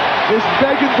is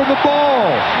begging for the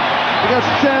ball. They got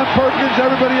Sam Perkins,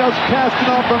 everybody else casting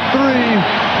off from 3.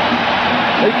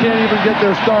 They can't even get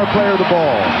their star player the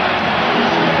ball.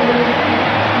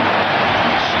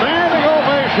 Standing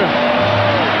ovation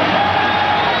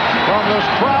from this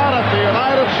crowd at the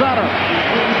United Center.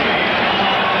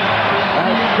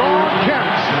 And Shawn Kemp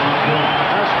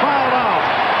has fouled out.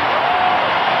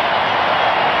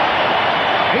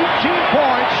 18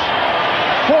 points,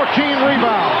 14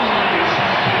 rebounds.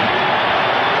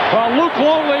 Well, Luke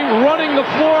Longley running the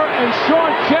floor, and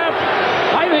Shawn Kemp,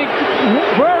 I think,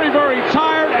 very, very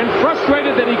tired and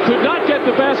frustrated that he could not get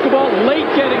the basketball late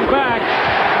getting back.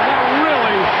 And that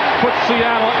really put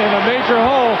Seattle in a major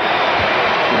hole.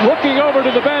 Looking over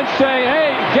to the bench saying,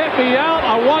 hey, get me out,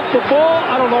 I want the ball.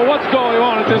 I don't know what's going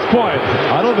on at this point.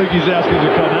 I don't think he's asking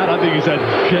to come out. I think he said,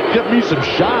 get me some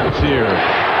shots here.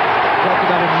 Talking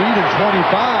about him needing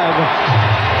 25.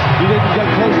 He didn't get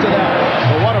close to that.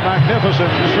 But what a magnificent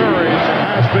series it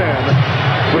has been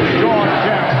for Shawn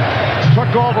Kemp. Took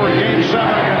over Game 7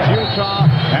 against Utah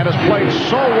and has played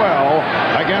so well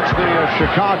against the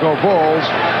Chicago Bulls,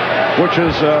 which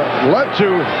has led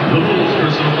to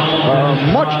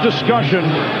much discussion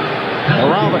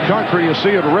around the country. You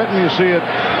see it written, you see it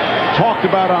talked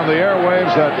about on the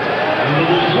airwaves. That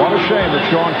what a shame that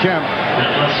Shawn Kemp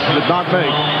did not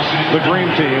make the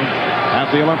Dream Team at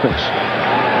the Olympics.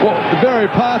 Well, very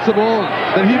possible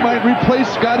that he might replace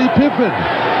Scottie Pippen,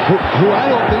 who I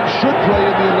don't think should play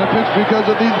in the Olympics because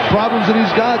of these problems that he's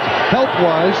got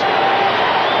health-wise.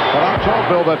 But I'm told,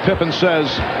 Bill, that Pippen says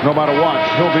no matter what,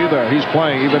 he'll be there. He's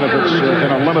playing, even if it's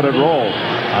in a limited role.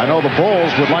 I know the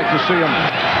Bulls would like to see him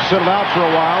sit it out for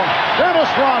a while. Dennis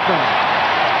Rodman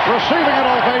receiving an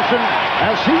ovation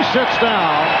as he sits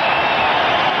down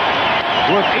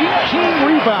with 18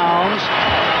 rebounds.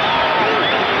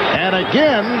 And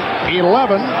again,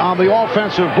 11 on the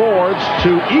offensive boards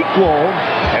to equal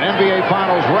an NBA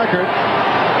Finals record.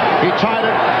 He tied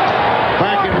it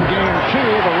back in Game 2,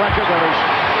 the record that is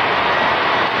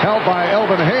held by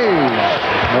Elvin Hayes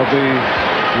of the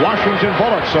Washington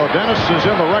Bullets. So Dennis is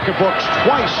in the record books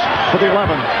twice for the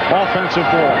 11 offensive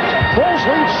boards. Bulls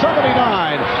lead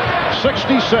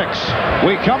 79-66.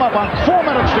 We come up on 4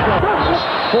 minutes to go.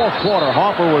 Fourth quarter.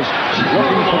 Harper was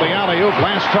looking for the alley-oop.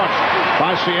 Last touch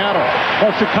by Seattle.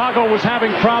 Well, Chicago was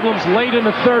having problems late in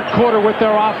the third quarter with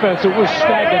their offense. It was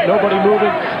stagnant, nobody moving,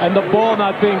 and the ball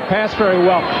not being passed very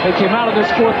well. They came out of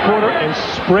this fourth quarter and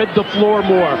spread the floor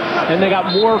more, and they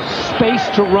got more space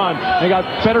to run. They got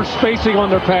better spacing on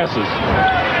their passes.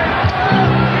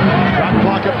 Shot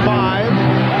clock at 5.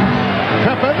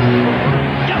 Pippen.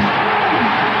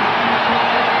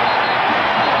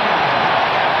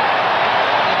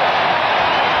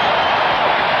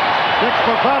 Dick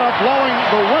Bavetta blowing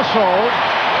the whistle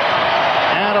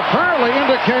and apparently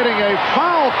indicating a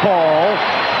foul call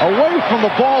away from the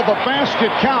ball. The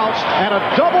basket counts, and a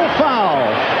double foul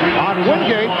on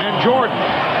Wingate and Jordan.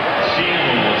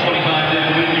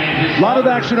 A lot of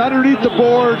action underneath the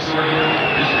boards.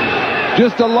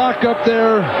 Just a lock up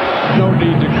there. No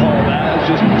need to call that. It's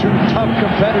just two tough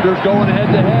competitors going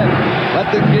head to head.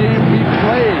 Let the game be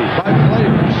played by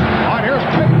players. All right, here's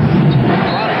Pace.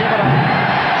 Trying to give it up.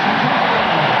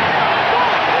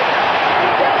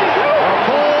 The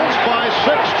Bulls by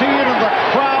 16, and the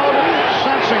crowd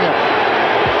sensing it.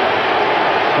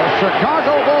 The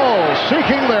Chicago Bulls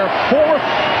seeking their 4th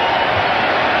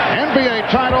NBA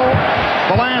title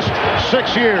the last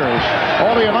 6 years.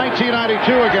 Only in 1992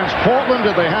 against Portland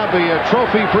did they have the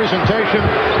trophy presentation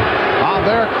on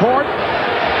their court.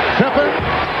 Pippen,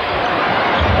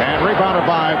 and rebounded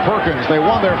by Perkins. They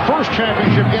won their first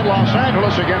championship in Los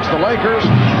Angeles against the Lakers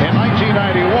in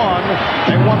 1991.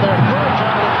 They won their third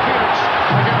title in Phoenix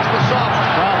against the Suns.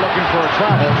 Crowd looking for a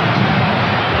travel.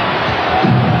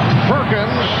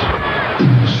 Perkins,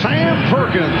 Sam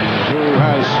Perkins, who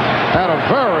has had a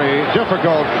very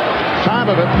difficult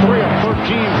time of it, 3 of 13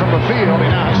 from the field. He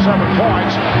now has 7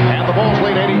 points, and the Bulls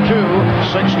lead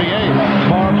 82-68.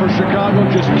 Bar for Chicago,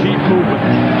 just keep moving.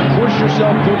 Push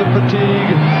yourself through the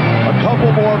fatigue. A couple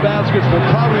more baskets will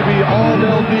probably be all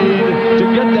they'll need to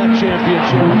get that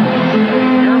championship.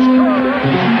 Here's Kerr.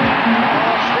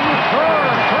 Steve Kerr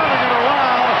turning it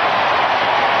around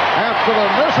after the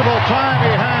miserable time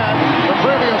he had the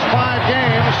previous 5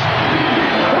 games.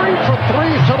 3 for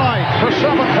 3 tonight for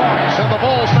 7 points, and the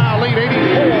Bulls now lead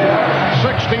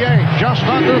 84-68. Just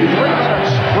under 3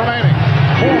 minutes remaining.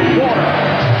 Fourth quarter.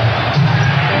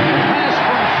 Pass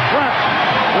from Brett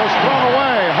was thrown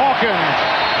away. Hawkins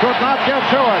could not get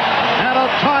to it, and a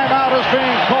timeout is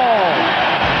being called.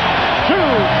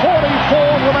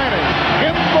 2:44 remaining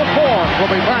in the fourth.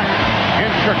 We'll be back in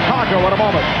Chicago in a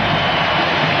moment.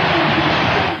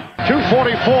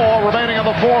 2:44 remaining in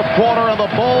the fourth quarter, and the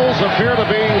Bulls appear to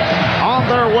be on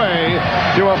their way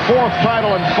to a 4th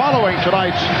title. And following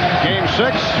tonight's Game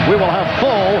 6, we will have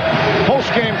full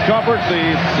post-game coverage,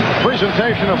 the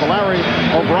presentation of the Larry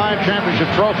O'Brien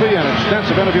Championship Trophy, and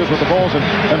extensive interviews with the Bulls.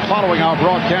 And following our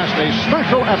broadcast, a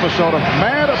special episode of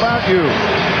Mad About You.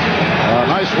 A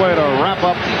nice way to wrap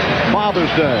up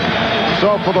Father's Day.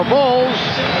 So for the Bulls,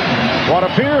 what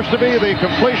appears to be the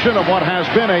completion of what has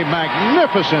been a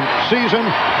magnificent season.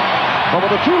 But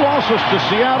with the 2 losses to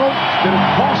Seattle, did it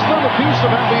cost them a piece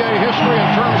of NBA history in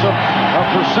terms of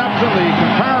perception? The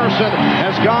comparison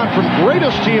has gone from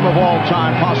greatest team of all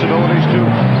time possibilities to,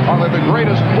 are they the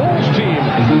greatest Bulls team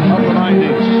of the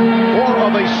 90s? Or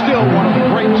are they still one of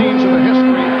the great teams in the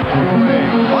history?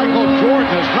 Michael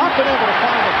Jordan has not been able to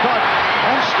find the cut,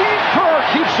 and Steve Kerr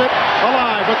keeps it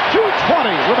alive with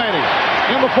 2:20 remaining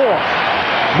in the fourth.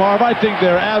 Marv, I think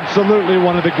they're absolutely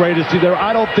one of the greatest either.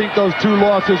 I don't think those 2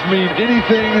 losses mean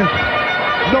anything.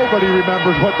 Nobody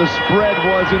remembers what the spread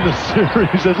was in the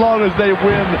series. As long as they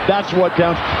win, that's what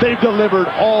counts. They've delivered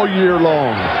all year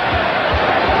long.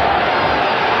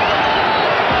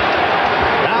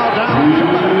 Now down 2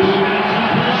 minutes.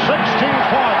 16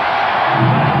 points.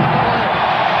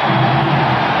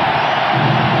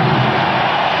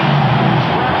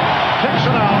 Takes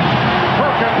it out.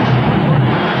 Perkins.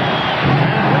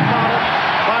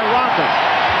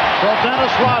 So Dennis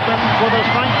Rodman with his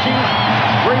 19th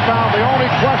rebound. The only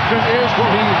question is, will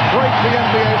he break the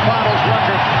NBA Finals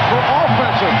record for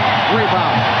offensive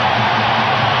rebound?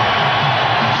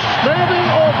 Standing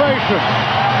ovation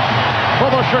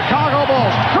for the Chicago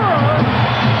Bulls. Kerr.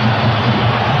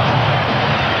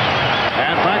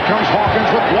 And back comes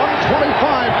Hawkins with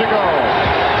 1:25 to go.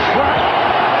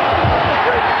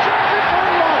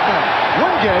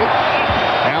 Wingate.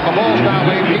 And the Bulls now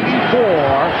lead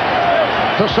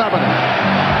 84-70.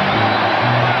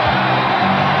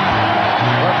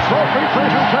 The trophy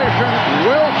presentation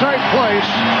will take place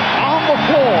on the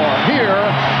floor here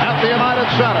at the United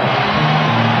Center.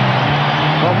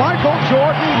 Michael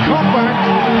Jordan comeback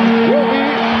will be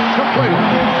completed.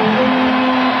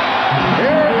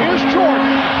 Here is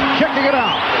Jordan kicking it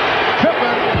out.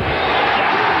 Pippen.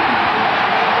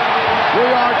 We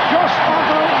are just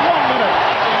under 1 minute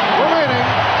remaining,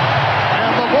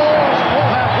 and the Bulls will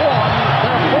have won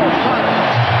their fourth title.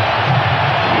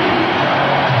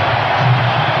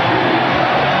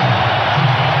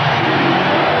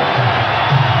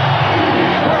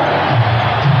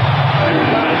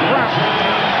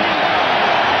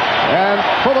 And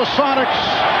for the Sonics,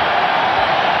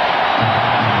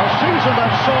 a season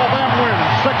that saw them win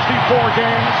 64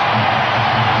 games,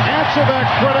 answer their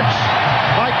critics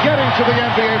by getting to the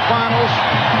NBA Finals.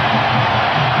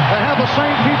 They had the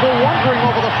same people wondering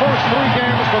over the first 3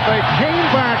 games, but they came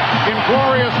back in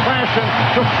glorious fashion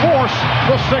to force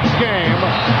the 6th game.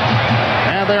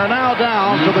 And they are now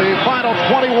down to the final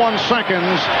 21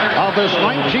 seconds of this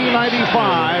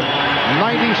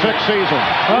 1995-96 season.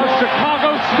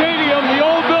 Chicago Stadium, the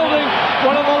old building,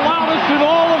 one of the loudest in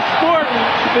all of sport.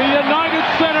 The United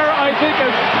Center, I think,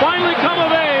 has finally come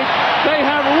of age. They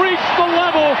have reached the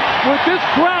level with this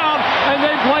crowd, and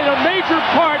they played a major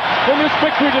part in this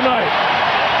victory tonight.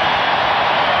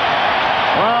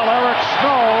 Well, Eric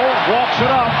Snow walks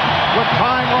it up with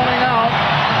time running out.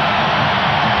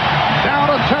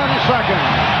 Down to 10 seconds.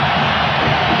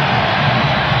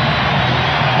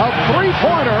 A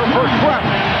three-pointer for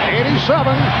Trenton.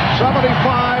 87,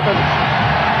 75, and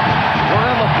we're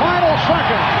in the final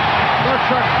second. The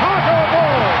Chicago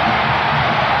Bulls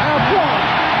have won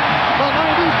the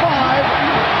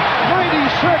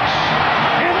 95-96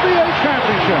 NBA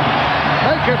championship.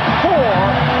 Make it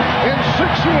 4 in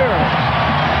 6 years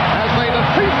as they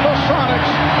defeat the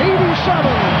Sonics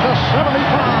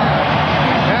 87-75.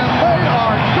 And they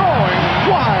are going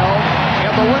wild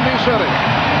in the Windy City.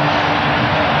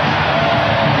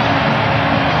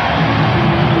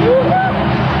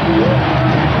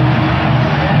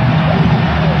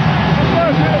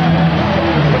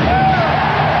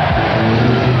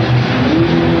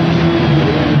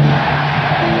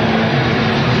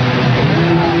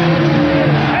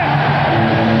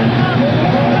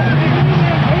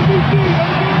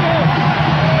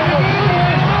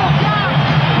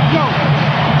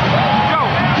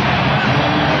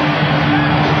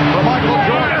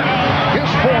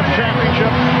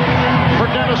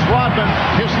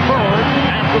 His third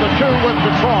after the 2 with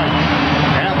Detroit.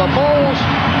 And the Bulls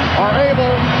are able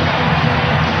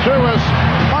to, as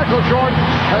Michael Jordan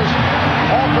has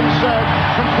often said,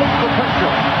 complete the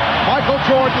picture. Michael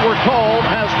Jordan, we're told,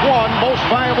 has won Most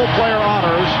Valuable Player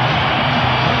honors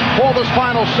for this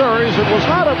final series. It was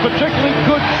not a particularly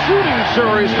good shooting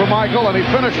series for Michael, and he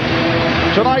finished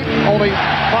tonight only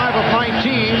 5 of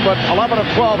 19, but 11 of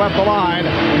 12 at the line,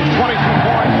 22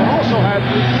 points, and also had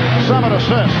 7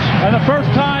 assists. And the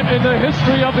first time in the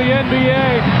history of the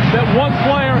NBA that one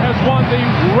player has won the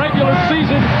regular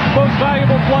season Most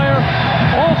Valuable Player,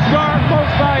 All-Star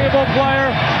Most Valuable Player,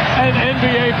 and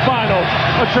NBA Finals.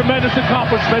 A tremendous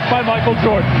accomplishment by Michael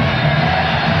Jordan.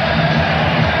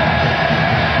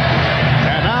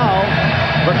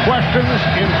 The questions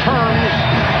in terms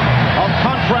of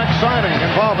contract signing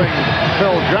involving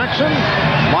Phil Jackson,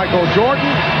 Michael Jordan,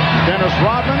 Dennis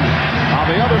Rodman. On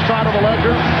the other side of the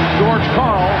ledger, George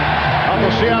Karl of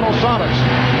the Seattle Sonics.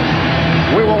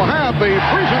 We will have the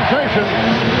presentation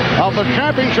of the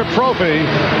championship trophy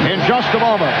in just a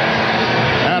moment.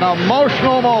 An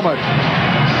emotional moment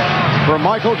for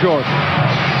Michael Jordan.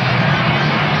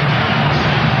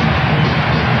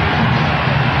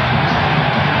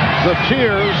 The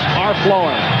tears are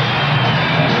flowing.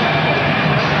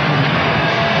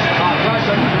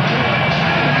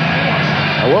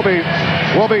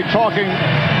 We'll be talking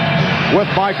with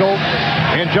Michael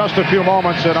in just a few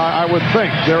moments, and I would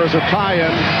think there is a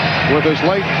tie-in with his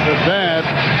late dad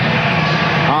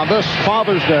on this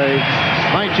Father's Day,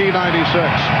 1996.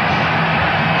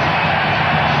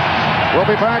 We'll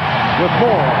be back with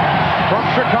more from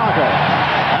Chicago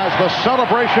as the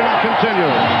celebration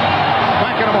continues.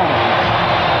 Back in a moment.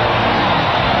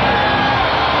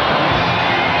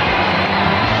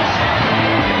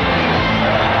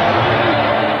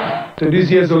 To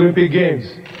this year's Olympic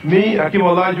Games, me, Hakeem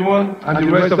Olajuwon, and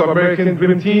the rest of the American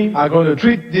Dream Team are going to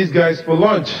treat these guys for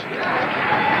lunch.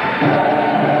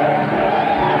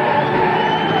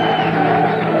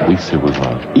 We said we're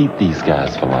going to eat these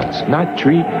guys for lunch, not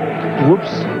treat.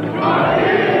 Whoops.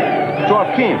 To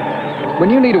Hakeem. When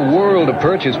you need a world of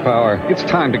purchase power, it's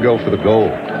time to go for the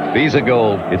gold. Visa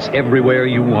Gold, it's everywhere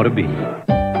you want to be.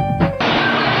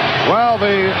 Well,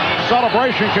 the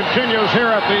celebration continues here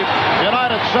at the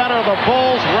United Center. The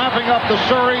Bulls wrapping up the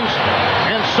series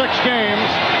in 6 games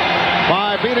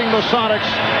by beating the Sonics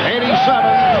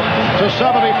 87-75.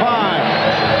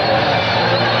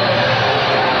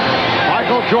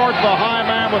 Michael Jordan, the high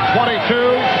man, with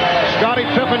 22. Scottie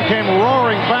Pippen came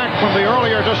roaring back from the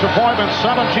earlier disappointment.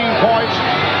 17 points,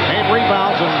 8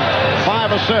 rebounds, and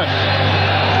 5 assists.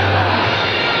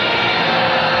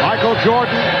 Michael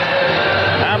Jordan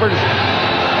averaged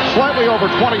slightly over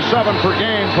 27 per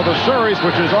game for the series,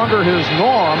 which is under his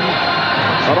norm,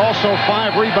 but also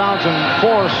 5 rebounds and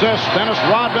 4 assists. Dennis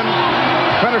Rodman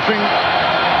finishing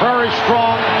very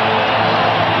strong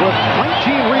with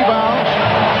 19 rebounds.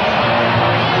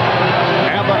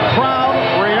 And the crowd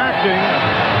reacting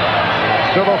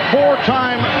to the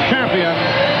 4-time champion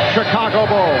Chicago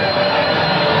Bulls.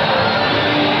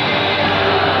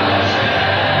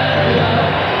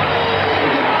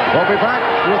 We'll be back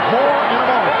with more in a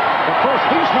moment. But first,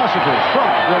 these messages from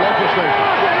your local station.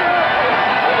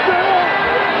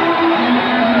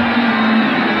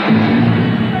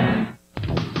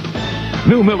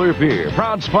 New Miller Beer,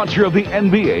 proud sponsor of the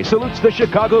NBA, salutes the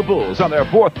Chicago Bulls on their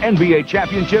 4th NBA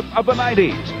championship of the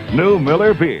 90s. New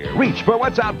Miller Beer. Reach for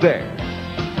what's out there.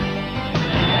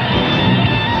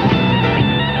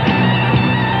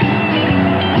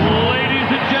 Ladies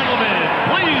and gentlemen,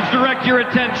 please direct your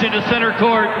attention to center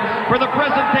court for the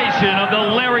presentation of the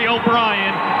Larry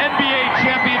O'Brien NBA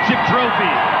Championship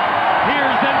Trophy.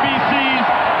 Here's NBC's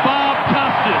Bob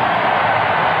Costas.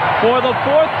 For the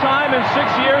 4th time in 6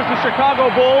 years, the Chicago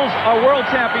Bulls are world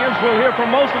champions. We'll hear from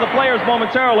most of the players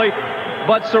momentarily,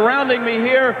 but surrounding me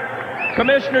here,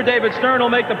 Commissioner David Stern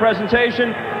will make the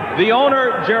presentation. The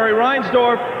owner, Jerry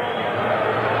Reinsdorf.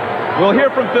 We'll hear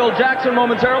from Phil Jackson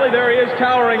momentarily. There he is,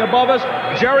 towering above us.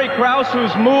 Jerry Krause,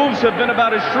 whose moves have been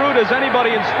about as shrewd as anybody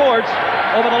in sports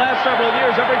over the last several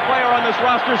years. Every player on this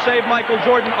roster, save Michael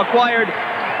Jordan, acquired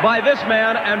by this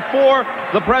man. And for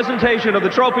the presentation of the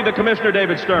trophy, the Commissioner,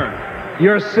 David Stern.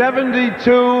 Your 72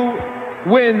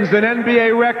 wins, an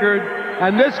NBA record,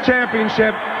 and this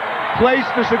championship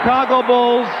placed the Chicago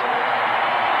Bulls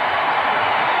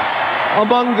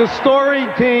among the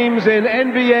storied teams in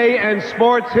NBA and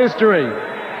sports history.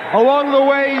 Along the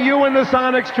way, you and the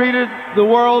Sonics treated the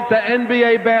world to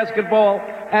NBA basketball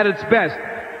at its best.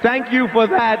 Thank you for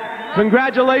that.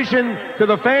 Congratulations to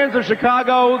the fans of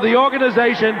Chicago, the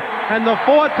organization, and the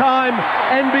 4-time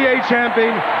NBA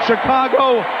champion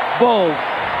Chicago Bulls.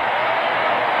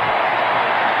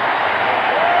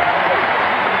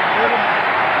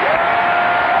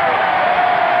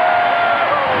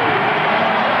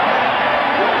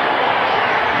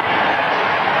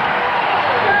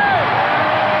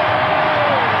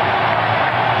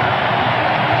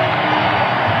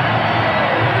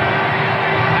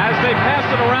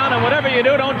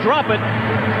 Drop it.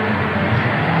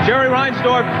 Jerry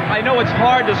Reinsdorf, I know it's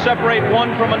hard to separate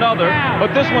one from another,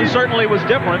 but this one certainly was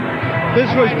different. This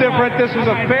was different. This was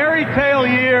a fairy tale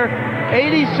year.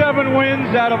 87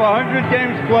 wins out of 100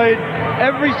 games played.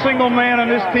 Every single man on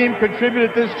this team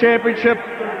contributed to this championship.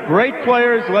 Great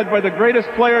players, led by the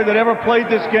greatest player that ever played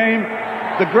this game,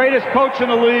 the greatest coach in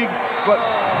the league.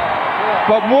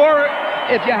 But more,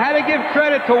 if you had to give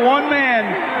credit to one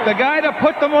man, the guy that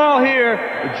put them all here,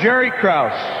 Jerry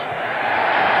Krause.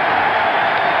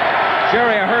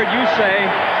 Jerry, I heard you say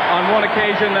on one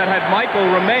occasion that had Michael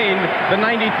remained, the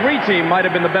 93 team might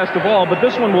have been the best of all, but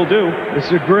this one will do.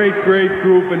 It's a great, great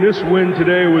group, and this win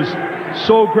today was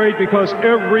so great because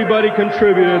everybody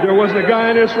contributed. There wasn't a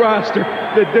guy on this roster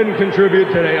that didn't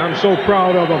contribute today. I'm so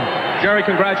proud of them. Jerry,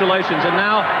 congratulations. And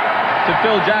now to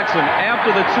Phil Jackson. After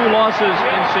the 2 losses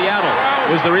in Seattle,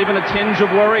 was there even a tinge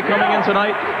of worry coming in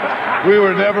tonight? We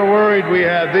were never worried. We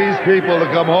had these people to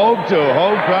come home to,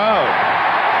 home crowd.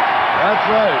 That's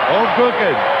right, home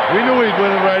cooking. We knew we'd win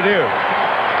it right here.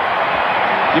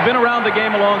 You've been around the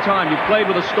game a long time. You've played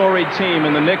with a storied team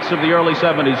in the Knicks of the early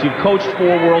 70s. You've coached 4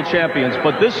 world champions.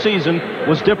 But this season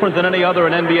was different than any other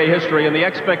in NBA history, and the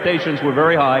expectations were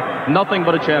very high. Nothing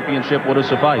but a championship would have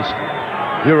sufficed.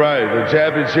 You're right. The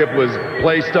championship was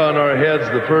placed on our heads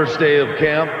the first day of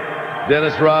camp.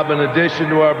 Dennis Rodman, addition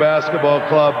to our basketball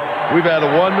club. We've had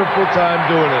a wonderful time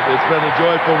doing it. It's been a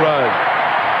joyful ride.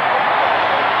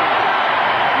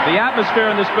 The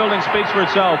atmosphere in this building speaks for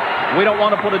itself. We don't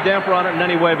want to put a damper on it in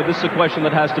any way, but this is a question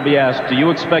that has to be asked. Do you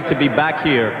expect to be back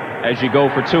here as you go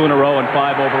for 2 in a row and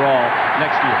 5 overall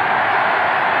next year?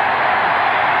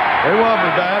 They want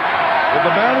me back. If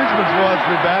the management wants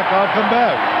me back, I'll come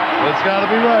back. It's got to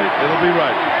be right. It'll be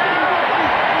right.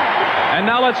 And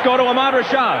now let's go to Ahmad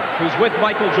Rashad, who's with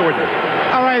Michael Jordan.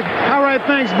 All right,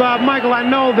 thanks, Bob. Michael, I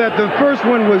know that the first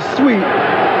one was sweet,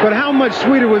 but how much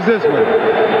sweeter was this one?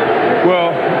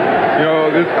 Well,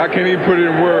 I can't even put it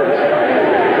in words.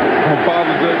 on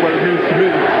Father's Day, what it means to me.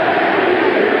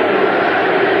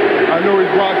 I know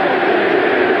he's watching.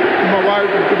 To my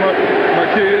wife, and to my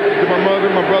kids, to my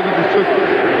mother, my brothers and sisters.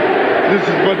 This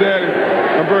is my daddy.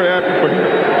 I'm very happy for him.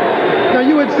 Now,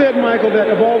 you had said, Michael, that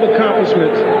of all the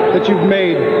accomplishments that you've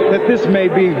made, that this may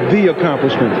be the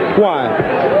accomplishment. Why?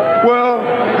 Well,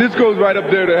 this goes right up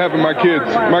there to having my kids.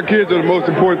 My kids are the most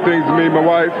important things to me, my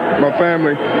wife, my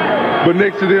family. But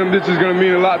next to them, this is going to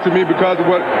mean a lot to me because of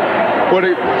what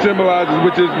it symbolizes,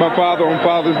 which is my father on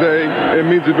Father's Day. It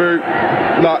means a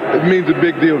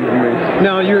big deal to me.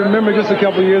 Now, you remember just a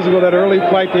couple of years ago that early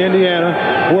flight to Indiana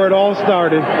where it all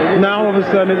started. Now, all of a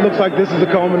sudden, it looks like this is the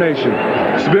culmination.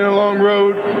 It's been a long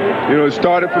road. You know, it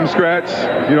started from scratch.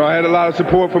 You know, I had a lot of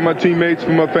support from my teammates,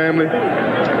 from my family.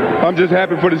 I'm just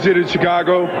happy for the city of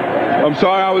Chicago. I'm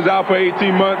sorry I was out for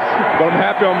 18 months, but I'm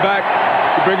happy I'm back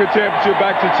to bring a championship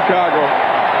back to Chicago.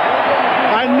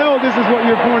 I know this is what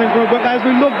you're pointing for, but as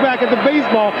we look back at the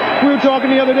baseball, we were talking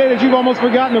the other day that you've almost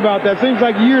forgotten about that. Seems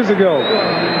like years ago.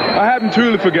 I haven't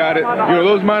truly forgot it. You know,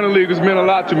 those minor leaguers meant a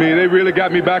lot to me. They really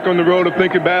got me back on the road of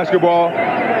thinking basketball.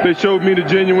 They showed me the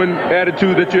genuine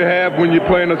attitude that you have when you're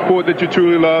playing a sport that you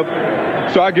truly love.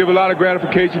 So I give a lot of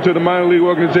gratification to the minor league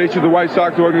organization, the White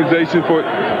Sox organization, for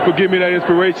giving me that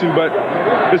inspiration. But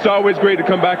it's always great to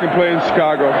come back and play in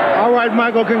Chicago. All right,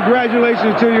 Michael,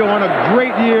 congratulations to you on a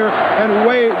great year and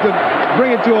way to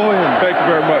bring it to an end. Thank you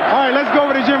very much. All right, let's go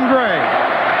over to Jim Gray.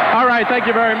 All right, thank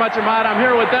you very much, Ahmad. I'm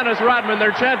here with Dennis Rodman.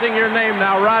 They're chanting your name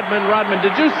now. Rodman,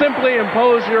 did you simply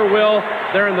impose your will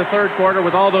there in the third quarter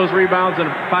with all those rebounds and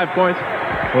 5 points?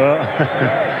 Well,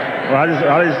 I just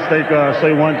think,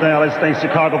 say one thing. I just thank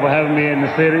Chicago for having me in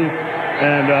the city.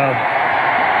 And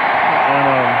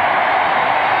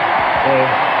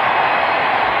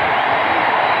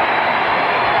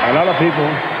a lot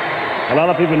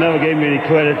of people never gave me any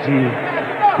credit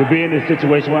to be in this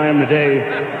situation where I am today,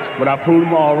 but I proved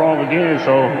them all wrong again,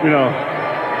 so, you know.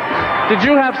 Did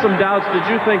you have some doubts? Did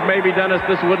you think maybe, Dennis,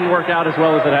 this wouldn't work out as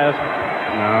well as it has?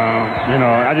 No,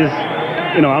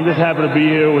 I'm just happy to be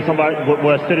here with somebody,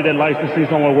 with a city that likes to see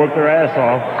someone work their ass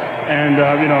off, and,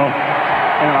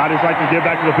 I just like to give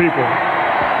back to the people.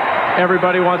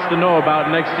 Everybody wants to know about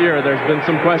next year. There's been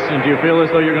some questions. Do you feel as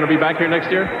though you're going to be back here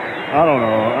next year? I don't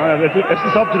know. It's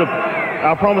just up to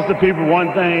I promised the people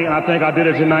one thing, and I think I did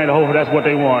it tonight. I hope that's what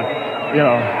they want, you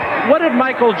know. What did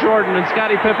Michael Jordan and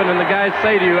Scottie Pippen and the guys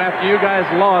say to you after you guys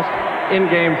lost in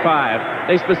Game 5?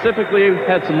 They specifically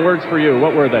had some words for you.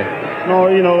 What were they? No,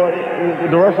 you know,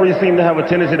 the referees seem to have a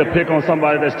tendency to pick on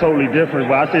somebody that's totally different,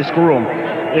 but I say screw them,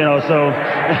 I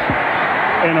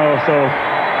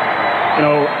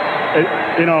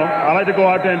like to go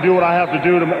out there and do what I have to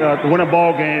do to win a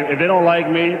ball game. If they don't like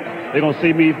me, they're going to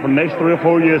see me for the next 3 or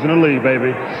 4 years in the league,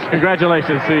 baby.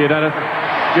 Congratulations to you, Dennis.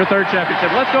 Your third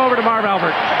championship. Let's go over to Marv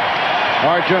Albert.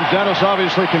 All right, Jim, Dennis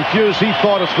obviously confused. He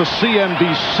thought it's the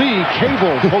CNBC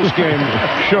cable postgame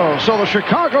show. So the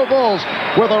Chicago Bulls,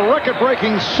 with a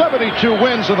record-breaking 72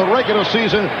 wins in the regular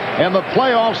season. In the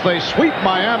playoffs, they sweep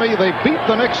Miami. They beat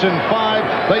the Knicks in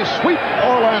 5. They sweep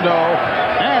Orlando.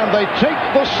 And they take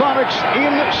the Sonics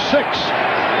in 6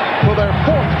 for their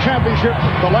 4th championship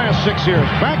the last 6 years.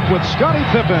 Back with Scottie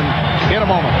Pippen in a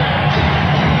moment.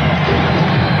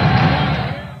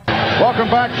 Welcome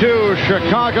back to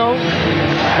Chicago.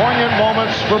 Poignant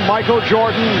moments for Michael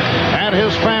Jordan and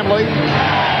his family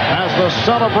as the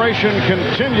celebration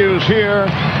continues here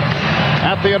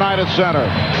at the United Center.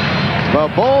 The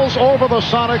Bulls over the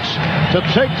Sonics to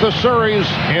take the series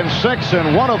in 6,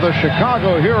 and one of the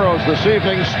Chicago heroes this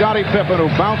evening, Scottie Pippen,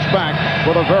 who bounced back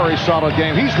with a very solid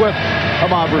game. He's with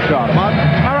Ahmad Rashad. Ahmad?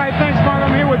 All right, thanks, Mark.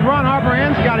 I'm here with Ron Harper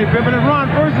and Scottie Pippen. And Ron,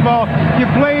 first of all, you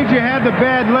played, you had the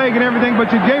bad leg and everything,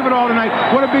 but you gave it all tonight.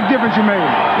 What a big difference you made.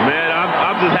 Man,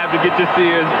 I'm just happy to get this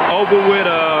series over with.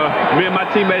 Me and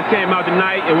my teammates came out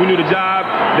tonight, and we knew the job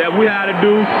that we had to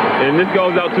do. And this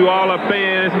goes out to all our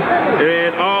fans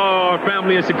and all our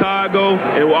family in Chicago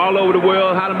and all over the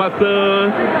world. Hi to my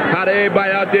son, hi to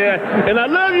everybody out there. And I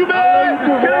love you,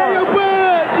 man. Carry your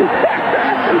butt.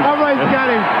 All right,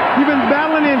 Scottie, you've been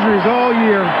battling injuries all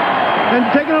year and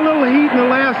taking a little heat in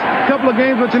the last couple of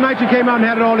games, but tonight you came out and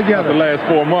had it all together. The last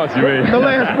 4 months, you mean? The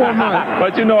last 4 months.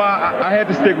 But, you know, I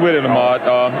had to stick with it, Ahmad.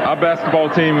 Our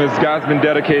basketball team has been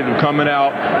dedicated to coming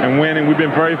out and winning. We've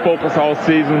been very focused all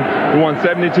season. We won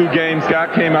 72 games.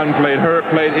 Scott came out and played hurt,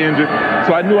 played injured.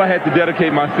 So I knew I had to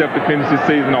dedicate myself to finish this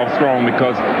season off strong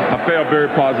because I felt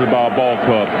very positive about our ball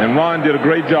club. And Ron did a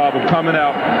great job of coming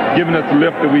out, giving us the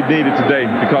lift that we needed today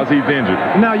because he's injured.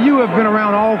 Now, you have been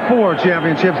around all 4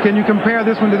 championships. Can you compare compare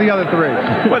this one to the other three?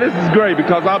 Well, this is great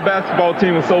because our basketball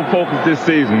team was so focused this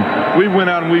season. We went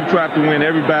out and we tried to win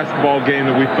every basketball game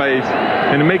that we faced.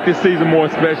 And to make this season more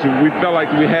special, we felt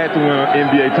like we had to win an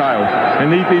NBA title.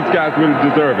 And these guys really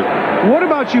deserve it. What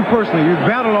about you personally? You've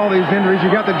battled all these injuries.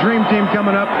 You got the dream team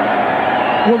coming up.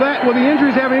 Will the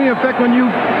injuries have any effect when you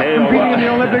competing in the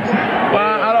Olympics?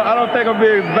 Well, I don't think I'll be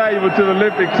as valuable to the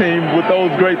Olympic team with those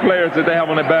great players that they have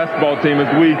on the basketball team as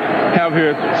we have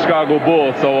here at the Chicago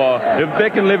Bulls. So if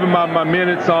they can live in my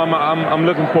minutes, I'm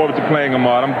looking forward to playing them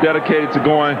all. I'm dedicated to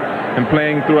going and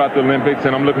playing throughout the Olympics,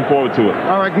 and I'm looking forward to it.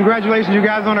 All right, congratulations, you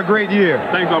guys, on a great year.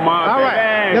 Thanks, Ahmad. All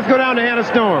right, let's go down to Hannah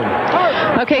Storm.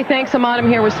 Okay, thanks, Ahmad. I'm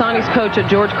here with Sonny's coach,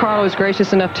 George Carlo, was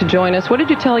gracious enough to join us. What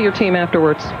did you tell your team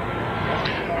afterwards?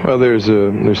 Well, there's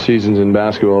seasons in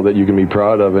basketball that you can be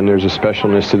proud of, and there's a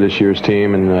specialness to this year's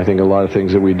team, and I think a lot of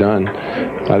things that we've done.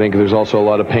 I think there's also a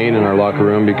lot of pain in our locker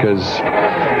room because,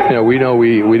 we know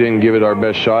we didn't give it our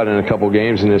best shot in a couple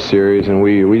games in this series, and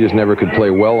we just never could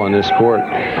play well on this court.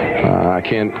 Our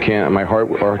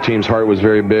team's heart was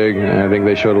very big, and I think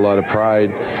they showed a lot of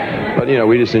pride. But,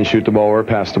 we just didn't shoot the ball or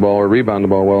pass the ball or rebound the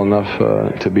ball well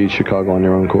enough to beat Chicago on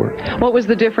their own court. What was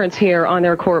the difference here on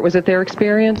their court? Was it their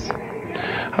experience?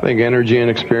 I think energy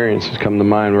and experience has come to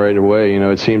mind right away.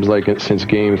 It seems like since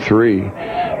Game 3,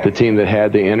 the team that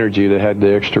had the energy, that had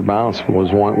the extra bounce, was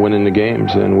winning the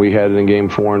games. And we had it in Game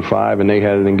 4 and 5, and they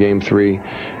had it in Game 3.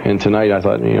 And tonight, I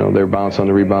thought, their bounce on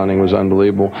the rebounding was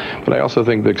unbelievable. But I also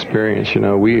think the experience,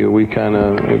 we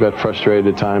got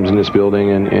frustrated at times in this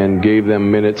building and gave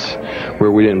them minutes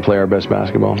where we didn't play our best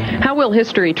basketball. How will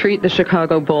history treat the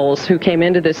Chicago Bulls, who came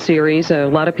into this series? A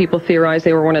lot of people theorize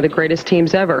they were one of the greatest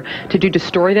teams ever. Did you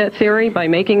destroy that theory by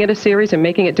making it a series and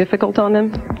making it difficult on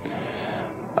them?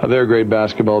 They're a great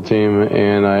basketball team,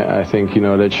 and I think,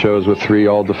 that shows with 3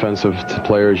 all-defensive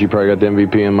players. You probably got the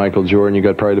MVP in Michael Jordan. You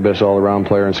got probably the best all-around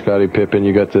player in Scottie Pippen.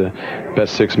 You got the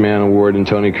best 6-man award in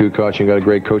Tony Kukoc. You got a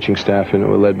great coaching staff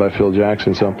led by Phil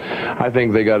Jackson. So I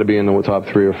think they got to be in the top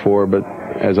 3 or 4. But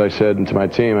as I said to my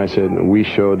team, I said we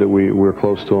showed that we're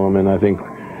close to them, and I think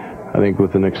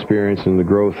with an experience and the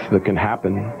growth that can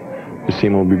happen, this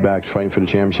team will be back fighting for the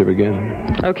championship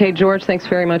again. Okay, George, thanks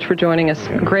very much for joining us.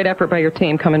 Great effort by your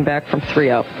team coming back from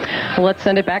 3-0. Well, let's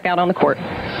send it back out on the court.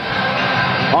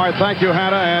 All right, thank you,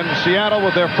 Hannah. And Seattle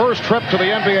with their first trip to the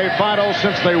NBA Finals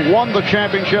since they won the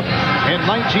championship in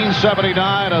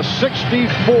 1979. A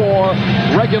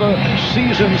 64 regular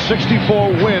season,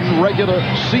 64-win regular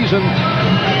season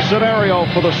scenario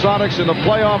for the Sonics in the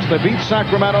playoffs. They beat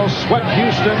Sacramento, swept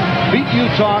Houston, beat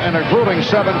Utah in a grueling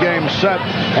 7-game set,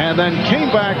 and then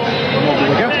came back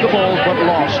against the Bulls but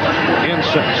lost in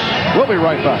 6. We'll be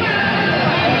right back.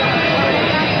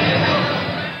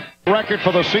 Record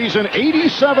for the season,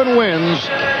 87 wins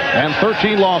and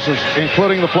 13 losses,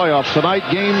 including the playoffs. Tonight,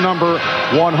 game number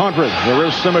 100. There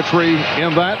is symmetry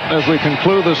in that as we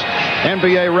conclude this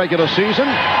NBA regular season.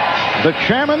 The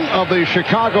chairman of the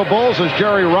Chicago Bulls is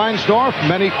Jerry Reinsdorf.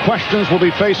 Many questions will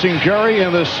be facing Jerry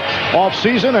in this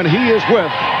offseason, and he is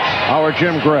with our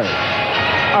Jim Gray.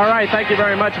 All right, thank you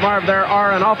very much, Marv. There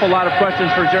are an awful lot of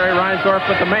questions for Jerry Reinsdorf,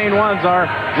 but the main ones are,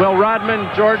 will Rodman,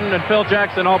 Jordan, and Phil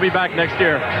Jackson all be back next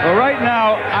year? Well, right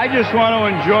now, I just want to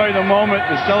enjoy the moment,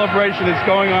 the celebration that's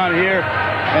going on here,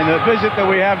 and the visit that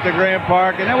we have to Grant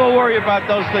Park, and then we'll worry about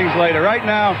those things later. Right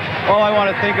now, all I want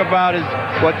to think about is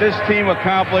what this team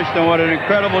accomplished and what an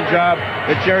incredible job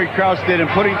that Jerry Krause did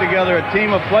in putting together a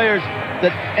team of players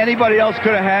that anybody else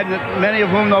could have had, many of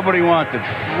whom nobody wanted.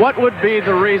 What would be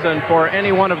the reason for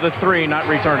any one of the 3 not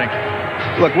returning?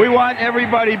 Look, we want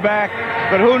everybody back,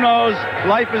 but who knows?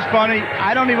 Life is funny.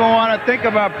 I don't even want to think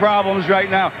about problems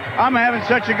right now. I'm having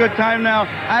such a good time now,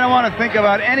 I don't want to think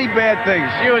about any bad things.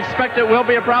 Do you expect it will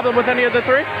be a problem with any of the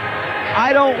 3?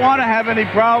 I don't want to have any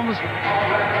problems.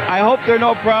 I hope there are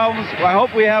no problems. I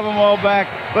hope we have them all back.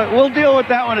 But we'll deal with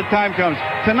that when the time comes.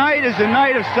 Tonight is a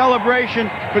night of celebration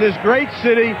for this great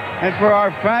city and for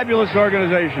our fabulous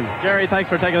organization. Jerry, thanks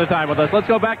for taking the time with us. Let's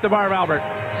go back to Marv Albert.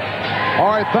 All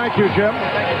right, thank you, Jim.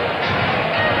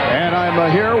 And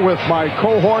I'm here with my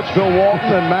cohorts, Bill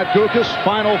Walton and Matt Guokas.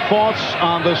 Final thoughts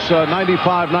on this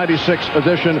 95-96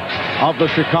 edition of the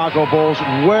Chicago Bulls.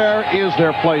 Where is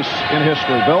their place in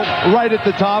history, Bill? Right at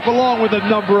the top, along with a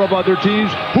number of other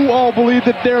teams who all believe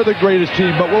that they're the greatest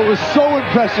team. But what was so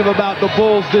impressive about the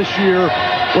Bulls this year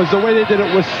was the way they did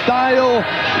it with style,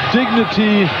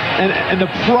 dignity, and the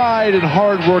pride and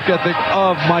hard work ethic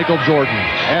of Michael Jordan.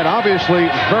 And obviously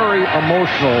very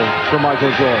emotional for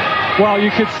Michael Jordan. Well,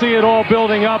 you could see it all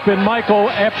building up in Michael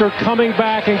after coming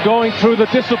back and going through the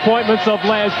disappointments of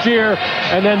last year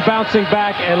and then bouncing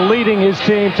back and leading his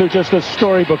team to just a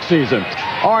storybook season.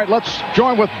 All right, let's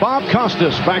join with Bob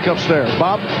Costas back upstairs.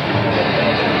 Bob?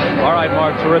 All right,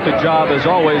 Mark, terrific job as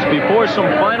always. Before some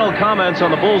final comments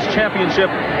on the Bulls championship,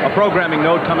 a programming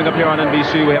note coming up here on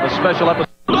NBC. We have a special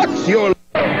episode,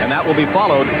 and that will be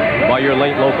followed by your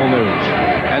late local news.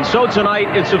 And so tonight,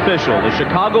 it's official. The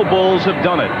Chicago Bulls have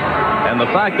done it. And the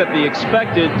fact that the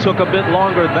expected took a bit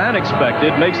longer than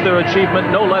expected makes their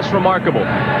achievement no less remarkable.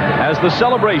 As the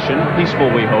celebration,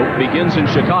 peaceful we hope, begins in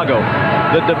Chicago,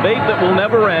 the debate that will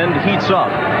never end heats up.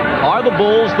 Are the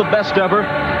Bulls the best ever?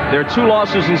 Their 2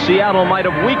 losses in Seattle might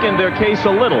have weakened their case a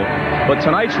little, but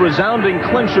tonight's resounding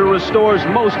clincher restores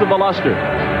most of the luster.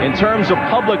 In terms of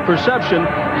public perception,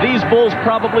 these Bulls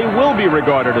probably will be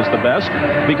regarded as the best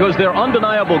because their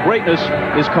undeniable greatness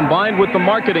is combined with the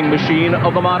marketing machine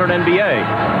of the modern NBA,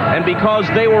 and because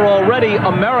they were already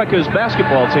America's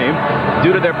basketball team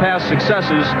due to their past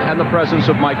successes and the presence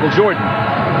of Michael Jordan.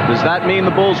 Does that mean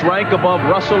the Bulls rank above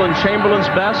Russell and Chamberlain's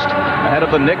best, ahead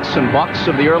of the Knicks and Bucks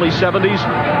of the early 70s,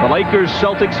 the Lakers,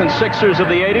 Celtics, and Sixers of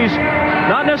the 80s?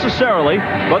 Not necessarily,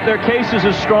 but their case is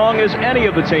as strong as any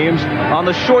of the teams on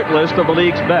the short list of the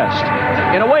league's best.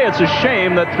 In a way, it's a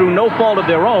shame that through no fault of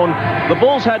their own, the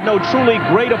Bulls had no truly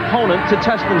great opponent to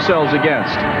test themselves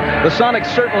against. The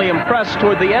Sonics certainly impressed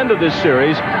toward the end of this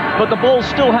series, but the Bulls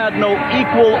still had no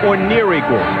equal or near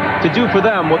equal to do for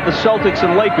them what the Celtics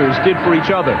and Lakers did for each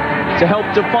other, to help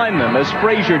define them as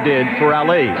Frazier did for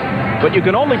Ali. But you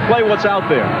can only play what's out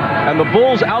there, and the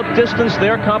Bulls outdistanced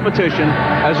their competition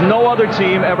as no other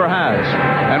team ever has.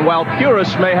 And while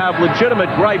purists may have legitimate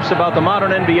gripes about the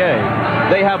modern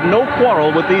NBA, they have no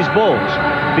quarrel with these Bulls,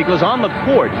 because on the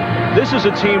court, this is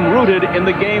a team rooted in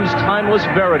the game's timeless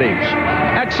verities.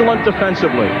 Excellent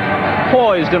defensively,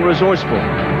 poised and resourceful.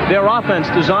 Their offense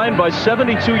designed by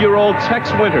 72-year-old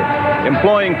Tex Winter,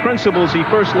 employing principles he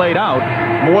first laid out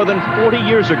more than 40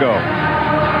 years ago.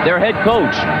 Their head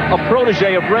coach, a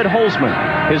protege of Red Holzman,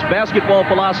 his basketball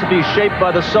philosophy shaped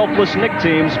by the selfless Knick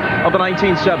teams of the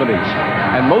 1970s.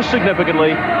 And most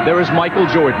significantly, there is Michael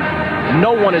Jordan.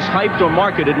 No one is hyped or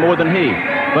marketed more than he.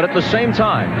 But at the same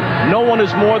time, no one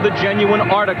is more the genuine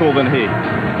article than he.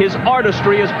 His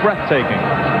artistry is breathtaking,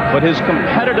 but his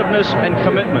competitiveness and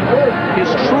commitment, his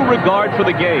true regard for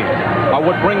the game, are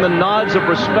what bring the nods of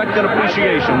respect and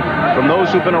appreciation from those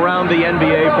who've been around the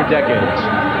NBA for decades.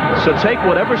 So take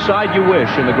whatever side you wish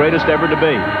in the greatest ever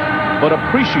debate, but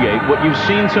appreciate what you've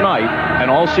seen tonight and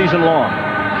all season long.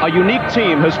 A unique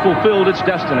team has fulfilled its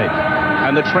destiny,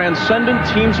 and the transcendent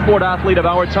team sport athlete of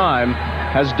our time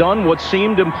has done what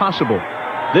seemed impossible.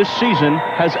 This season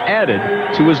has added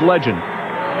to his legend.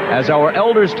 As our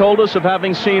elders told us of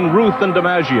having seen Ruth and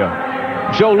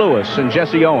DiMaggio, Joe Louis and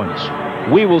Jesse Owens,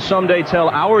 we will someday tell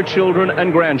our children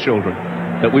and grandchildren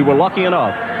that we were lucky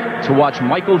enough to watch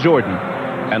Michael Jordan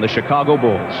and the Chicago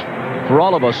Bulls. For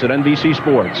all of us at NBC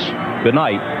Sports, good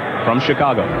night from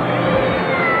Chicago.